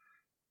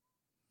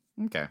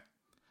 Okay.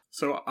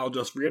 So I'll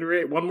just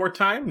reiterate one more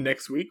time.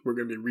 Next week, we're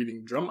going to be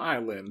reading Drum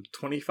Island,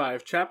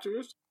 25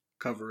 chapters,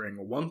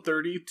 covering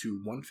 130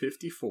 to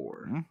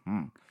 154.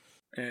 Mm-hmm.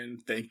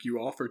 And thank you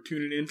all for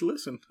tuning in to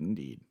listen.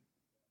 Indeed.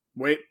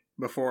 Wait,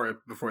 before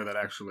that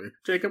actually.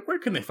 Jacob, where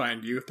can they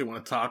find you if they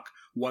want to talk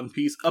One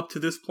Piece up to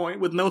this point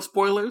with no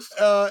spoilers?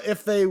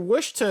 If they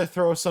wish to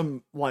throw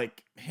some,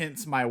 like,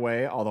 hints my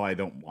way, although I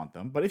don't want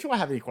them, but if you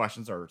have any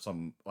questions or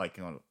some, like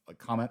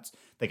comments,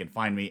 they can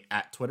find me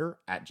at Twitter,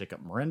 at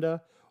Jacob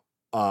Miranda,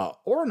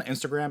 or on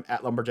Instagram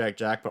at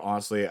LumberjackJack, but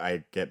honestly,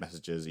 I get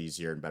messages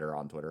easier and better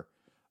on Twitter.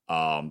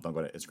 Don't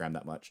go to Instagram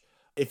that much.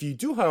 If you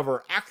do,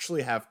 however,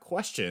 actually have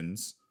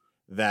questions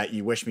that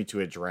you wish me to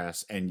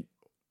address and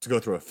to go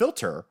through a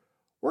filter,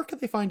 where can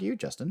they find you,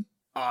 Justin?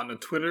 On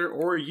Twitter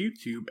or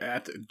YouTube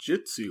at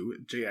Jitsu,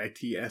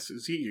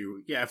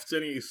 Jitsu. Yeah, if it's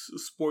any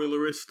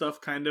spoilerous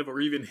stuff, kind of, or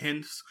even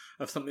hints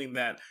of something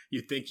that you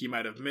think you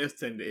might have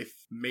missed, and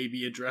if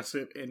maybe address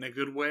it in a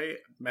good way,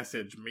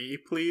 message me,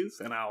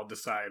 please, and I'll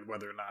decide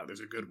whether or not there's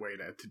a good way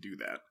to do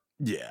that.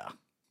 Yeah,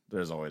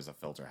 there's always a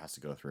filter has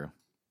to go through,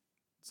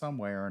 some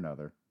way or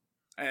another.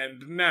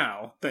 And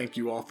now, thank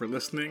you all for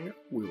listening.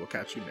 We will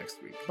catch you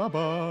next week.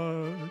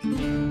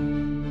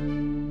 Bye-bye.